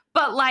there,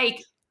 but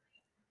like,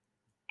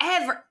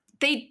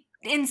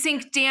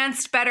 NSYNC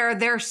danced better.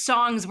 Their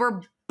songs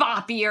were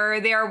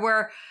boppier. There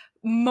were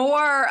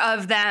more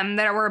of them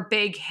that were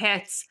big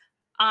hits.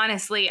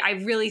 Honestly, I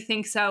really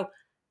think so.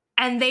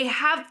 And they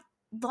have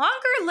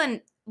longer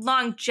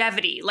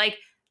longevity. Like,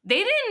 they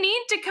didn't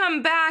need to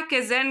come back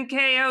as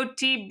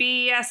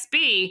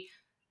NKOTB-SB.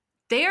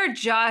 They are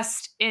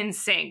just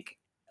NSYNC.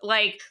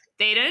 Like,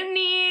 they didn't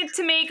need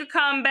to make a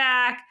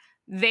comeback.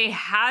 They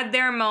had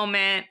their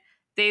moment.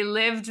 They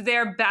lived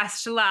their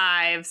best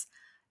lives.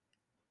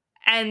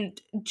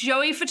 And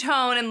Joey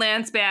Fatone and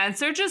Lance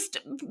Vance are just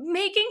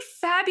making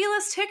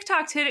fabulous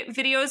TikTok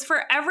videos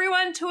for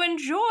everyone to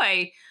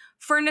enjoy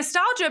for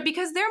nostalgia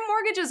because their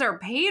mortgages are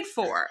paid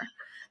for.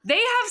 They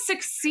have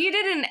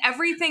succeeded in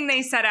everything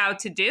they set out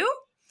to do.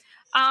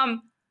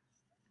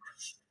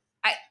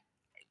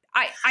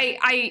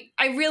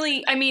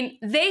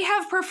 They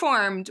have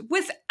performed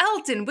with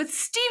Elton, with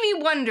Stevie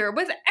Wonder,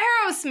 with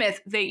Aerosmith.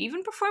 They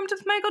even performed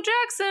with Michael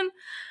Jackson.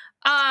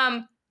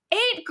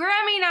 8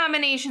 Grammy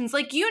nominations,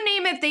 like, you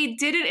name it, they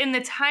did it in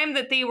the time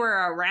that they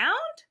were around.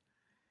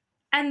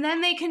 And then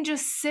they can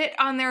just sit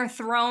on their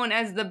throne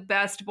as the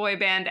best boy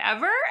band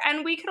ever,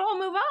 and we could all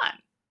move on.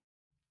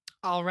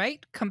 All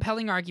right,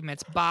 compelling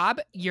arguments. Bob,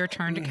 your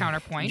turn to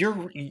counterpoint.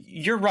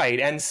 You're right.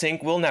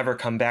 NSYNC will never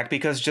come back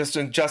because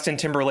Justin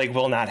Timberlake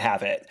will not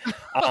have it.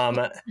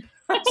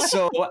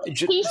 So,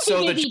 He's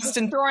so too the busy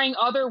Justin, destroying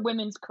other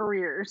women's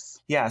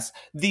careers. yes,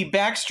 the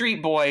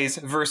Backstreet Boys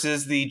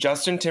versus the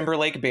Justin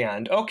Timberlake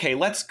band. Okay,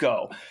 let's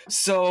go.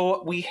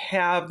 So we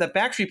have the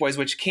Backstreet Boys,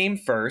 which came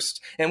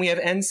first, and we have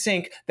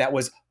NSYNC that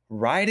was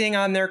riding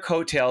on their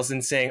coattails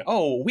and saying,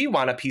 "Oh, we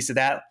want a piece of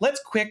that.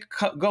 Let's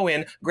go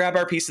in, grab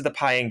our piece of the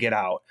pie, and get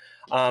out."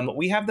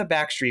 We have the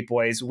Backstreet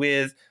Boys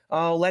with,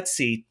 let's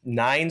see,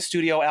 9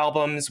 studio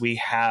albums. We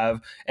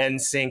have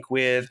NSYNC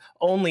with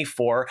only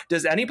 4.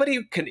 Does anybody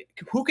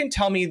who can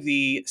tell me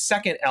the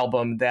second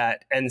album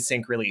that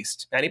NSYNC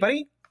released?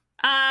 Anybody?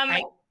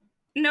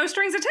 No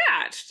Strings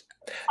Attached.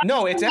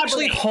 No, it's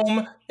actually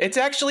Home. It's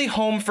actually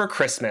Home for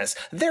Christmas.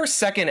 Their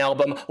second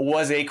album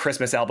was a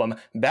Christmas album.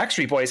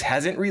 Backstreet Boys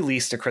hasn't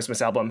released a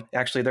Christmas album.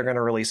 Actually, they're going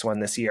to release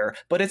one this year,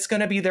 but it's going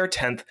to be their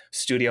 10th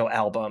studio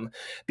album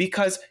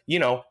because,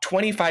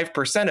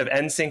 25% of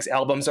NSYNC's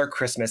albums are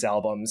Christmas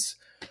albums.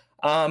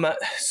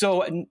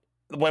 So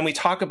when we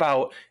talk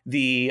about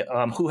the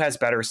who has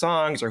better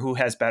songs or who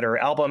has better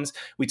albums,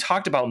 we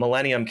talked about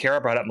Millennium. Kara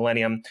brought up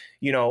Millennium.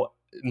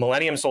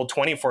 Millennium sold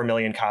 24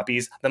 million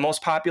copies. The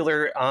most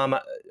popular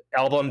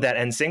album that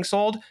NSYNC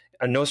sold,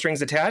 No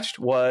Strings Attached,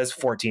 was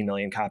 14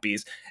 million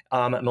copies.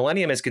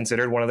 Millennium is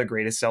considered one of the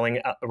greatest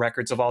selling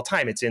records of all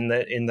time. It's in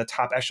the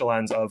top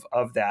echelons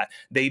of that.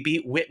 They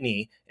beat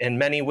Whitney and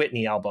many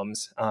Whitney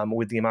albums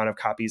with the amount of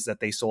copies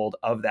that they sold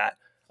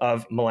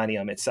of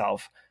Millennium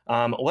itself.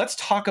 Let's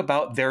talk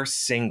about their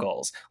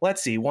singles.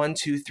 Let's see, 1,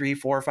 2, 3,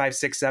 4, 5,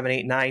 6, 7,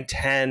 8, 9,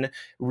 10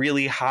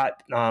 really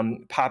hot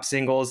pop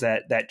singles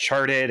that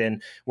charted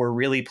and were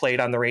really played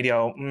on the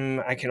radio.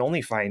 I can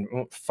only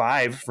find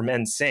 5 from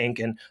NSYNC,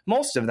 and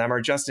most of them are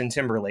Justin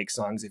Timberlake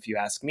songs, if you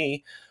ask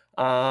me.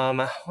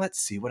 Let's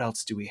see, what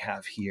else do we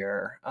have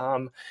here?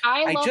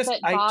 I love that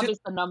Bob is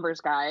the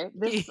numbers guy.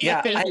 Thank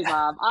you,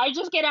 Bob. I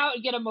just get out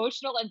and get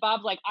emotional, and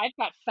Bob's like, "I've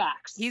got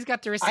facts." He's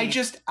got the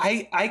receipt.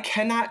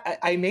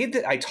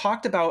 I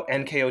talked about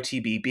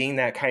NKOTB being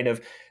that kind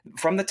of,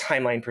 from the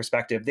timeline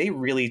perspective, they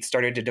really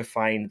started to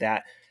define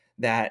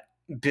that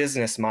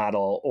business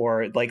model,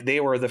 or like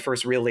they were the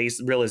first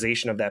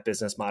realization of that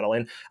business model.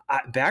 And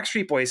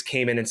Backstreet Boys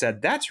came in and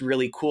said, "That's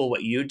really cool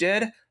what you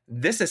did.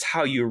 This is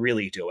how you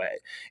really do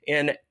it."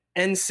 And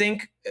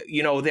NSYNC,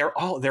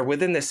 they're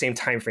within the same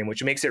time frame,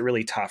 which makes it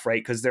really tough,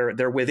 right? Because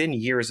they're within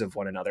years of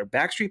one another.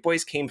 Backstreet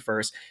Boys came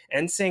first.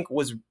 NSYNC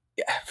was,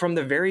 from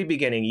the very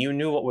beginning, you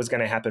knew what was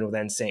going to happen with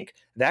NSYNC.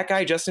 That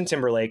guy, Justin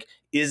Timberlake,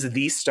 is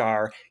the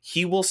star.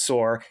 He will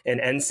soar, and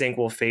NSYNC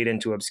will fade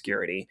into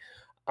obscurity.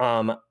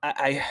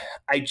 I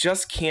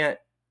just can't.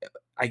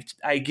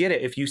 I get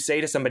it. If you say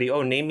to somebody,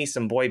 "Oh, name me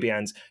some boy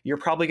bands," you're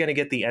probably going to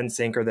get the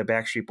NSYNC or the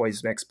Backstreet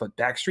Boys mix, but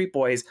Backstreet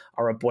Boys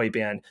are a boy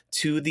band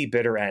to the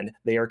bitter end.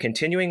 They are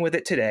continuing with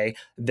it today.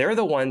 They're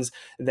the ones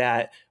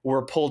that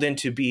were pulled in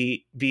to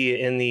be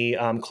in the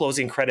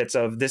closing credits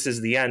of This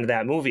Is the End,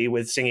 that movie,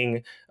 with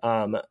singing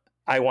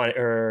I Want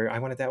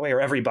It That Way,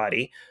 or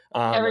Everybody.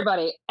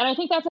 Everybody. And I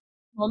think that's a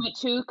moment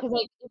too, because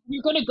if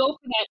you're going to go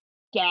for that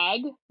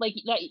gag, like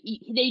that,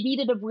 they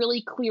needed a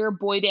really clear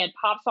boy band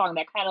pop song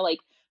that kind of like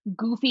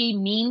goofy,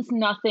 means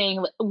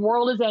nothing,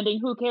 world is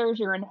ending, who cares,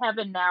 you're in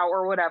heaven now,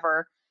 or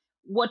whatever.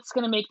 What's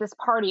going to make this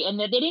party? And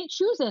they didn't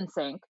choose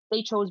NSYNC,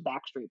 they chose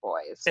Backstreet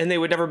Boys. And they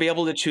would never be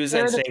able to choose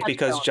NSYNC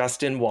because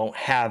Justin won't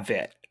have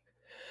it.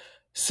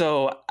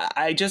 So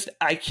I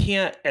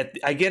can't.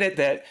 I get it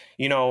that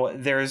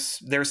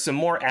there's some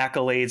more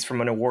accolades from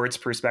an awards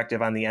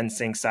perspective on the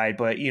NSYNC side,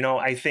 but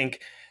I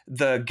think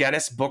the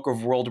Guinness Book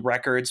of World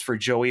Records for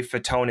Joey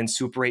Fatone and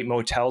Super 8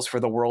 Motels for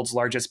the world's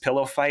largest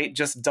pillow fight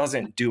just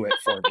doesn't do it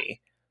for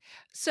me.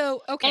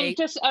 So, okay. And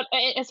just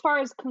as far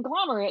as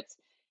conglomerates,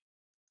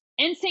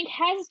 NSYNC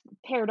has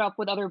paired up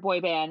with other boy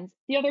bands.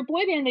 The other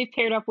boy band they've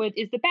paired up with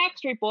is the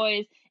Backstreet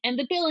Boys, and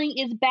the billing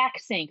is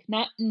Backsync,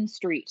 not in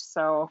Street.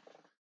 So,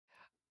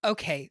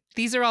 okay,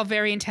 these are all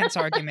very intense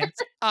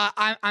arguments.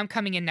 I'm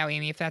coming in now,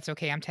 Amy, if that's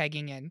okay. I'm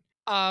tagging in.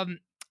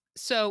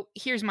 So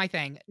here's my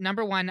thing.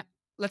 Number one,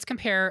 let's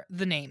compare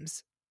the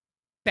names.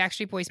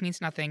 Backstreet Boys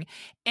means nothing.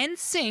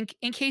 NSYNC,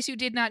 in case you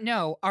did not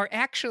know, are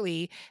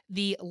actually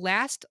the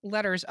last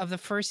letters of the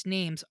first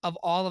names of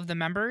all of the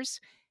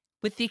members,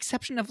 with the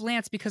exception of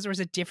Lance, because there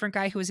was a different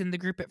guy who was in the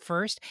group at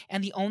first.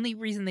 And the only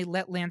reason they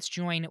let Lance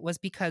join was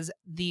because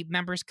the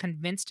members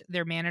convinced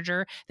their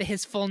manager that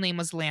his full name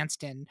was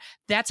Lanston.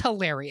 That's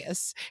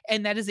hilarious.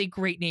 And that is a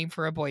great name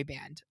for a boy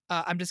band.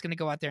 I'm just going to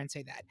go out there and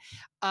say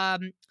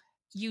that.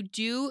 You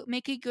do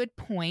make a good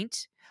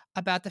point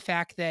about the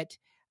fact that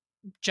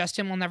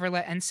Justin will never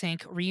let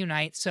NSYNC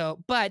reunite.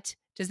 But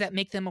does that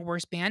make them a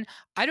worse band?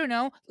 I don't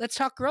know. Let's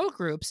talk girl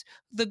groups.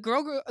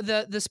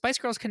 The Spice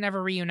Girls can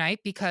never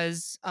reunite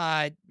because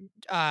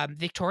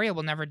Victoria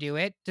will never do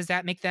it. Does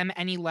that make them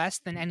any less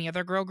than any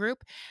other girl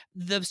group?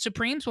 The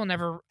Supremes will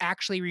never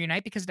actually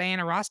reunite because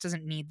Diana Ross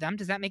doesn't need them.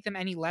 Does that make them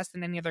any less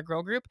than any other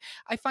girl group?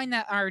 I find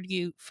that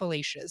argue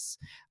fallacious,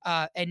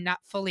 and not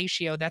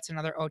fellatio. That's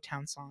another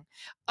O-Town song.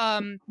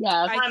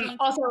 yeah.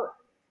 Also,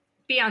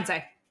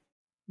 Beyonce.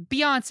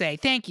 Beyonce,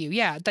 thank you.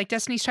 Yeah, like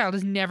Destiny's Child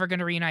is never going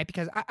to reunite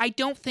because I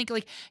don't think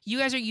like you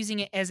guys are using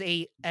it as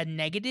a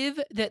negative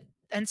that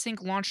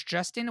NSYNC launched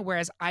Justin,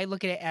 whereas I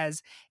look at it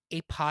as a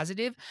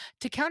positive.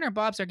 To counter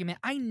Bob's argument,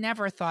 I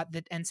never thought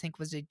that NSYNC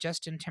was a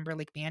Justin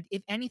Timberlake band.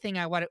 If anything,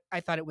 I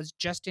thought it was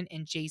Justin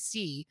and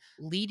JC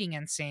leading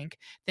NSYNC.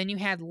 Then you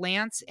had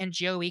Lance and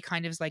Joey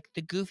kind of like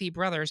the goofy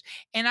brothers.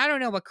 And I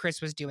don't know what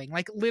Chris was doing.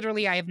 Like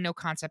literally, I have no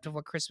concept of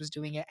what Chris was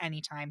doing at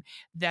any time.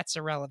 That's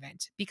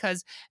irrelevant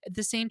because at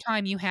the same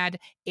time, you had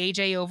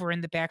AJ over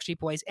in the Backstreet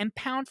Boys, and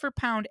pound for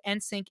pound,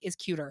 NSYNC is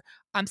cuter.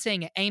 I'm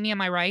saying it. Amy,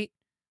 am I right?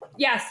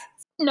 Yes.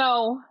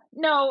 No,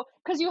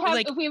 because you have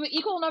Like, if we have an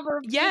equal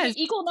number, yes,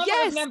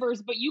 of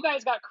members, but you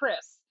guys got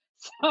Chris.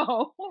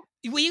 So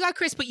well, you got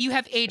Chris, but you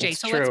have AJ. It's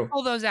so true. let's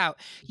pull those out.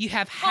 You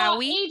have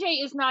Howie.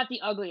 AJ is not the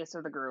ugliest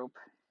of the group.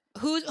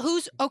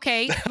 Who's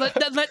okay?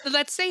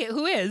 Let's say it.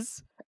 Who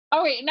is?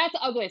 Oh wait, not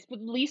the ugliest, but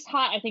the least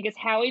hot I think is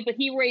Howie. But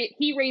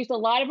he raised a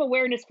lot of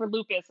awareness for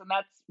lupus, and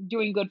that's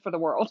doing good for the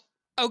world.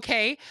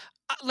 Okay.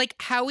 Like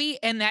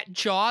Howie and that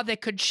jaw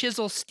that could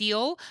chisel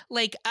steel,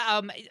 like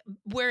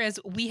whereas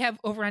we have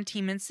over on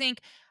Team NSYNC,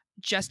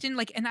 Justin,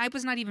 like, and I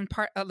was not even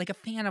like a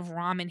fan of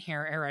ramen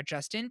hair era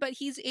Justin, but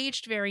he's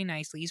aged very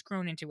nicely. He's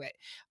grown into it.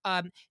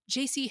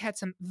 JC had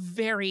some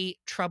very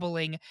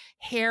troubling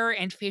hair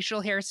and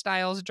facial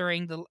hairstyles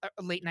during the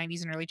late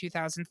 90s and early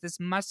 2000s. This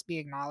must be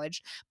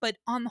acknowledged, but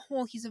on the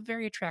whole, he's a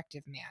very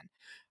attractive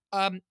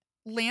man.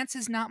 Lance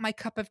is not my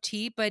cup of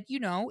tea, but you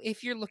know,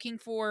 if you're looking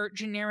for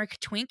generic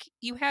twink,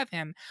 you have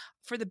him.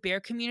 For the bear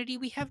community,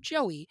 we have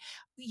Joey.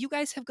 You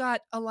guys have got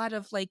a lot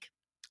of like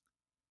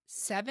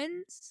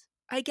sevens,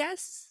 I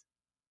guess.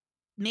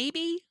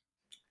 Maybe.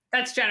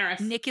 That's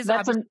generous. Nick is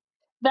That's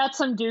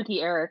some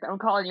dookie, Eric. I'm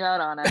calling you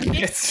out on it.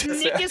 Nick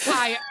is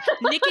higher.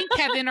 Nick and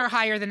Kevin are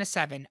higher than a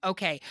 7.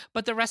 Okay,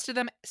 but the rest of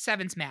them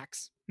 7's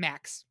max.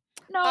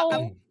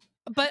 No.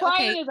 But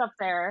Brian okay, is up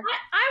there.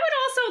 I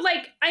would also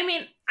like. I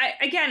mean,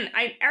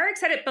 Eric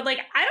said it, but like,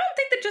 I don't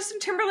think that Justin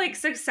Timberlake's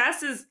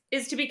success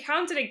is to be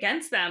counted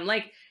against them.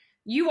 Like,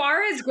 you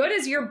are as good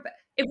as your.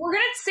 If we're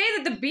gonna say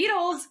that the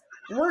Beatles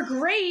were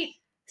great,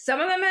 some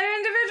of them had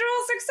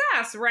individual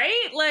success,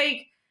 right?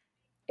 Like,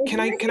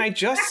 Can I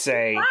just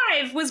say,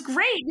 Five was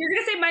great. You're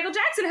gonna say Michael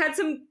Jackson had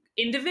some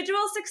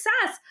individual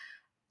success.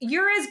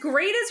 You're as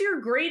great as your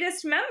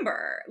greatest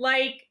member.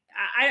 Like,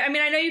 I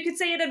mean, I know you could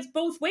say it as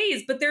both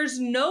ways, but there's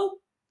no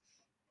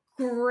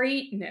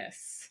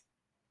greatness.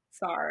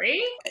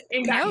 Sorry.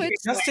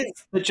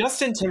 The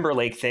Justin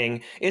Timberlake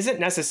thing isn't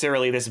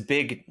necessarily this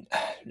big,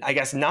 I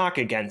guess, knock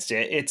against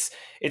it.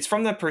 It's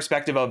from the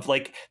perspective of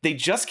like, they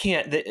just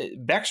can't.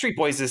 Backstreet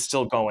Boys is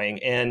still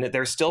going, and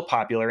they're still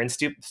popular, and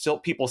still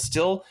people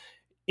still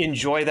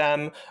enjoy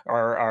them,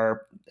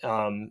 are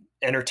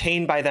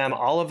entertained by them,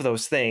 all of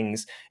those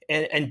things,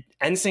 and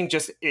NSYNC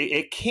just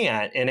it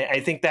can't. And I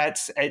think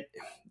that's,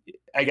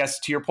 I guess,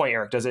 to your point,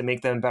 Eric, does it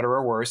make them better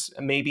or worse?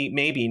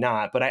 Maybe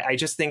not, but I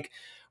just think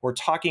we're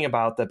talking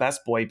about the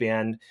best boy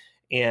band,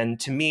 and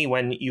to me,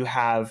 when you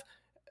have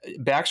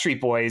Backstreet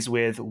Boys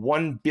with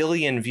 1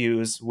 billion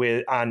views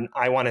on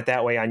I Want It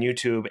That Way on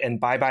YouTube, and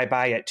Bye Bye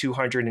Bye at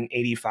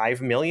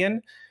 285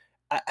 million.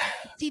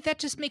 See, that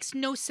just makes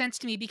no sense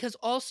to me, because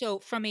also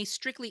from a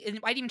strictly, and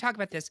I didn't even talk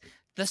about this,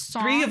 the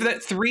song.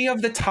 Three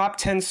of the top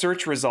 10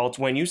 search results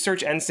when you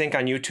search NSYNC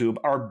on YouTube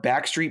are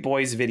Backstreet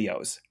Boys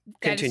videos.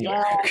 Continue.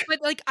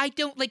 But like, I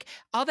don't like,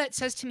 all that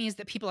says to me is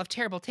that people have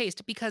terrible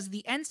taste, because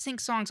the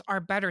NSYNC songs are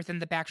better than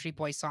the Backstreet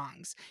Boys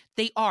songs.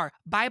 They are.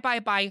 Bye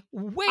Bye Bye,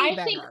 way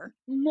better. I think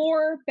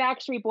more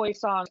Backstreet Boys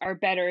songs are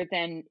better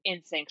than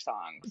NSYNC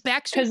songs.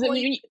 Backstreet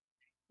Boys.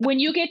 When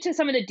you get to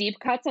some of the deep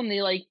cuts on the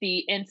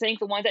NSYNC,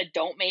 the ones that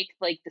don't make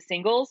like the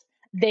singles,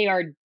 they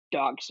are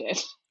dog shit.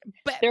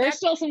 But there are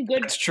still some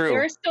good. That's true.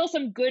 There are still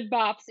some good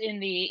bops in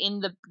the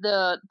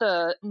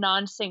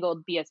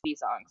non-single BSB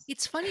songs.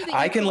 It's funny that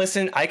I can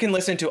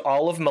listen to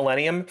all of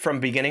Millennium from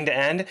beginning to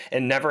end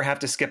and never have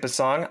to skip a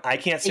song. I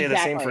can't say the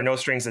same for No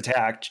Strings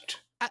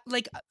Attached.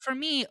 Like, for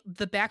me,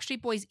 the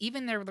Backstreet Boys,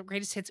 even their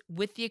greatest hits,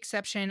 with the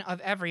exception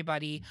of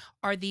Everybody,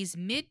 are these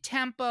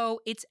mid-tempo,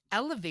 it's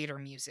elevator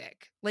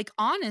music. Like,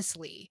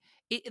 honestly.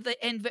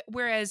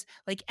 Whereas,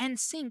 like,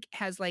 NSYNC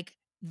has, like,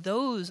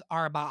 those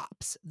are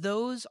bops.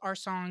 Those are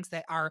songs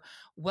that are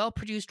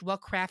well-produced,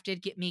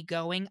 well-crafted, get me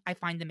going. I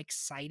find them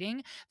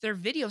exciting. Their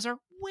videos are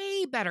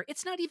way better.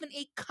 It's not even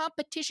a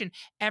competition.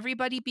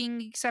 Everybody being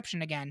the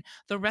exception again.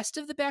 The rest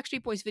of the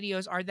Backstreet Boys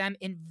videos are them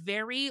in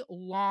very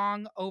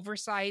long,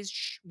 oversized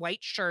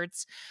white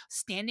shirts,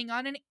 standing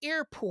on an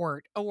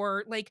airport,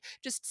 or like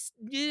just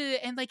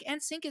and like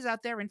NSYNC is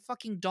out there in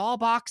fucking doll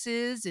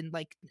boxes, and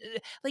like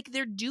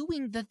they're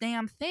doing the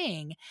damn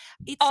thing.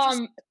 It's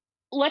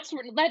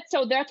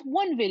so that's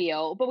one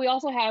video, but we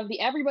also have the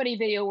Everybody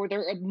video where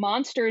they're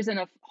monsters in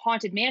a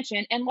haunted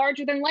mansion, and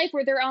Larger Than Life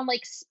where they're on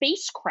like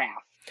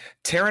spacecraft.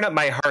 Tearing Up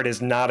My Heart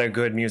is not a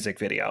good music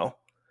video.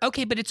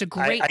 Okay, but it's a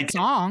great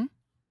song.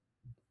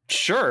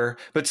 Sure,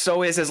 but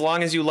so is As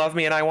Long As You Love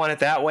Me and I Want It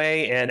That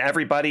Way, and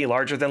Everybody,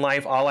 Larger Than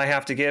Life, All I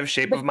Have to Give,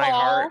 Shape of My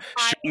Heart,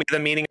 Show Me the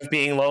Meaning of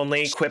Being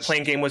Lonely, Quit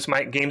Playing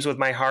Games with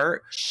My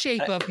Heart.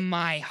 Shape of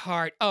My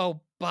Heart. Oh,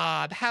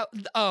 Bob, how?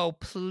 Oh,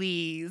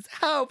 please,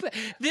 how?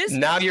 This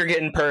now you're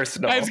getting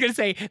personal. I was gonna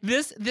say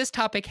this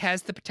topic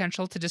has the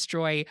potential to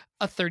destroy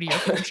a 30-year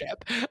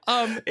friendship.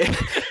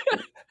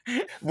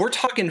 We're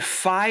talking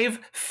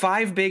five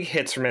big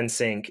hits from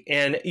NSYNC,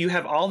 and you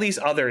have all these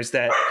others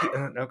that.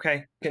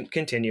 Okay,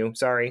 continue.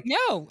 Sorry.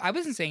 No, I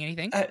wasn't saying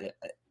anything.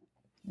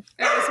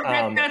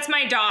 That's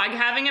my dog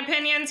having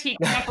opinions. He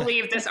can't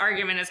believe this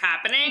argument is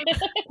happening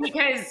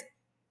because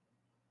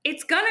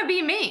it's gonna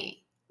be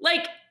me.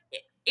 Like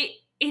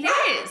it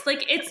is.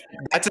 Like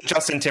That's a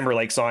Justin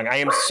Timberlake song. I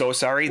am so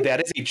sorry.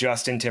 That is a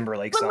Justin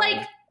Timberlake song.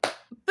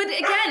 But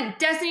again,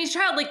 Destiny's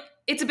Child, like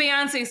it's a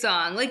Beyonce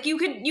song. Like you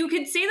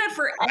could say that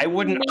for. I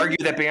wouldn't argue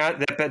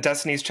that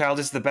Destiny's Child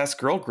is the best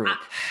girl group.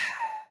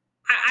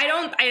 I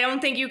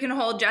don't think you can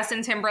hold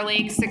Justin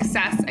Timberlake's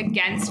success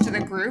against the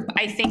group.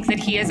 I think that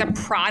he is a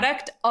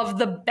product of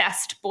the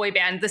best boy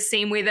band, the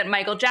same way that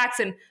Michael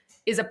Jackson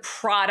is a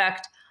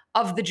product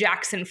of the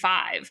Jackson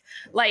 5.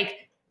 Like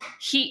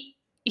he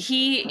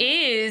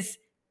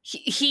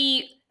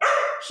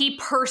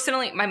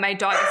personally, my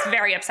dog is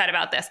very upset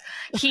about this.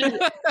 He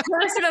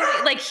personally,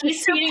 like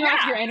he's feeding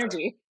off your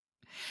energy.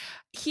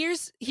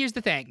 Here's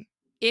the thing.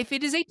 If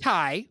it is a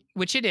tie,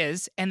 which it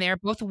is, and they are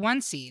both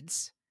 1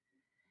 seeds,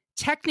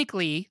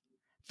 technically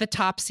the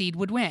top seed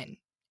would win.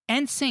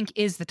 NSYNC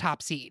is the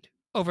top seed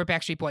over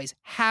Backstreet Boys.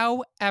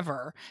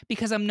 However,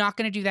 because I'm not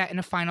going to do that in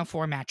a Final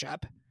Four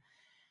matchup,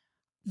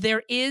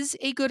 there is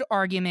a good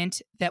argument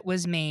that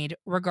was made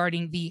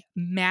regarding the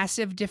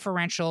massive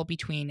differential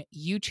between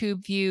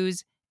YouTube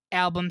views,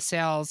 album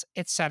sales,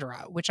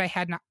 etc., which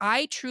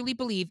I truly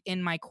believe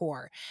in my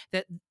core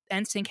that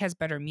NSYNC has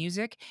better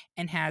music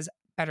and has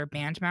better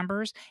band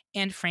members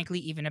and frankly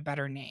even a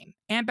better name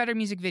and better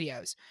music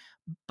videos.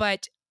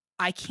 But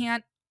I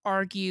can't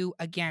argue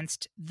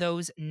against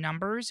those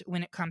numbers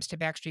when it comes to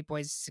Backstreet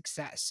Boys'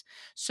 success.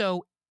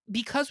 So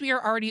because we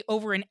are already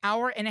over an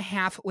hour and a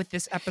half with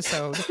this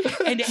episode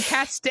and it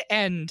has to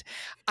end,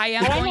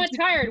 I'm not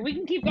tired. We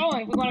can keep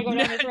going if we want to go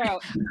down this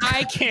route.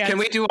 I can't. Can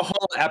we do a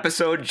whole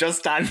episode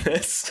just on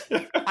this?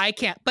 I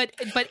can't. But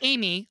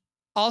Amy,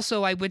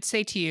 also I would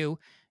say to you,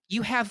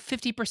 you have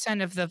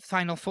 50% of the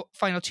final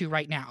 2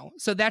 right now.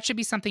 So that should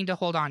be something to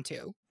hold on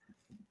to.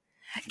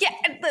 Yeah,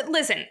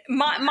 listen,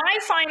 my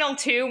final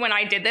 2 when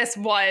I did this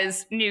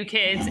was New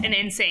Kids and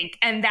NSYNC,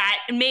 and that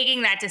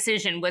making that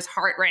decision was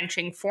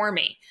heart-wrenching for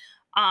me.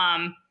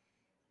 But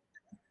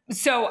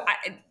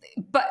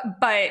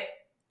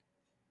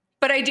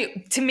I do.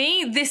 To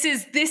me, this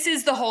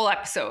is the whole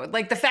episode.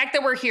 Like the fact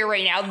that we're here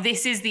right now,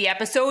 this is the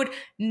episode.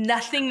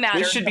 Nothing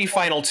matters. This should be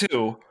final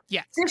 2.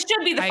 Yes. This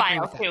should be the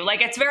final 2.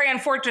 Like it's very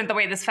unfortunate the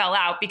way this fell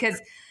out because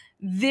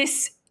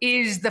this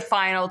is the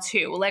final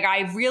 2. Like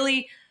I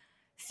really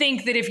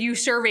think that if you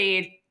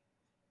surveyed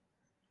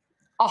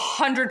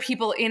 100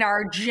 people in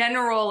our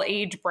general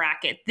age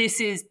bracket,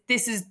 this is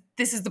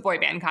the boy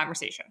band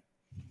conversation.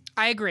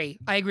 I agree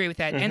with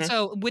that. Mm-hmm. And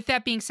so with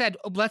that being said,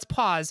 let's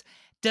pause.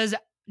 Does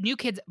New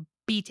Kids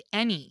beat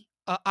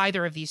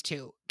either of these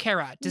two?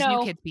 Kara, does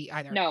New Kids beat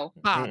either? No.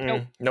 Bob?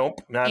 Nope.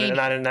 Not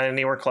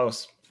anywhere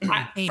close.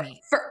 Amy.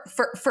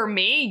 For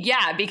me,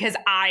 yeah, because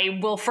I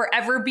will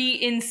forever be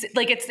in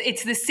like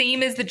it's the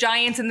same as the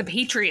Giants and the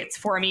Patriots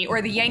for me,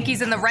 or the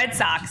Yankees and the Red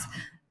Sox.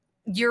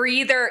 You're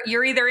either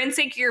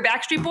NSYNC or you're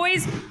Backstreet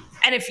Boys,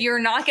 and if you're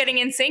not getting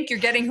NSYNC, you're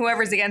getting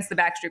whoever's against the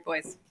Backstreet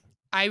Boys.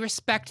 I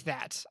respect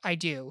that. I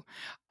do.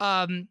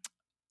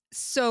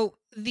 So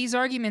these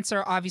arguments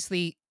are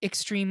obviously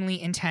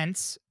extremely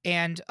intense,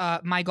 and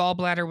my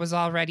gallbladder was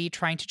already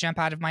trying to jump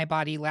out of my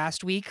body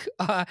last week,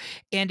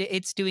 and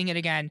it's doing it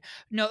again.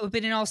 No,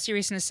 but in all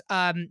seriousness,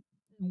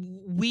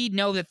 we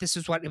know that this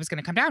is what it was going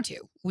to come down to.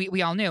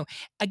 We all knew.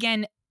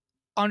 Again,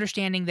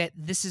 understanding that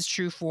this is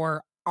true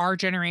for our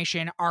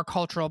generation, our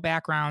cultural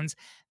backgrounds,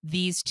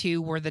 these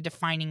two were the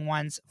defining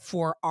ones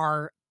for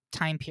our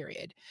time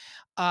period.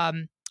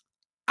 I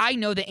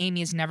know that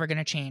Amy is never going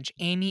to change.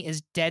 Amy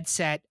is dead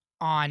set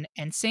on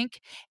NSYNC,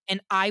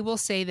 and I will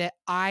say that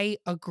I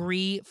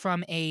agree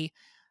I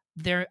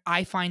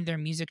find their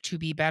music to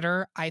be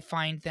better. I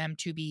find them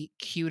to be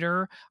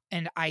cuter,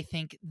 and I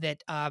think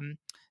that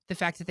the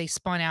fact that they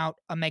spun out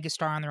a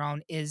megastar on their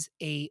own is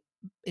a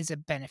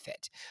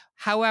benefit.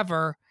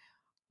 However,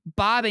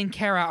 Bob and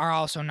Kara are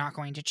also not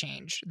going to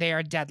change. They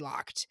are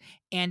deadlocked,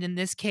 and in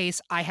this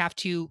case, I have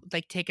to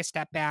take a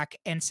step back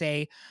and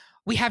say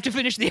we have to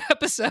finish the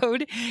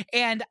episode,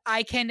 and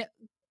I can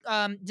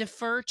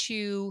defer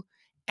to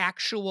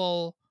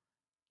actual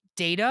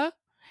data,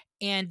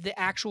 and the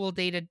actual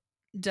data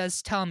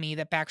does tell me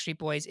that Backstreet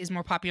Boys is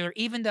more popular,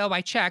 even though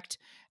I checked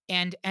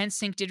and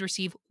NSYNC did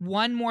receive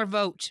 1 more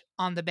vote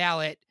on the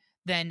ballot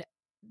than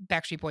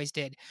Backstreet Boys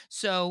did.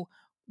 So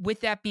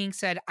with that being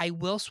said, I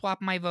will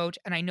swap my vote,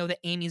 and I know that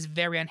Amy is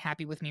very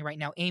unhappy with me right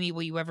now. Amy,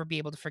 will you ever be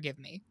able to forgive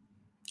me?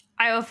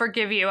 I will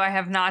forgive you. I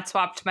have not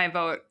swapped my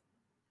vote.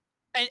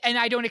 And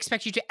I don't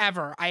expect you to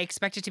ever. I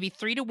expect it to be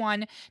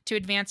 3-1 to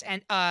advance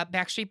and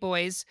Backstreet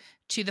Boys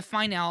to the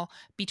final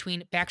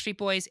between Backstreet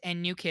Boys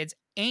and New Kids.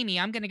 Amy,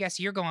 I'm going to guess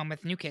you're going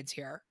with New Kids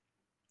here.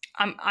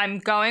 I'm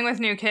going with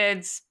New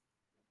Kids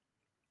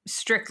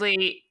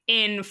strictly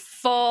in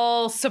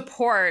full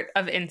support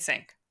of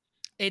NSYNC.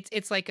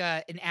 It's like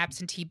an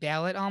absentee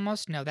ballot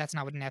almost. No, that's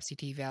not what an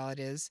absentee ballot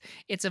is.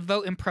 It's a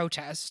vote in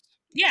protest.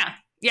 Yeah.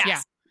 Yes.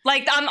 Yeah.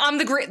 Like I'm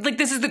the green. Like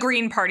this is the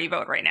Green Party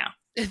vote right now.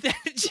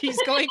 She's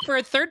going for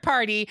a third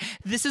party.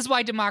 This is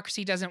why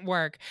democracy doesn't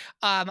work.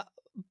 Bob,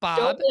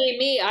 don't blame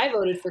me. I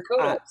voted for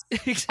Codex.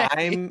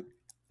 Exactly.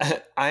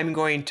 I'm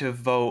going to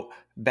vote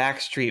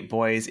Backstreet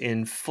Boys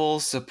in full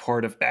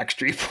support of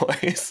Backstreet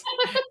Boys.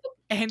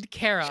 And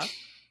Kara.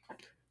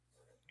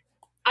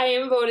 I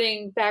am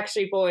voting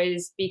Backstreet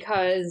Boys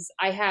because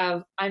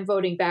I'm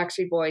voting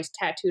Backstreet Boys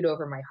tattooed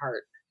over my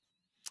heart.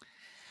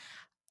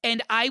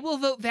 And I will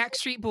vote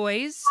Backstreet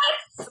Boys.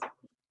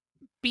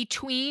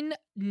 Between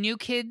New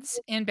Kids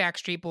and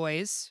Backstreet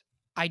Boys,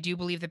 I do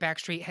believe that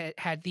Backstreet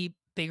had the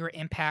bigger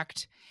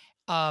impact.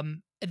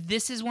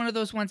 This is one of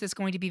those ones that's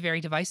going to be very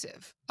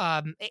divisive.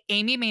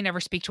 Amy may never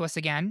speak to us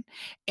again,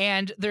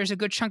 and there's a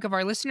good chunk of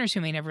our listeners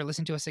who may never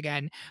listen to us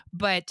again.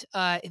 But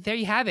there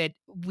you have it.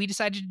 We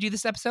decided to do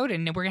this episode,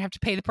 and we're going to have to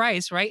pay the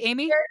price, right,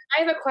 Amy?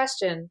 I have a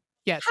question.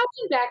 Yes. How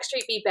can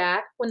Backstreet be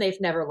back when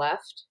they've never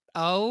left?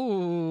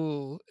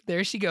 Oh,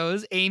 there she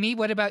goes. Amy,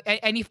 what about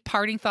any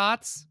parting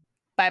thoughts?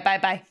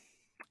 Bye.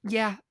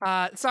 Yeah.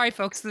 Sorry,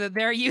 folks.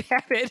 There you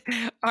have it.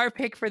 Our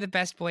pick for the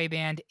best boy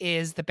band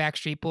is the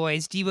Backstreet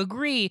Boys. Do you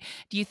agree?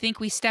 Do you think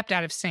we stepped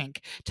out of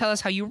sync? Tell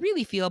us how you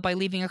really feel by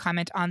leaving a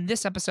comment on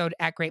this episode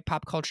at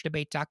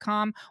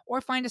greatpopculturedebate.com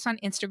or find us on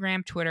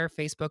Instagram, Twitter,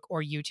 Facebook,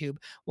 or YouTube.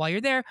 While you're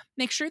there,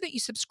 make sure that you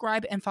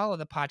subscribe and follow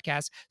the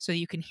podcast so that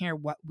you can hear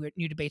what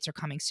new debates are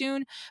coming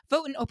soon,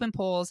 vote in open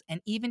polls,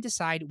 and even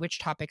decide which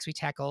topics we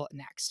tackle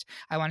next.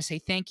 I want to say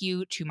thank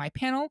you to my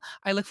panel.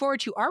 I look forward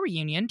to our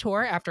reunion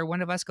tour after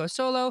one of us goes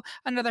solo,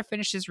 another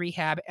finishes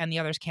rehab, and the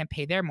others can't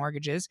pay their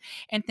mortgages.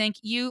 And thank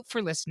you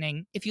for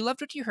listening. If you loved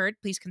what you heard,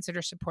 please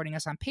consider supporting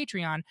us on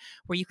Patreon,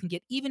 where you can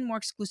get even more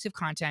exclusive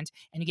content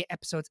and you get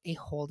episodes a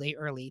whole day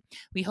early.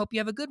 We hope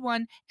you have a good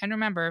one. And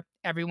remember,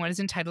 everyone is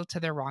entitled to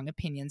their wrong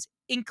opinions,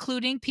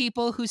 including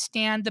people who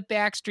stand the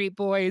Backstreet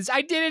Boys.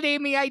 I did it,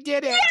 Amy. I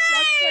did it.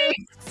 Yay!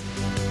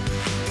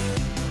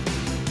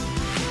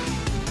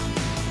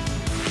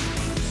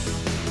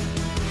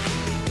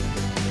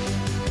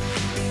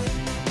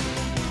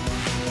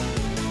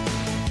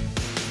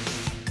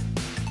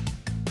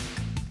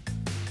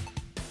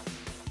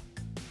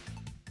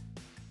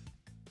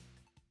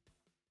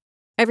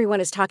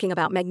 Everyone is talking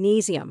about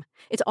magnesium.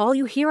 It's all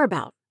you hear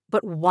about.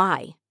 But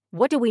why?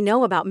 What do we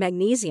know about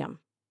magnesium?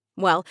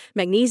 Well,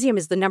 magnesium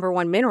is the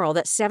 #1 mineral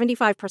that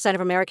 75%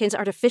 of Americans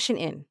are deficient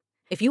in.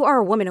 If you are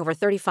a woman over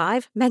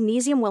 35,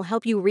 magnesium will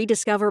help you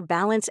rediscover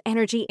balance,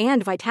 energy,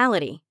 and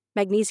vitality.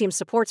 Magnesium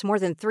supports more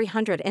than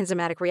 300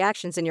 enzymatic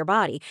reactions in your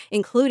body,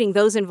 including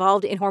those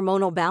involved in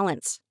hormonal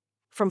balance.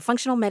 From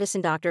functional medicine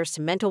doctors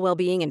to mental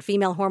well-being and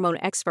female hormone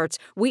experts,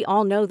 we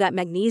all know that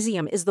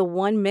magnesium is the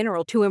one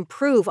mineral to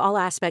improve all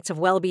aspects of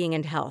well-being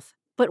and health.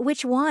 But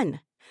which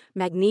one?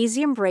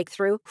 Magnesium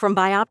Breakthrough from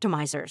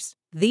Bioptimizers,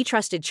 the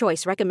trusted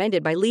choice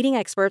recommended by leading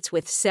experts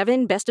with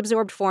 7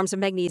 best-absorbed forms of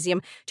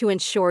magnesium to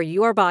ensure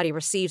your body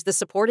receives the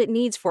support it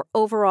needs for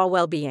overall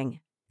well-being.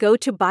 Go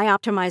to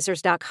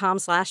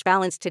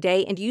bioptimizers.com/balance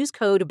today and use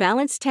code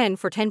BALANCE10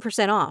 for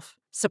 10% off.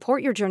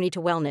 Support your journey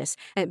to wellness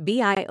at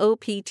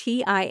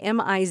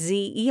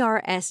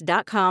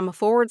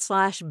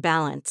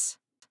bioptimizers.com/balance.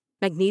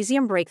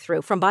 Magnesium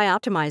Breakthrough from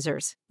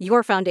Bioptimizers,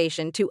 your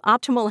foundation to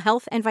optimal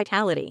health and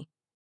vitality.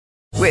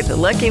 With the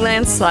Lucky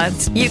Land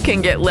Slots, you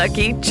can get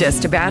lucky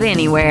just about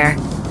anywhere.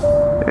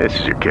 This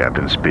is your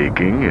captain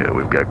speaking.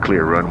 We've got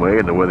clear runway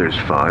and the weather's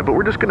fine, but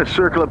we're just going to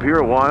circle up here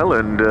a while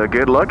and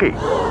get lucky.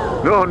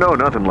 No,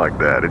 nothing like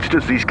that. It's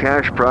just these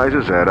cash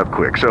prizes add up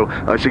quick. So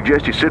I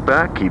suggest you sit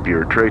back, keep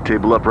your tray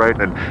table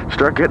upright, and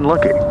start getting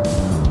lucky.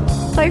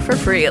 Play for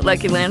free at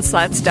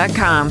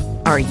LuckyLandSlots.com.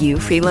 Are you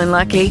feeling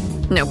lucky?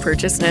 No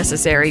purchase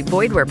necessary.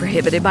 Void where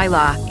prohibited by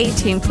law.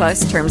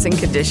 18+ terms and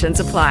conditions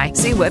apply.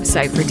 See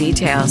website for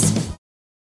details.